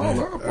Jerry Hall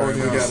up. All right,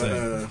 we All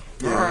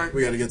right.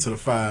 got to get to the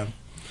 5.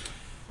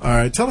 All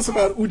right, tell us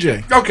about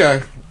Uj.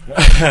 Okay.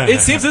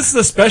 It seems this is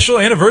a special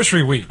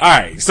anniversary week. All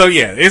right, so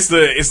yeah, it's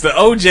the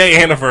OJ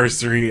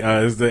anniversary.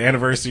 It's the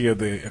anniversary of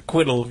the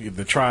acquittal.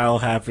 The trial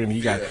happened.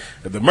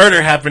 The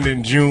murder happened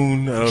in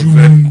June of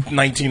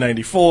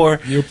 1994.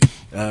 Yep.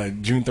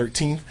 June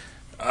 13th.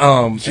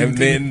 And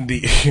then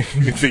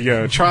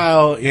the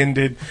trial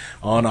ended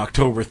on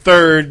October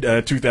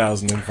 3rd,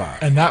 2005.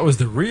 And that was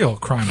the real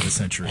crime of the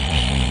century.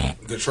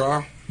 The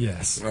trial?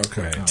 Yes.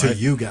 Okay. To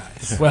you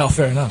guys. Well,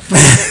 fair enough.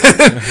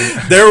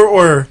 There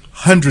were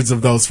hundreds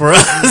of those for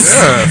us.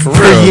 Yeah, for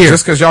Per real. year.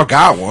 Just because y'all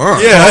got one.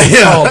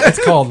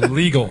 It's called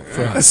legal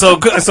for us. So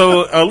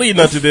leading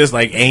up to this,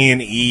 like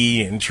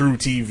A&E and True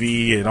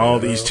TV and all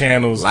these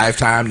channels,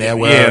 Lifetime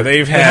Network. yeah,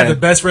 they've They had had the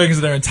best ratings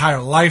of their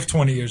entire life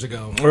 20 years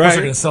ago. Right.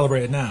 They're going to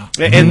celebrate it now.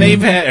 and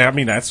they've had. I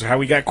mean, that's how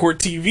we got Court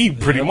TV,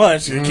 pretty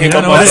much. It came Yeah,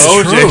 up no, on the that's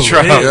OJ true.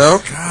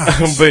 trial.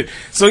 Yeah. But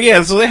so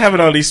they're having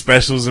all these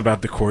specials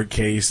about the court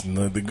case and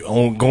the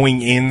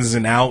going ins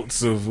and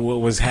outs of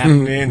what was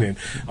happening and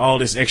all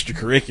this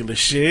extracurricular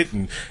shit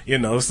and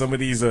some of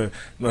these the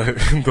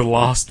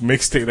Lost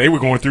mixtape, they were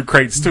going through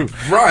crates too,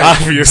 Right.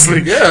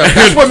 Obviously, Yeah.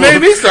 That's what made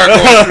me start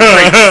going through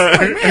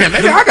like, man,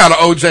 maybe I got an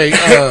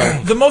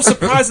OJ. The most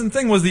surprising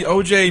thing was the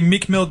OJ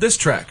Meek Mill diss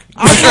track.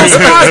 I was really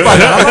surprised by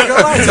that. I'm not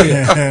going to lie to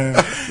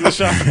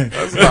you.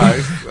 That's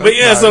nice. But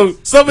yeah, so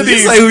some of Did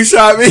these you say who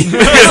shot me?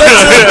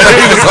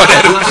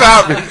 Who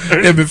shot me?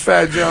 Him and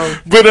Fat Joe.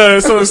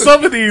 But so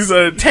some of these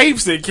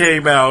tapes that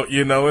came out,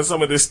 and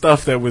some of this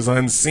stuff that was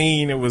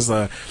unseen, it was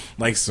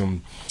like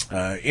some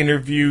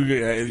interview.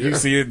 You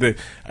see it.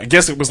 I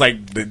guess it was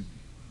like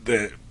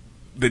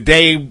the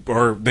day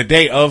or the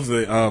day of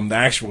the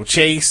actual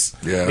chase.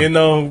 Yeah.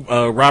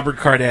 Robert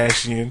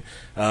Kardashian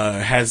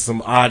has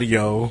some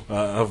audio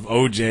of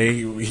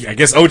OJ. I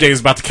guess OJ is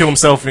about to kill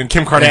himself in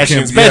Kim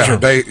Kardashian's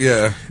bedroom.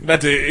 Yeah.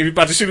 About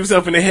to shoot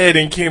himself in the head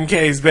in Kim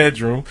K's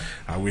bedroom.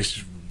 I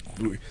wish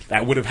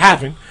that would have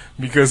happened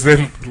because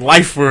then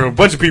life for a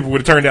bunch of people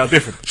would have turned out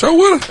different. Sure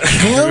would have.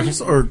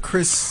 Kim's or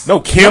Chris? No,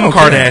 Kim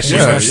Kardashian.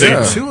 Yeah, was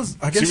yeah. She was.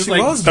 I guess She was she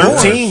like was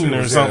 13 born.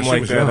 or something she like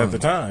was that young. at the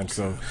time.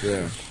 So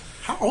Yeah.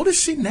 How old is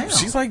she now?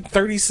 she's like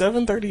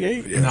 37,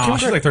 38. No,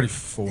 she's like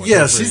 34. Yeah,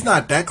 33. she's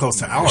not that close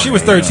to our. She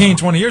was age. 13,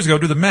 20 years ago.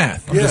 Do the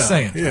math. I'm just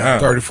saying. Yeah.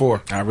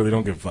 34. I really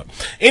don't give a fuck.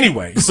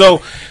 Anyway,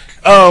 so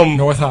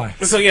North High.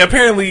 So yeah,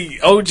 apparently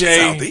OJ.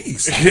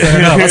 Southeast.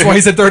 That's why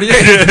he said 38.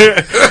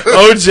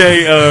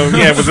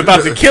 OJ, was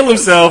about to kill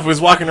himself.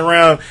 Was walking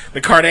around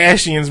the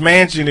Kardashians'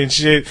 mansion and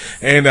shit,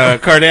 and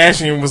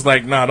Kardashian was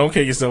like, "Nah, don't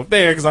kill yourself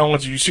there, because I don't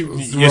want you shooting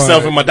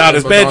yourself in my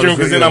daughter's bedroom,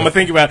 because then I'm gonna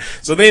think about it."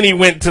 So then he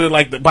went to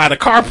by the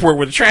carport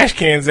where the trash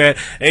cans at,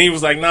 and he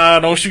was like, "Nah,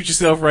 don't shoot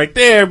yourself right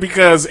there,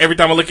 because every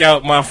time I look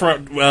out my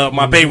front,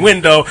 my bay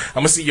window, I'm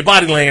gonna see your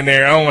body laying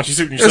there. I don't want you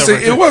shooting yourself." See,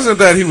 right it there. wasn't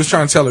that he was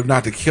trying to tell him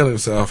not to kill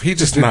himself. He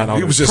just didn't.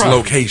 He was just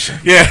location.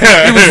 Yeah,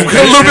 he was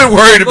a little bit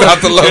worried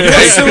about the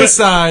location.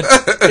 Suicide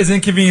is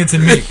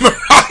inconveniencing me.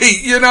 Right,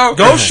 you know,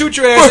 go shoot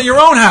your ass in your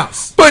own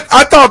house. But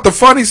I thought the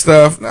funny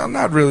stuff. No,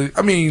 not really.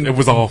 I mean, it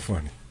was all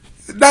funny.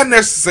 Not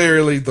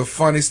necessarily the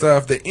funny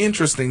stuff. The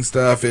interesting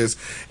stuff is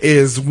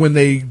when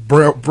they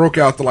broke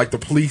out the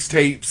police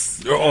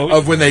tapes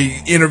of when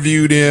they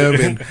interviewed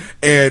him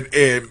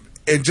and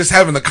just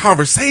having the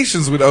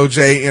conversations with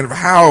OJ and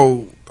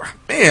how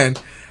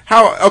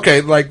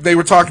they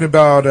were talking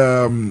about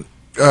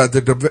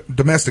the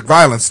domestic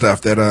violence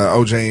stuff that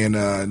OJ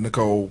and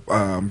Nicole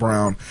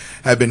Brown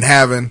had been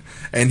having,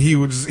 and he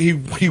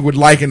would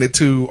liken it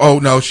to, oh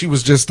no, she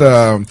was just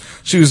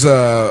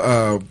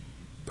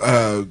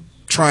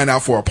trying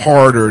out for a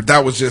part, or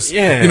that was just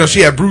she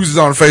had bruises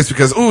on her face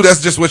because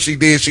that's just what she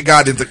did. She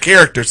got into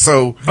character.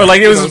 So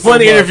it was a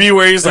funny interview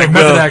where he's like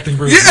method acting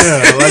bruises.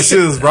 Yeah, like she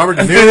was Robert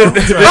De Niro.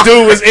 The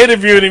dude was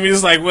interviewing him. He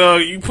was like, "Well,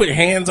 you put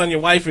hands on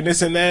your wife and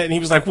this and that," and he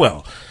was like,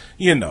 "Well,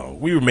 we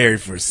were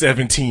married for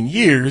 17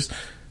 years.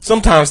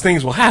 Sometimes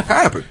things will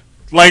happen."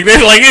 Like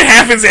it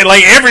happens, and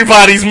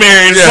everybody's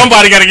married. Yeah.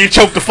 Somebody got to get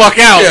choked the fuck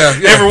out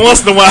every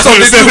once in a while. So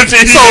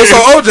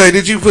OJ,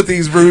 did you put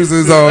these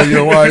bruises on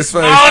your wife's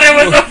face? Oh, that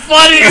was the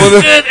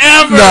funniest shit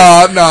ever.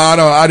 No,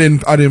 I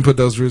didn't put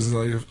those bruises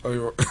on your.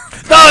 No,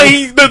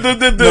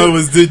 it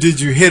was did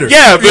you hit her?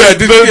 Yeah,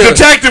 the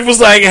detective was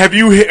like, "Have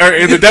you hit?" Or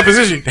in the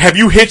deposition, "Have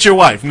you hit your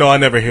wife?" "No, I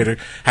never hit her."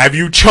 "Have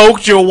you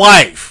choked your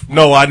wife?"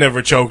 "No, I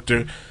never choked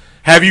her."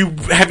 Have you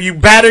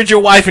battered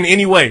your wife in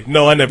any way?"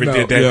 "No, I never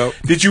did that." Yeah.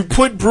 "Did you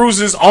put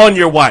bruises on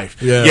your wife?"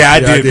 Yeah, I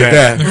did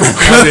that.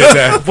 I did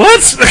that.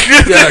 What?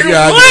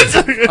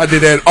 What? I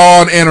did that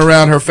on and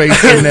around her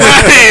face and neck.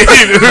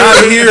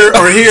 Not here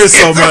or here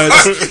so much,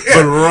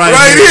 but right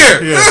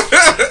here.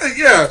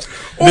 Yeah.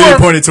 Then he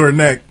pointed to her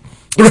neck.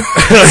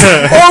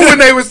 Or when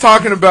they was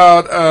talking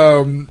about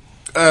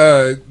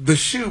the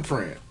shoe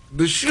print.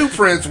 The shoe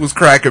prints was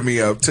cracking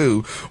me up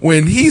too.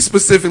 When he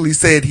specifically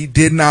said he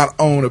did not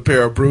own a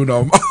pair of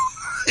Bruno Mars.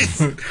 He's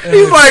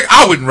like,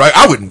 I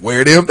wouldn't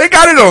wear them. They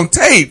got it on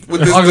tape with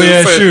this ugly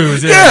ass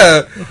shoes.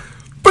 Yeah.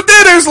 But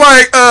then there's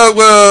like,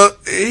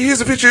 here's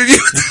a picture of you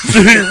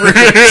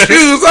with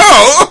shoes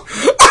on.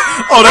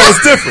 Oh, that was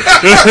different.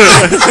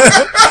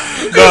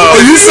 No. Oh,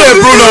 you said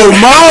Bruno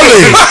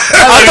Marley.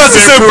 I thought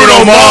you said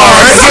Bruno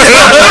Mars.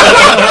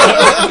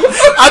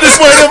 I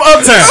just wear them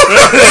uptown.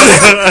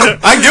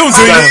 I give them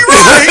to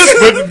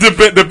you.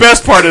 But the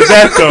best part of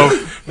that though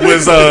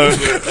was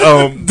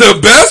the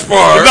best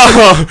part.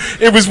 No,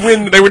 it was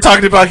when they were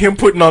talking about him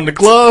putting on the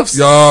gloves.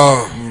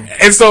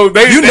 And so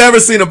you never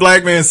seen a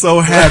black man so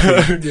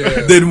happy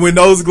than when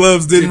those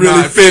gloves didn't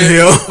really fit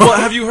him. Well,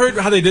 have you heard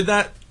how they did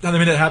that? How they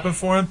made it happen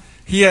for him?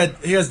 He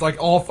has like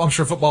all, I'm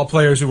sure, football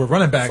players who were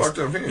running backs.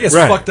 He has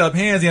fucked up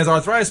hands. He has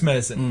arthritis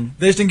medicine.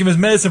 They just didn't give him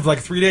his medicine for like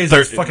 3 days.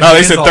 They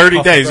said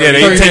 30 days. Yeah,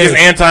 they take his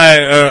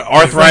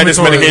anti-arthritis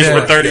medication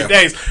for 30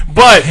 days.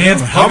 But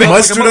how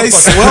much do they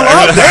swell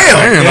up?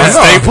 Damn.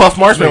 Stay Puff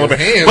Marshmallow.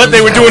 But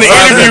they were doing an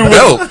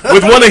interview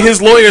with one of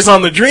his lawyers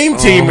on the Dream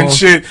Team and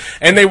shit.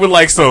 And they were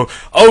like, so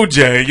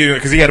OJ,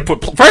 because he had to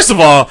put, first of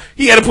all,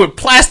 he had to put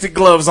plastic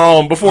gloves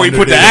on before he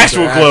put the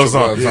actual gloves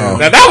on. Now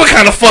that would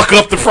kind of fuck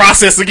up the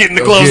process of getting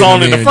the gloves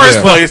on in the first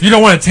place. You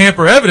don't want to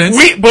tamper evidence.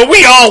 But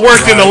we all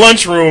worked in the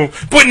lunchroom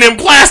putting them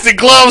plastic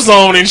gloves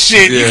on and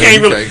shit. You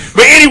can't really.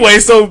 But anyway,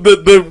 so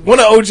the one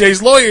of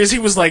OJ's lawyers, he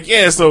was like,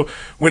 so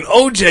when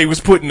OJ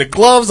was putting the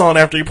gloves on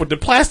after he put the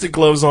plastic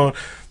gloves on,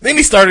 then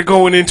he started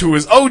going into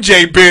his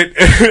OJ bit,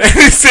 and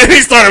he said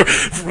he started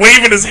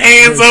waving his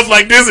hands up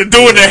like this and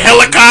doing the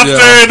helicopter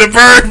and the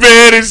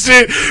Birdman and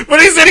shit.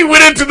 But he said he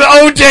went into the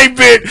OJ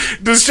bit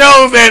to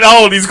show that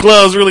all these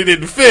gloves really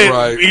didn't fit,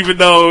 even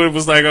though it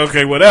was like,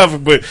 okay, whatever.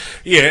 But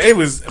yeah, it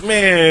was,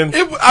 man.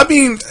 I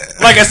mean,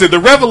 like I said,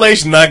 the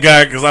revelation I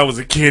got, because I was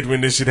a kid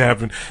when this shit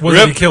happened.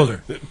 Was he killed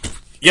her?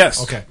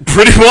 Yes. Okay.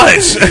 Pretty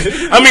much.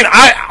 I mean,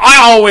 I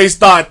always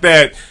thought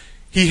that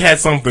he had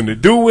something to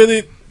do with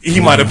it. He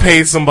might have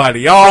paid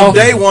somebody off. From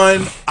day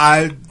one,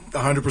 I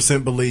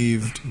 100%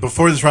 believed,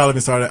 before the trial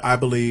even started, I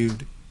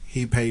believed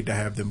he paid to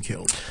have them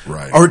killed.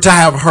 Right. Or to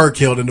have her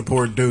killed and the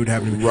poor dude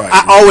having them. Right.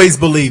 I always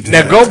believed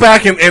that. Now go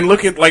back and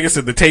look at, like I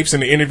said, the tapes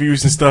and the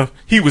interviews and stuff.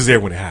 He was there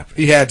when it happened.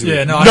 He had to.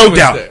 Yeah, no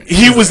doubt.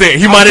 He was there.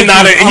 He might have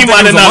not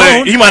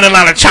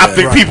have chopped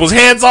the people's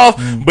heads off,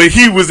 but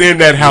he was in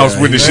that house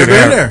when the shit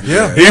happened.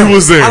 He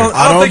was there.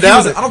 I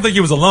don't think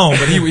he was alone,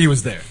 but he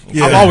was there.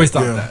 I've always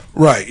thought that.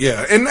 Right,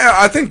 yeah. And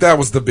I think that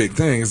was the big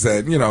thing is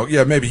that,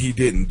 maybe he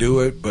didn't do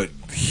it, but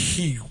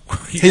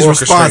he's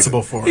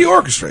responsible for it. He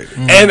orchestrated.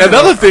 And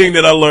another thing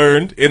that I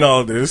learned in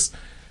all this,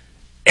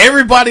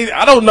 everybody,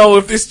 I don't know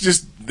if it's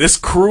just this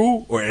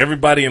crew or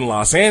everybody in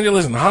Los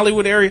Angeles and the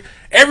Hollywood area,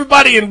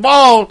 everybody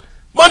involved,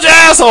 bunch of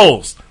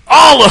assholes.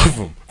 All of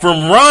them.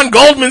 From Ron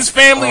Goldman's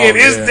family and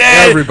his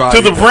dad Everybody.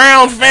 to the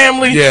Brown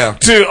family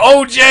to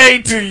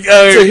OJ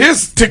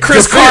to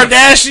Kris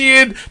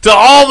Kardashian to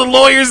all the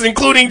lawyers,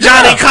 including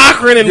Johnny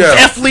Cochran and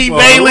F. Lee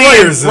Bailey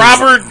and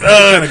Robert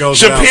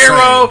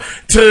Shapiro,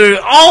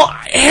 to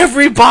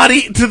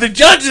everybody, to the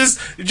judges,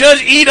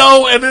 Judge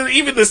Ito, and then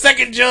even the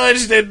second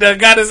judge that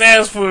got his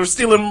ass for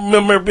stealing.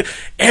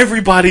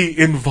 Everybody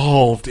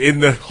involved in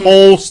the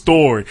whole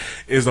story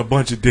is a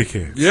bunch of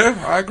dickheads.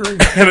 Yeah, I agree.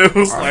 And it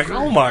was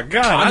oh my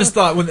god! I just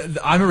thought.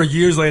 I remember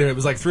years later, it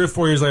was like 3 or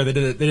 4 years later,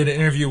 they did an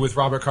interview with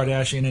Robert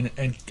Kardashian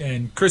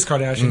and Kris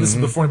Kardashian. This is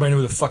before anybody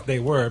knew who the fuck they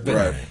were.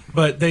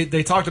 But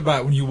they talked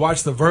about when you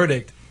watch the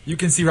verdict, you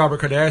can see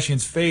Robert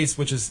Kardashian's face,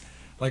 which is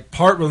like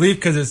part relief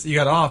because he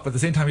got off, but at the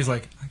same time he's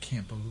like, I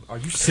can't believe. Are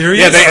you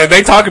serious? Yeah,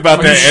 they talk about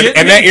Are that,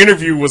 and that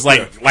interview was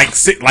like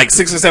 6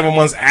 or 7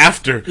 months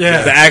after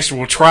the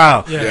actual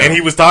trial, and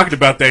he was talking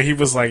about that. He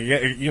was like,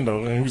 and he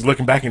was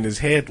looking back in his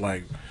head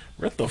like,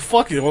 what the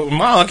fuck? Am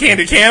I on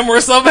Candy Camera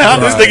or something? How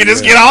this nigga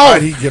just get off?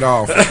 How'd he get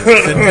off?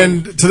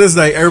 and to this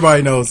day,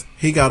 everybody knows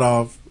he got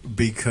off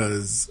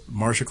because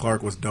Marsha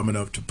Clark was dumb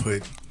enough to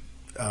put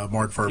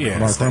Mark Furman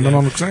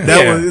on the stand.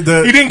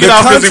 He didn't get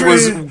off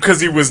because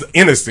he was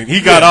innocent.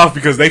 He got off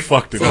because they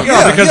fucked him.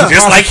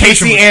 Just like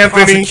Casey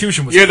Anthony,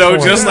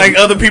 just like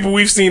other people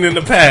we've seen in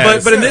the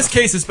past. But in this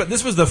case,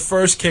 this was the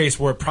first case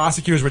where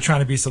prosecutors were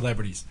trying to be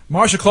celebrities.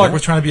 Marsha Clark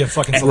was trying to be a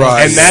fucking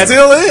celebrity. And that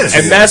still is.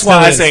 And that's why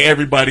I say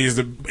everybody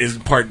is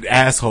part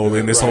asshole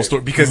in this whole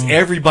story, because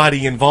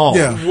everybody involved.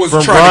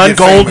 From Ron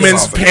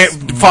Goldman's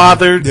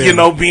father,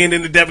 being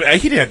in the deposition.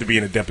 He didn't have to be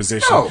in a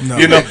deposition.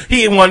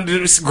 He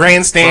wanted to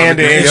grandstand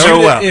and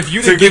show up. If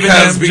you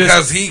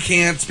because he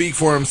can't speak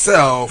for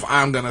himself,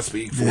 I'm gonna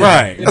speak for him.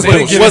 Right.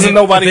 It wasn't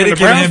nobody from the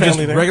Brown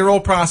family there. Regular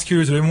old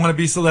prosecutors who didn't want to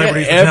be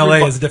celebrities in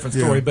LA is a different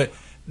story, but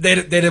they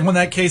didn't win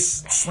that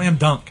case slam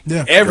dunk.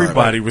 Yeah.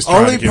 Everybody was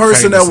trying to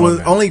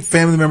get only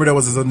family member that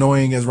was as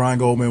annoying as Ron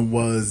Goldman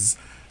was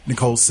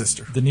Nicole's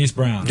sister, Denise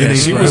Brown.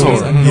 She was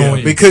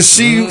horrible because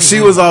she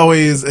was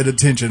always an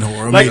attention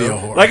whore, a media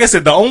whore. Like I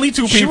said, the only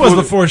two people she was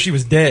before she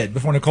was dead.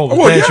 Before Nicole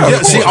was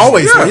dead, she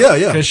always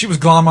because she was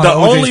glom on the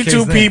only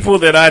two people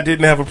that I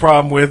didn't have a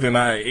problem with, and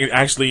I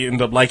actually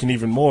ended up liking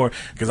even more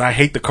because I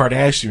hate the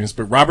Kardashians,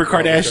 but Robert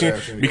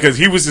Kardashian because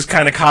he was just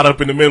kind of caught up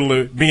in the middle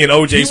of being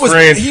OJ's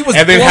friend,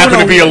 and then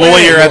happened to be a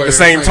lawyer at the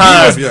same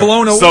time. He was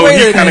blown away. So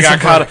he kind of got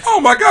caught up. Oh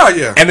my god,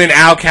 yeah. And then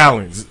Al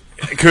Cowens.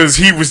 Because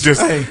he was just,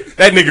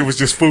 that nigga was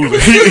just fooling.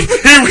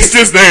 He was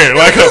just there.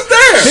 Like, he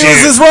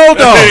was his road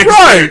dog.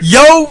 Right.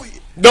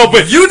 No,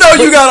 but you got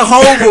a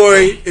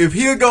homeboy, if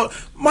he'll go,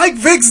 Mike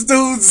Vick's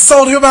dude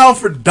sold him out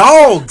for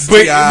dogs.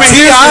 But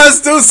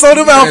T.I.'s dude sold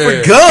him out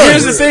for guns.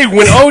 Here's the thing,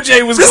 when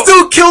OJ was... This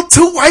dude killed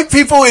 2 white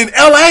people in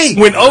L.A.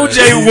 When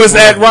OJ was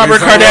at Robert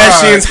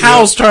Kardashian's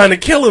house trying to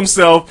kill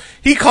himself,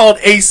 he called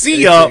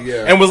AC up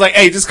and was like,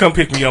 hey, just come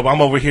pick me up.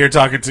 I'm over here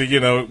talking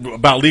to,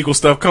 about legal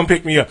stuff. Come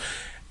pick me up.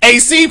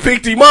 AC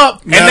picked him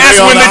up, and that's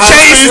when the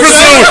chase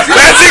pursued.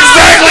 That's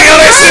exactly how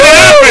that shit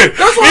happened.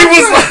 He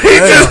was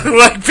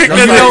like, picked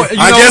up.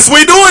 I guess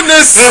we doing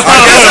this. I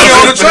guess we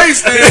on the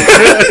chase then.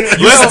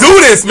 Let's do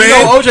this, man.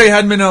 OJ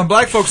hadn't been on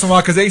Black Folks in a while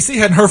because AC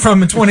hadn't heard from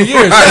him in 20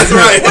 years. That's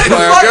right.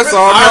 I guess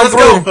let's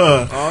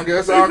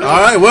go.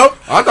 All right, well,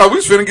 I thought we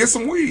was finna get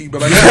some weed,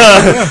 but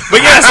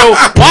so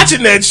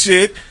watching that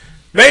shit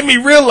made me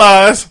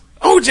realize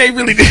OJ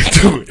really didn't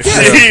do it.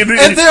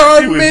 Yeah. And there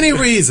are many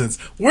reasons.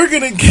 We're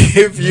going to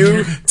give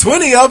you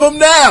 20 of them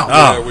now.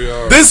 Yeah, we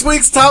are. This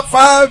week's top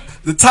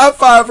 5, the top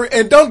 5,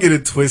 and don't get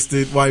it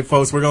twisted, white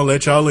folks. We're going to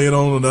let y'all in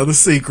on another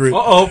secret.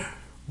 Uh-oh.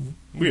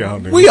 We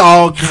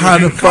all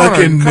kind of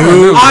fucking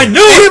knew. I knew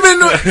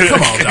it.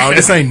 Come on, dog.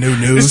 This ain't new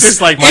news. It's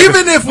just like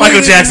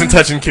Michael Jackson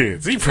touching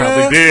kids. He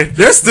probably did.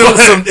 There's still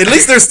at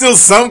least there's still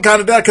some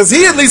kind of doubt because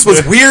he at least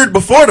was weird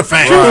before the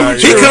fact. Right,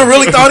 he could have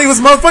really thought he was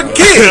a motherfucking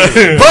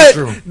kid.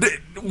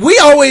 But we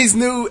always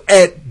knew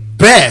at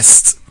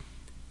best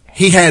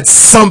he had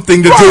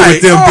something to do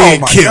with them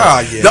being killed.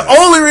 God, yeah. The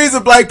only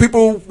reason black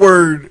people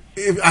were,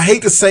 I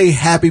hate to say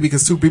happy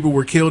because 2 people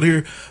were killed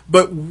here,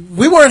 but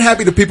we weren't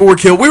happy that people were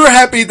killed. We were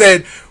happy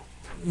that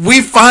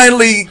we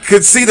finally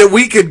could see that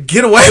we could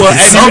get away with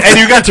something. And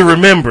you got to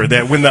remember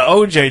that when the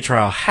OJ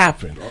trial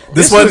happened,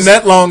 this wasn't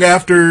that long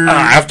after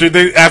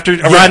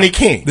Rodney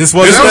King. This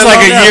was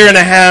like a year and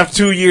a half,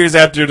 2 years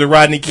after the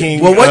Rodney King.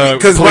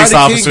 Because police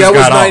Rodney King, that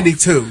was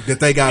 92 that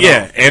they got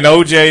off. And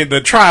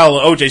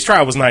OJ's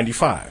trial was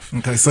 95.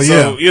 Okay, so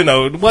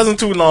it wasn't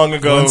too long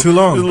ago. It wasn't too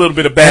long. It was a little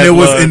bit of bad and it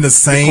was blood, in the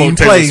same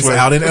place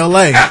out in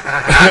L.A.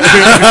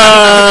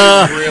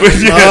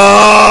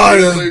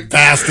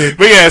 Bastard.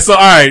 But so all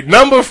right,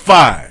 number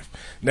 5.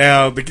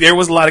 Now, there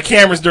was a lot of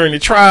cameras during the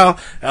trial,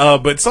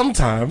 but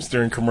sometimes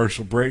during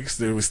commercial breaks,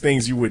 there was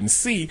things you wouldn't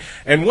see.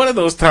 And one of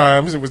those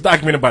times, it was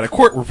documented by the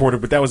court reporter,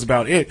 but that was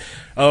about it.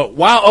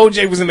 While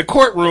OJ was in the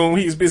courtroom,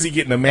 he was busy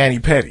getting a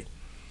mani-pedi.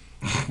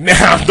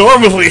 Now,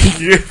 normally,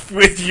 if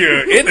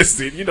you're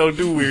innocent, you don't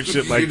do weird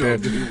shit like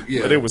that.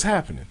 But it was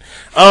happening.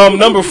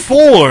 Number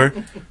 4,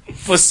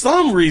 for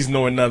some reason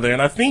or another,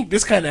 and I think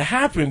this kind of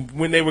happened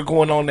when they were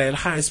going on that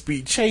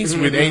high-speed chase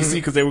with AC,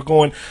 because they were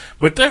going,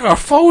 but there are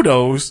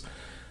photos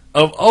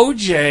of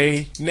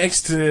OJ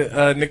next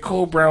to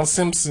Nicole Brown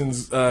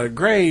Simpson's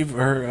grave,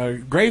 her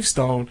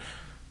gravestone,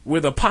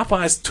 with a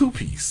Popeyes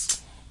 2-piece.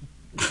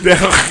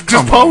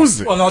 Just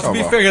posing. Well, no, to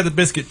be fair, he had the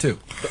biscuit too.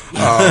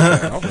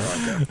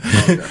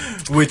 Okay.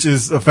 Which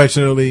is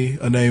affectionately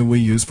a name we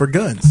use for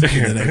guns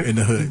in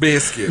the hood.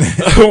 Biscuit.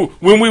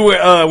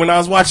 When I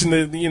was watching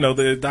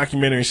the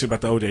documentary and shit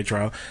about the OJ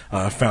trial,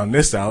 I found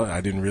this out. I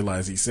didn't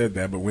realize he said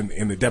that, but when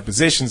in the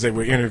depositions they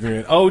were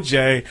interviewing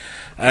OJ,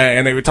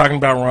 and they were talking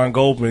about Ron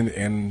Goldman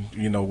and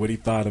what he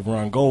thought of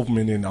Ron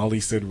Goldman, and all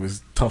he said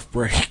was tough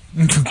break.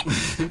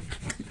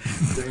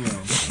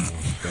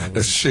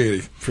 That's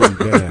shitty. Pretty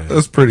bad.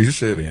 That's pretty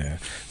shitty. Yeah.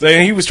 So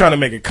he was trying to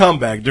make a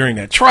comeback during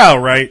that trial,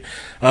 right?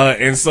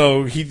 And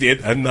so he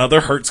did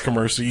another Hertz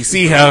commercial. You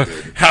see how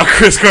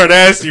Chris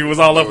Kardashian was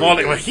all up on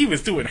it. Like, he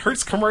was doing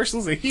Hertz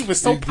commercials and he was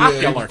so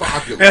popular.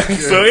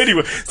 So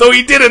anyway, so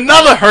he did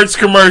another Hertz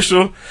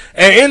commercial,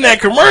 and in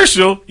that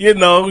commercial,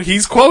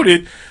 he's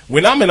quoted,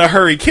 "When I'm in a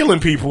hurry killing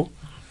people,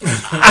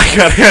 I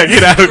gotta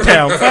get out of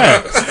town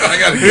fast. I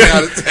gotta get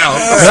out of town.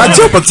 I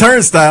jump a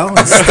turnstile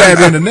and stab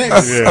you in the neck.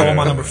 I want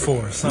my number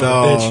 4. Son of a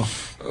bitch.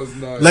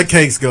 Nice. Let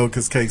Cakes go,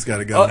 because Cakes got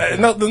to go.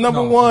 No, the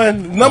number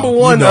one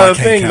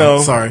thing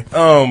though. Sorry.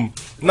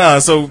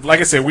 So like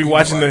I said, we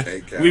watching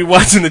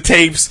the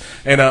tapes,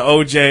 and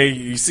OJ.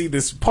 You see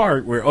this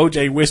part where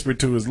OJ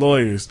whispered to his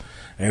lawyers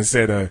and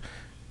said,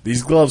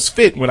 "These gloves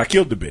fit when I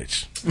killed the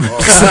bitch."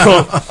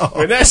 So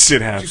when that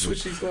shit happened, Did you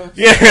switch these gloves?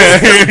 yeah.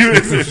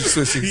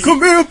 Come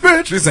here,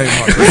 bitch. This ain't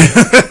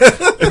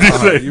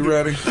my you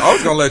ready? I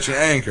was gonna let you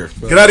anchor.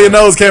 Get out of your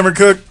nose, Cameron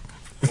Cook.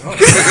 My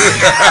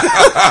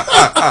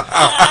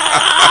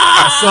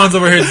son's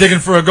over here digging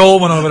for a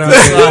gold one over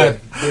there.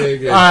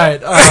 All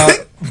right.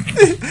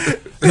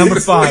 Number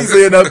 5. He's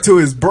in up to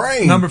his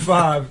brain. Number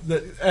 5.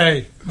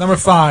 Number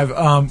 5.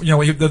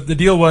 The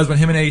deal was when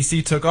him and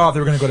AC took off, they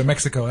were going to go to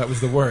Mexico. That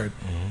was the word.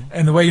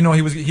 And the way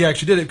he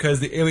actually did it because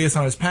the alias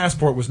on his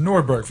passport was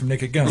Nordberg from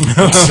Naked Gun.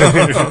 That's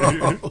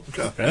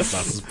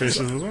not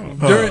suspicious at all.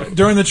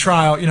 During the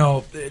trial,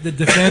 the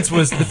defense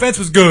was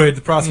good,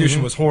 the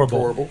prosecution was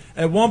horrible.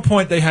 At one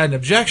point, they had an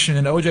objection,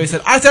 and OJ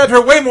said, "I stabbed her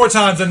way more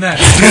times than that."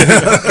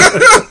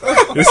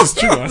 This is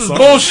true. This is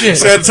bullshit.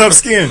 She had tough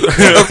skin.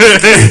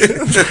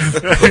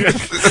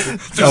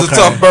 Just a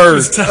tough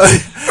bird.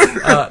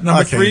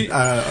 Number 3.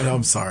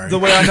 I'm sorry. The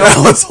way I know, that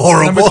was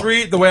horrible. Number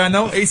 3. The way I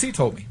know, AC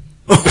told me.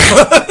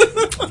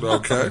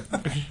 Okay.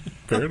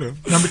 Fair enough.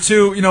 Number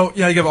 2,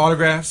 you give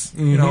autographs.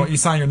 You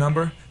sign your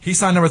number. He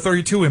signed number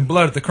 32 in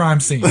blood at the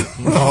crime scene.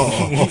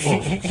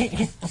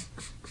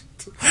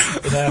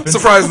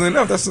 Surprisingly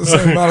enough, that's the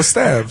same amount of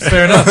stabs.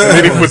 Fair enough.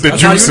 Maybe with the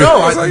juice.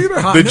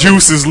 The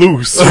juice is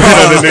loose.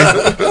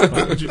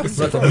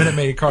 That's a Minute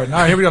Maid card. All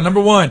right, here we go.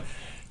 Number 1.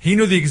 He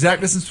knew the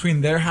exact distance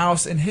between their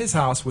house and his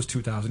house was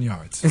 2,000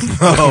 yards.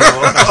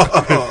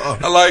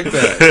 I like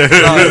that.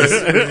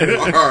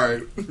 Nice. All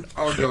right,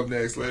 I'll go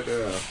next.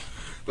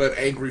 Let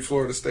angry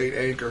Florida State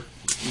anchor.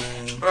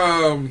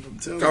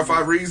 Got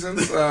 5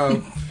 reasons.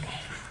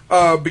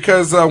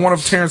 Because one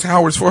of Terrence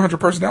Howard's 400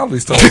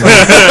 personalities told me.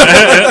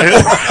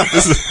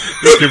 This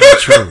could be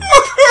true.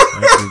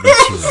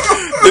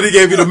 Then he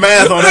gave you the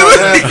math on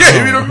that.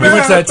 He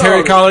went to that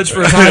Terry College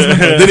for his Heisman.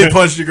 Then he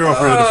punched your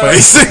girlfriend in the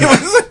face.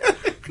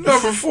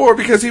 Number 4,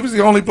 because he was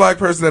the only black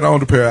person that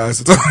owned a pair of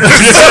isotopes.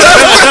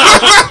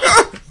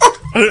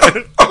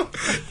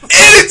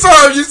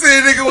 Anytime you see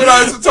a nigga with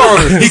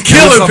isotopes, he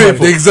killing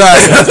people.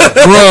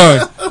 Exactly.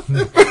 Run.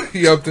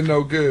 He up to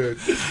no good.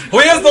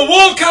 We have the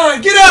wolf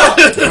kind. Get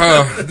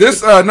out.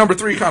 This number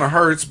 3 kind of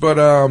hurts, but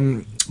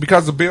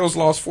because the Bills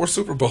lost 4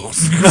 Super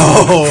Bowls.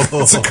 No,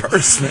 it's a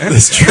curse, man.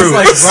 It's true.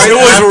 It's like It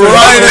was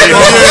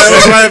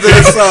right after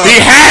this song. He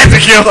had to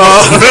kill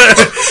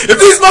If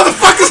these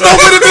motherfuckers don't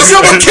win it this year,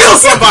 I'm gonna kill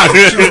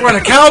somebody. She was wearing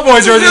a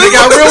Cowboys jersey. They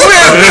got real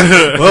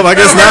weird. Well, I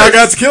guess now I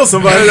got to kill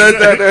somebody.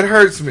 That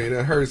hurts me.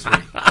 That hurts me.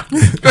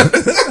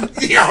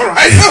 Yeah, all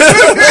right.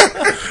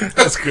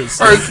 That's good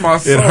stuff. Hurts my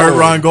soul. It hurt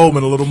Ron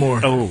Goldman a little more.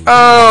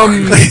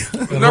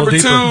 Number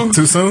 2.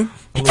 Too soon?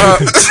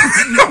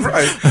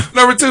 Right.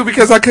 Number 2,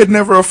 because I could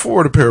never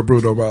afford a pair of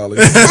Bruno Mali.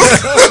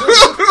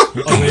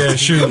 Oh yeah,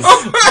 shoes.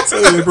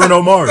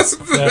 Bruno Mars.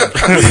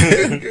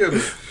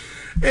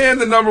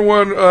 And the number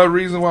 1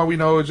 reason why we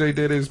know OJ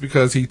did it is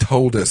because he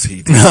told us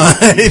he did. He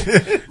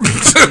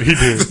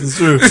did. It's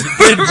true.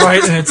 He did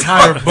write an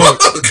entire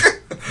book.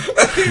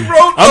 He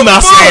wrote I'm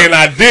not saying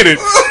I did it,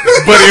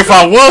 but if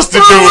I was to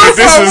do it,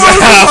 this is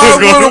how it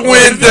was going to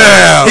went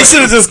down. He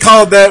should have just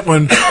called that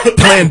one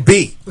Plan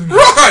B.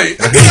 Right.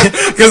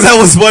 Because that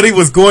was what he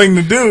was going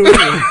to do.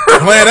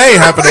 Plan A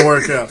happened to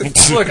work out.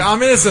 Look,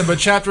 I'm innocent, but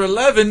chapter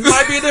 11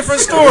 might be a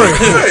different story.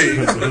 Hey,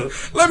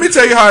 let me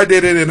tell you how I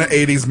did it in the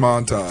 80s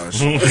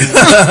montage.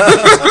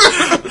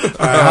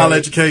 All right, holla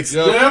at your cakes.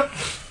 Yep.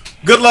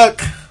 Good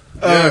luck,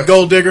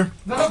 Gold Digger.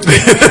 Gold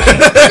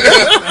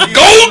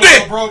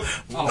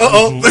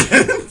Uh-oh.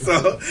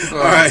 So,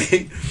 all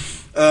right.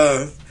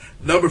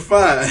 Number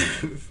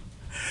 5.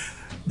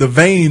 The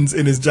veins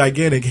in his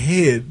gigantic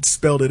head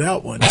spelled it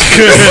out one day.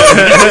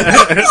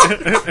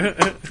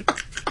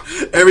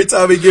 Every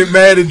time he get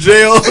mad in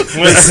jail,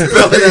 they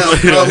spell it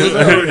out.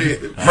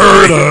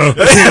 Murder.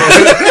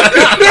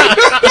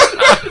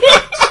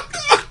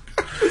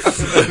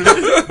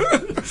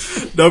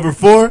 Number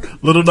 4,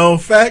 little known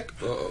fact.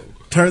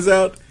 Turns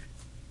out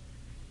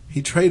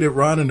he traded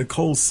Ron and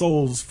Nicole's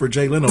souls for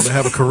Jay Leno to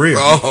have a career.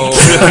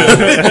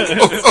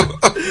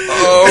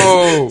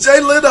 Jay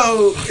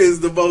Leno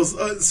is the most.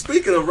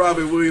 Speaking of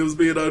Robin Williams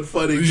being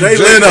unfunny, Jay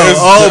Leno.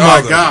 Oh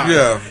my God!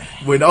 Yeah.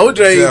 When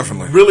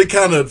OJ really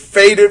kind of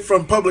faded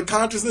from public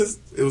consciousness,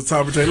 it was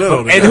time for Jay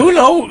Leno. And who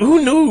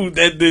knew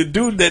that the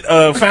dude that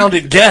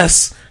founded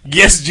Guess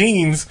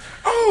Jeans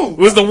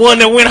was the one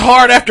that went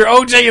hard after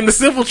OJ in the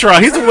civil trial.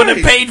 He's the one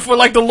that paid for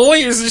like the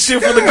lawyers and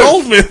shit for the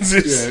Goldmans.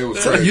 Yeah, it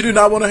was crazy. You do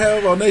not want to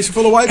have a nation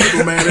full of white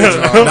people, man.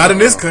 Not in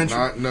this country.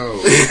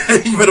 No.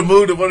 You better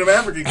move to one of them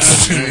African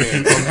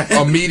countries.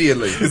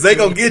 Immediately. Because they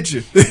going to get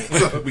you. We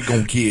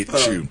gonna get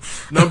you.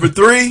 Number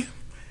 3,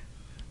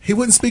 he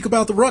wouldn't speak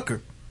about the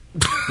Rucker.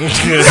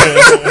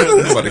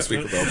 Nobody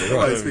speak about the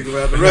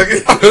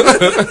record.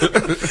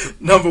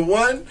 Number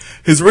 1,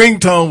 his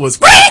ringtone was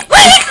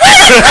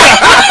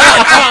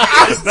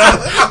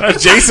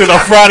Jason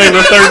on Friday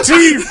the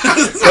 13th.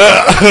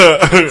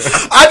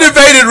 I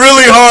debated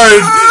really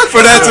hard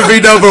for that to be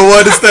number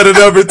 1 instead of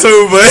number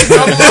 2, but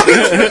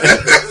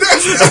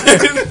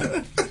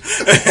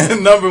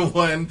and number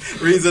 1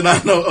 reason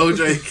I know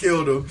OJ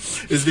killed him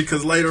is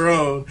because later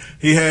on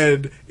he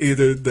had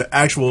either the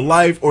actual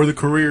life or the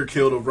career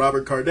killed of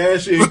Robert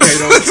Kardashian,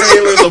 Kato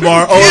Taylor,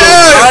 Lamar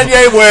Odom,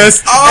 Kanye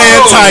West,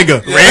 and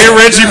Tyga. And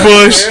Reggie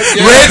Bush.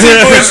 Reggie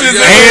Bush is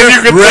and you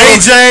could Ray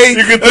J.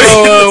 You could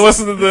throw what's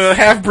the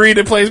half breed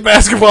that plays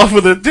basketball for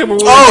the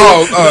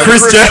Timberwolves?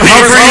 Chris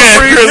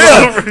Humphrey.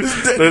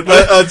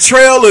 A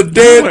trail of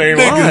dead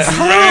niggas.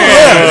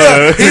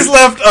 Yeah. He's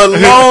left a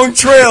long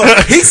trail.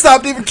 He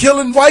stopped even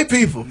killing white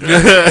people.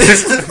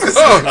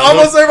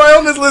 Almost everybody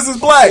on this list is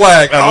black.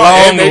 A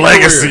long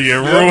legacy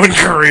and ruined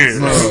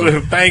careers.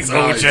 Thanks,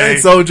 OJ.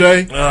 Thanks,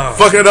 OJ.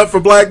 Fucking it up for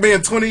black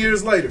men 20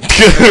 years later.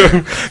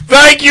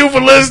 Thank you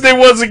for listening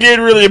once again.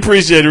 Really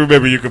appreciate it.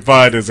 Remember, you can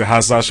find us at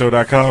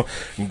hotsauceshow.com.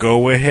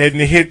 Go ahead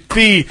and hit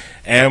the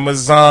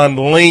Amazon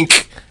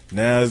link.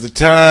 Now's the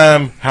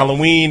time.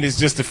 Halloween is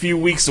just a few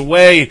weeks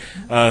away.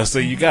 So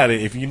you got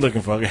it. If you're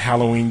looking for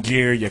Halloween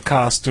gear, your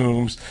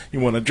costumes, you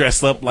want to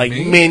dress up like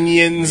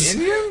Minions?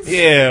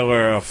 Yeah,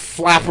 or a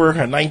flapper,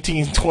 a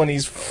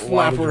 1920s flapper.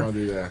 Why would you want to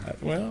do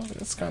that? Well,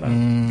 that's kind of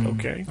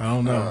okay. I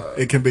don't know.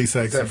 It can be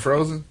sexy. Is that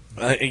Frozen?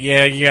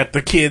 Yeah, you got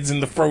the kids in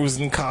the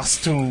Frozen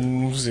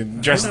costumes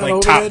and dressed like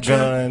Top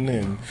Gun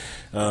and.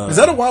 Is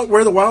that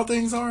where the wild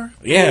things are?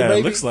 Yeah,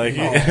 it looks like it.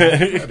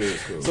 That is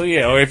cool. So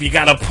yeah, or if you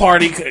got a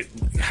party,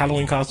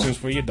 Halloween costumes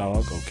for your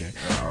dog, okay.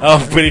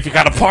 But if you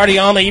got a party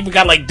on, they even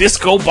got like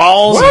disco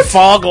balls and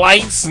fog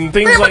lights and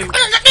things like.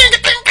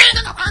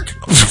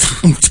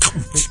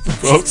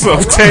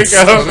 So take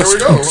there we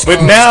go.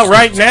 But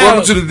right now,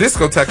 welcome to the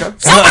discoteca.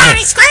 Somebody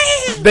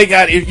scream! They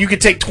got you can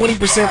take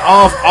 20%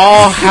 off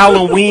all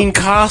Halloween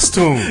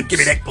costumes. Give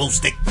me that glow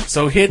stick.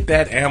 So hit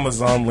that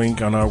Amazon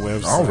link on our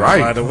website. All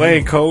right. By the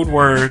way, code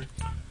word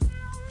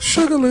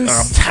Sugarless.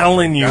 I'm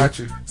telling you. Got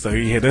you. So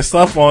you hit us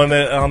up on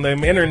them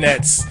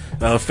internets,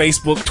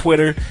 Facebook,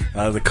 Twitter.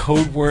 The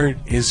code word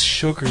is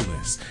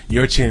sugarless.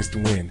 Your chance to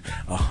win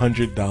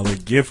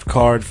 $100 gift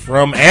card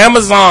from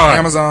Amazon.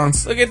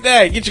 Amazon's. Look at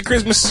that. Get your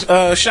Christmas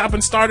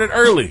shopping started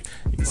early.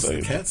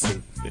 So, Cat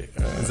suit.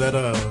 Is that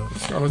I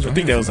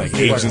think that was like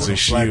Agents of Black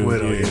S.H.I.E.L.D.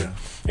 Widow, yeah.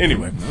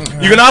 Anyway,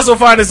 you can also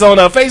find us on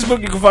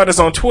Facebook. You can find us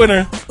on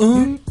Twitter.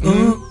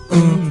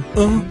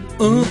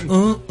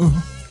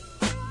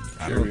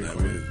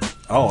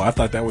 Oh, I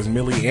thought that was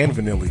Millie and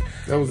Vanilli.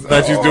 That was.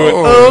 Thought you was doing. I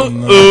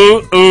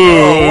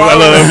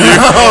love you,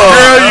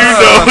 girl. You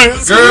know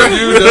it. Girl,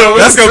 you know it.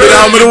 That's gonna be the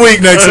album of the week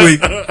next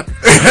week.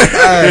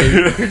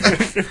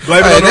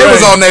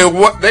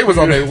 They was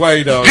on their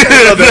way though.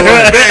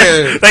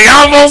 They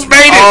almost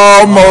made it.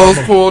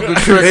 Almost pulled the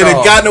trick. They'd have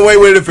off. gotten away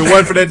with it if it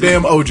wasn't for that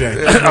damn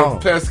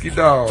OJ. Pesky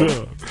dog.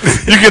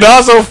 You can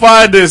also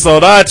find us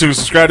on iTunes.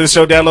 Subscribe to the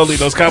show, download, leave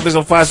those comments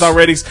on 5-star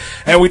ratings,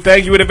 and we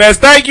thank you in advance.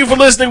 Thank you for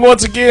listening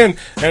once again,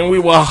 and we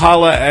will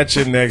holla at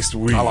you next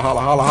week. Holla,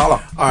 holla, holla,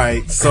 holla. All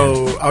right,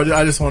 so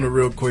I just want to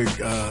real quick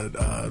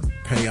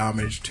pay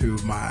homage to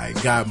my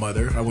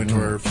godmother. I went to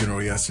her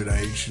funeral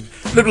yesterday. She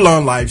lived a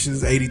long life.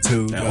 She's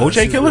 82. OJ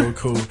she's killer? real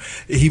cool.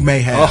 He may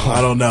have.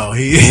 I don't know.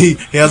 He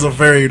has a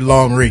very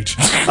long reach.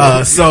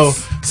 So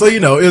So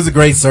it was a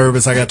great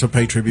service. I got to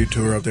pay tribute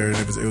to her up there, and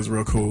it was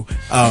real cool.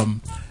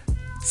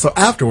 So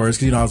afterwards,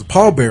 because I was a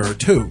pallbearer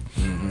too,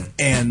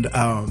 and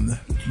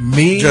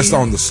me just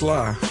on the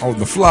fly, on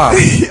the fly.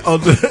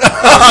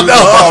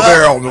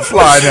 Pallbearer on the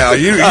fly. Now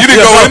you didn't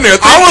go in there.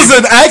 I was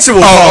an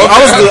actual.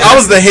 I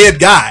was the head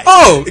guy.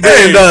 Oh,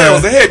 and I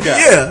was the head guy.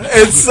 Yeah,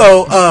 and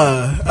so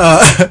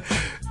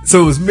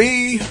so it was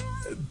me,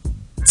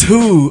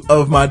 two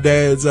of my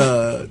dad's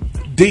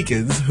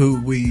deacons,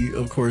 who we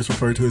of course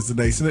refer to as the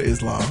Nation of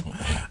Islam,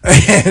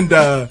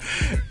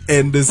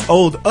 and this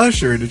old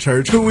usher in the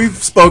church who we've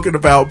spoken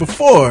about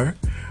before,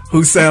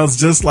 who sounds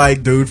just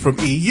like dude from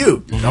EU.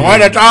 The way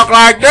to talk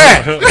like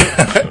that.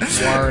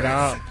 Word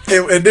up.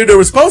 And then there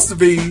were supposed to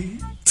be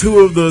two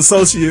of the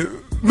associate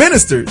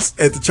ministers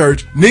at the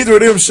church. Neither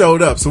of them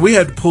showed up, so we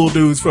had to pull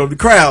dudes from the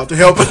crowd to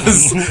help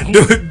us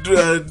handle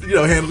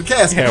the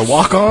casket. Yeah,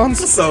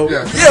 walk-ons. So we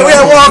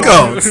had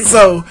walk-ons.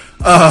 So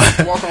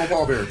walk-on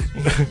pallbearers.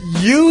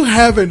 You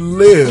haven't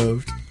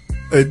lived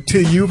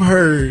until you've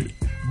heard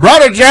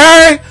Brother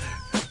Jerry,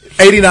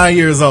 89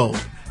 years old.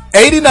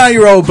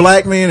 89-year-old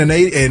black men and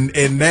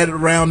that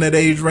around that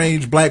age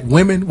range, black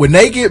women, when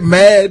they get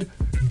mad,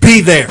 be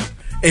there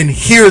and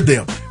hear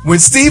them. When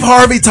Steve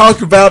Harvey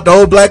talked about the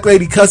old black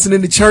lady cussing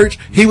in the church,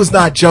 he was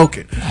not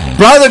joking.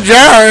 Brother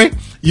Jerry,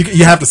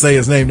 you have to say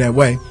his name that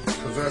way.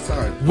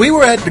 We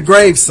were at the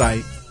grave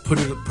site, put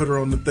her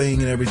on the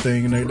thing and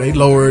everything, and they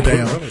lower her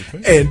down.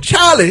 And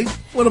Charlie,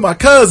 one of my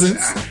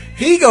cousins,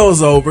 he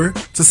goes over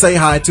to say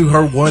hi to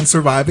her one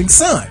surviving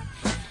son.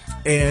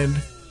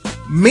 And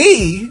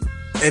me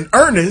and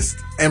Ernest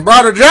and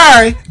Brother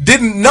Jerry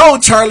didn't know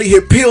Charlie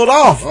had peeled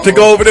off to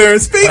go over there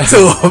and speak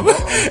to him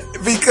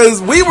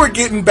because we were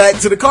getting back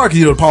to the car,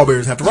 because the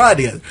pallbearers have to ride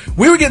together.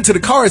 We were getting to the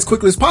car as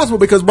quickly as possible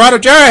because Brother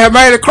Jerry had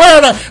made it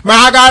clear that, man,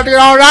 I gotta get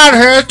on out of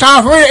here. It's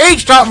time for me to eat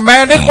something,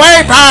 man. This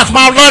way past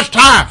my lunch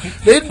time.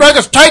 These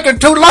niggas taking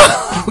too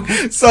long.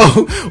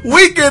 So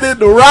we get in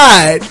the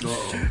ride.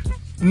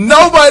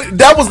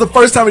 That was the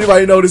first time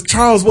anybody noticed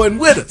Charles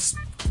wasn't with us.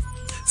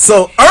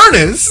 So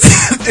Ernest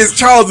is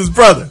Charles's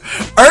brother.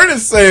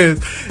 Ernest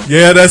says,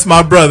 yeah, that's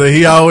my brother.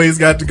 He always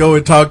got to go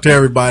and talk to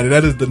everybody.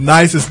 That is the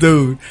nicest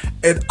dude.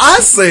 And I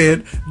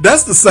said,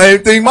 that's the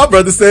same thing my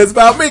brother says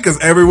about me, because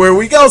everywhere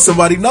we go,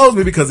 somebody knows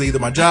me because of either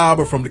my job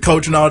or from the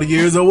coaching all the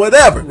years or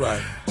whatever.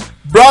 Right.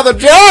 Brother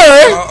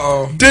Jerry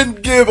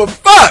didn't give a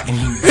fuck.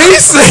 He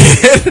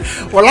said,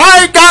 well,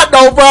 I ain't got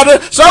no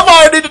brother.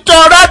 Somebody need to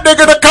tell that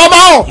nigga to come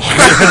on.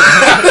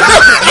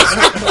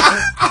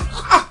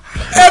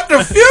 At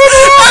the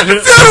funeral,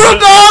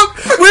 dog,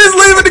 we was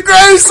leaving the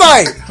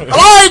gravesite.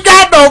 I ain't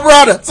got no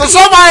brother, so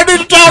somebody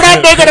need to tell that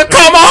nigga to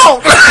come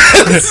on.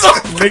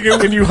 Nigga,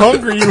 when you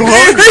hungry, you He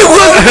hungry.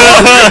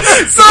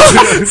 was so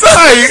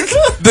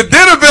the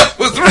dinner bell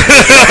was ringing.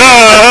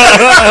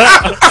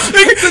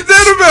 The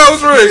dinner bell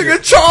was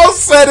ringing. Charles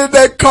sat in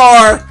that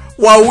car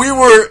while we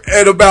were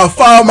at about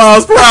 5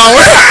 miles per hour.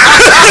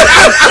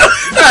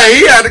 Hey,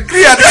 he had to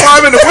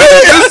climb in the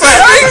window.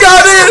 He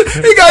got in.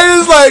 He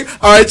was like,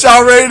 all right,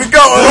 y'all ready to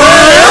go?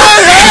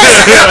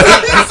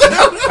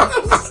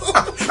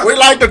 We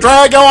like to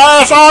drag your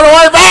ass all the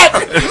way back.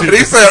 And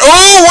he said,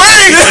 oh,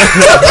 wait.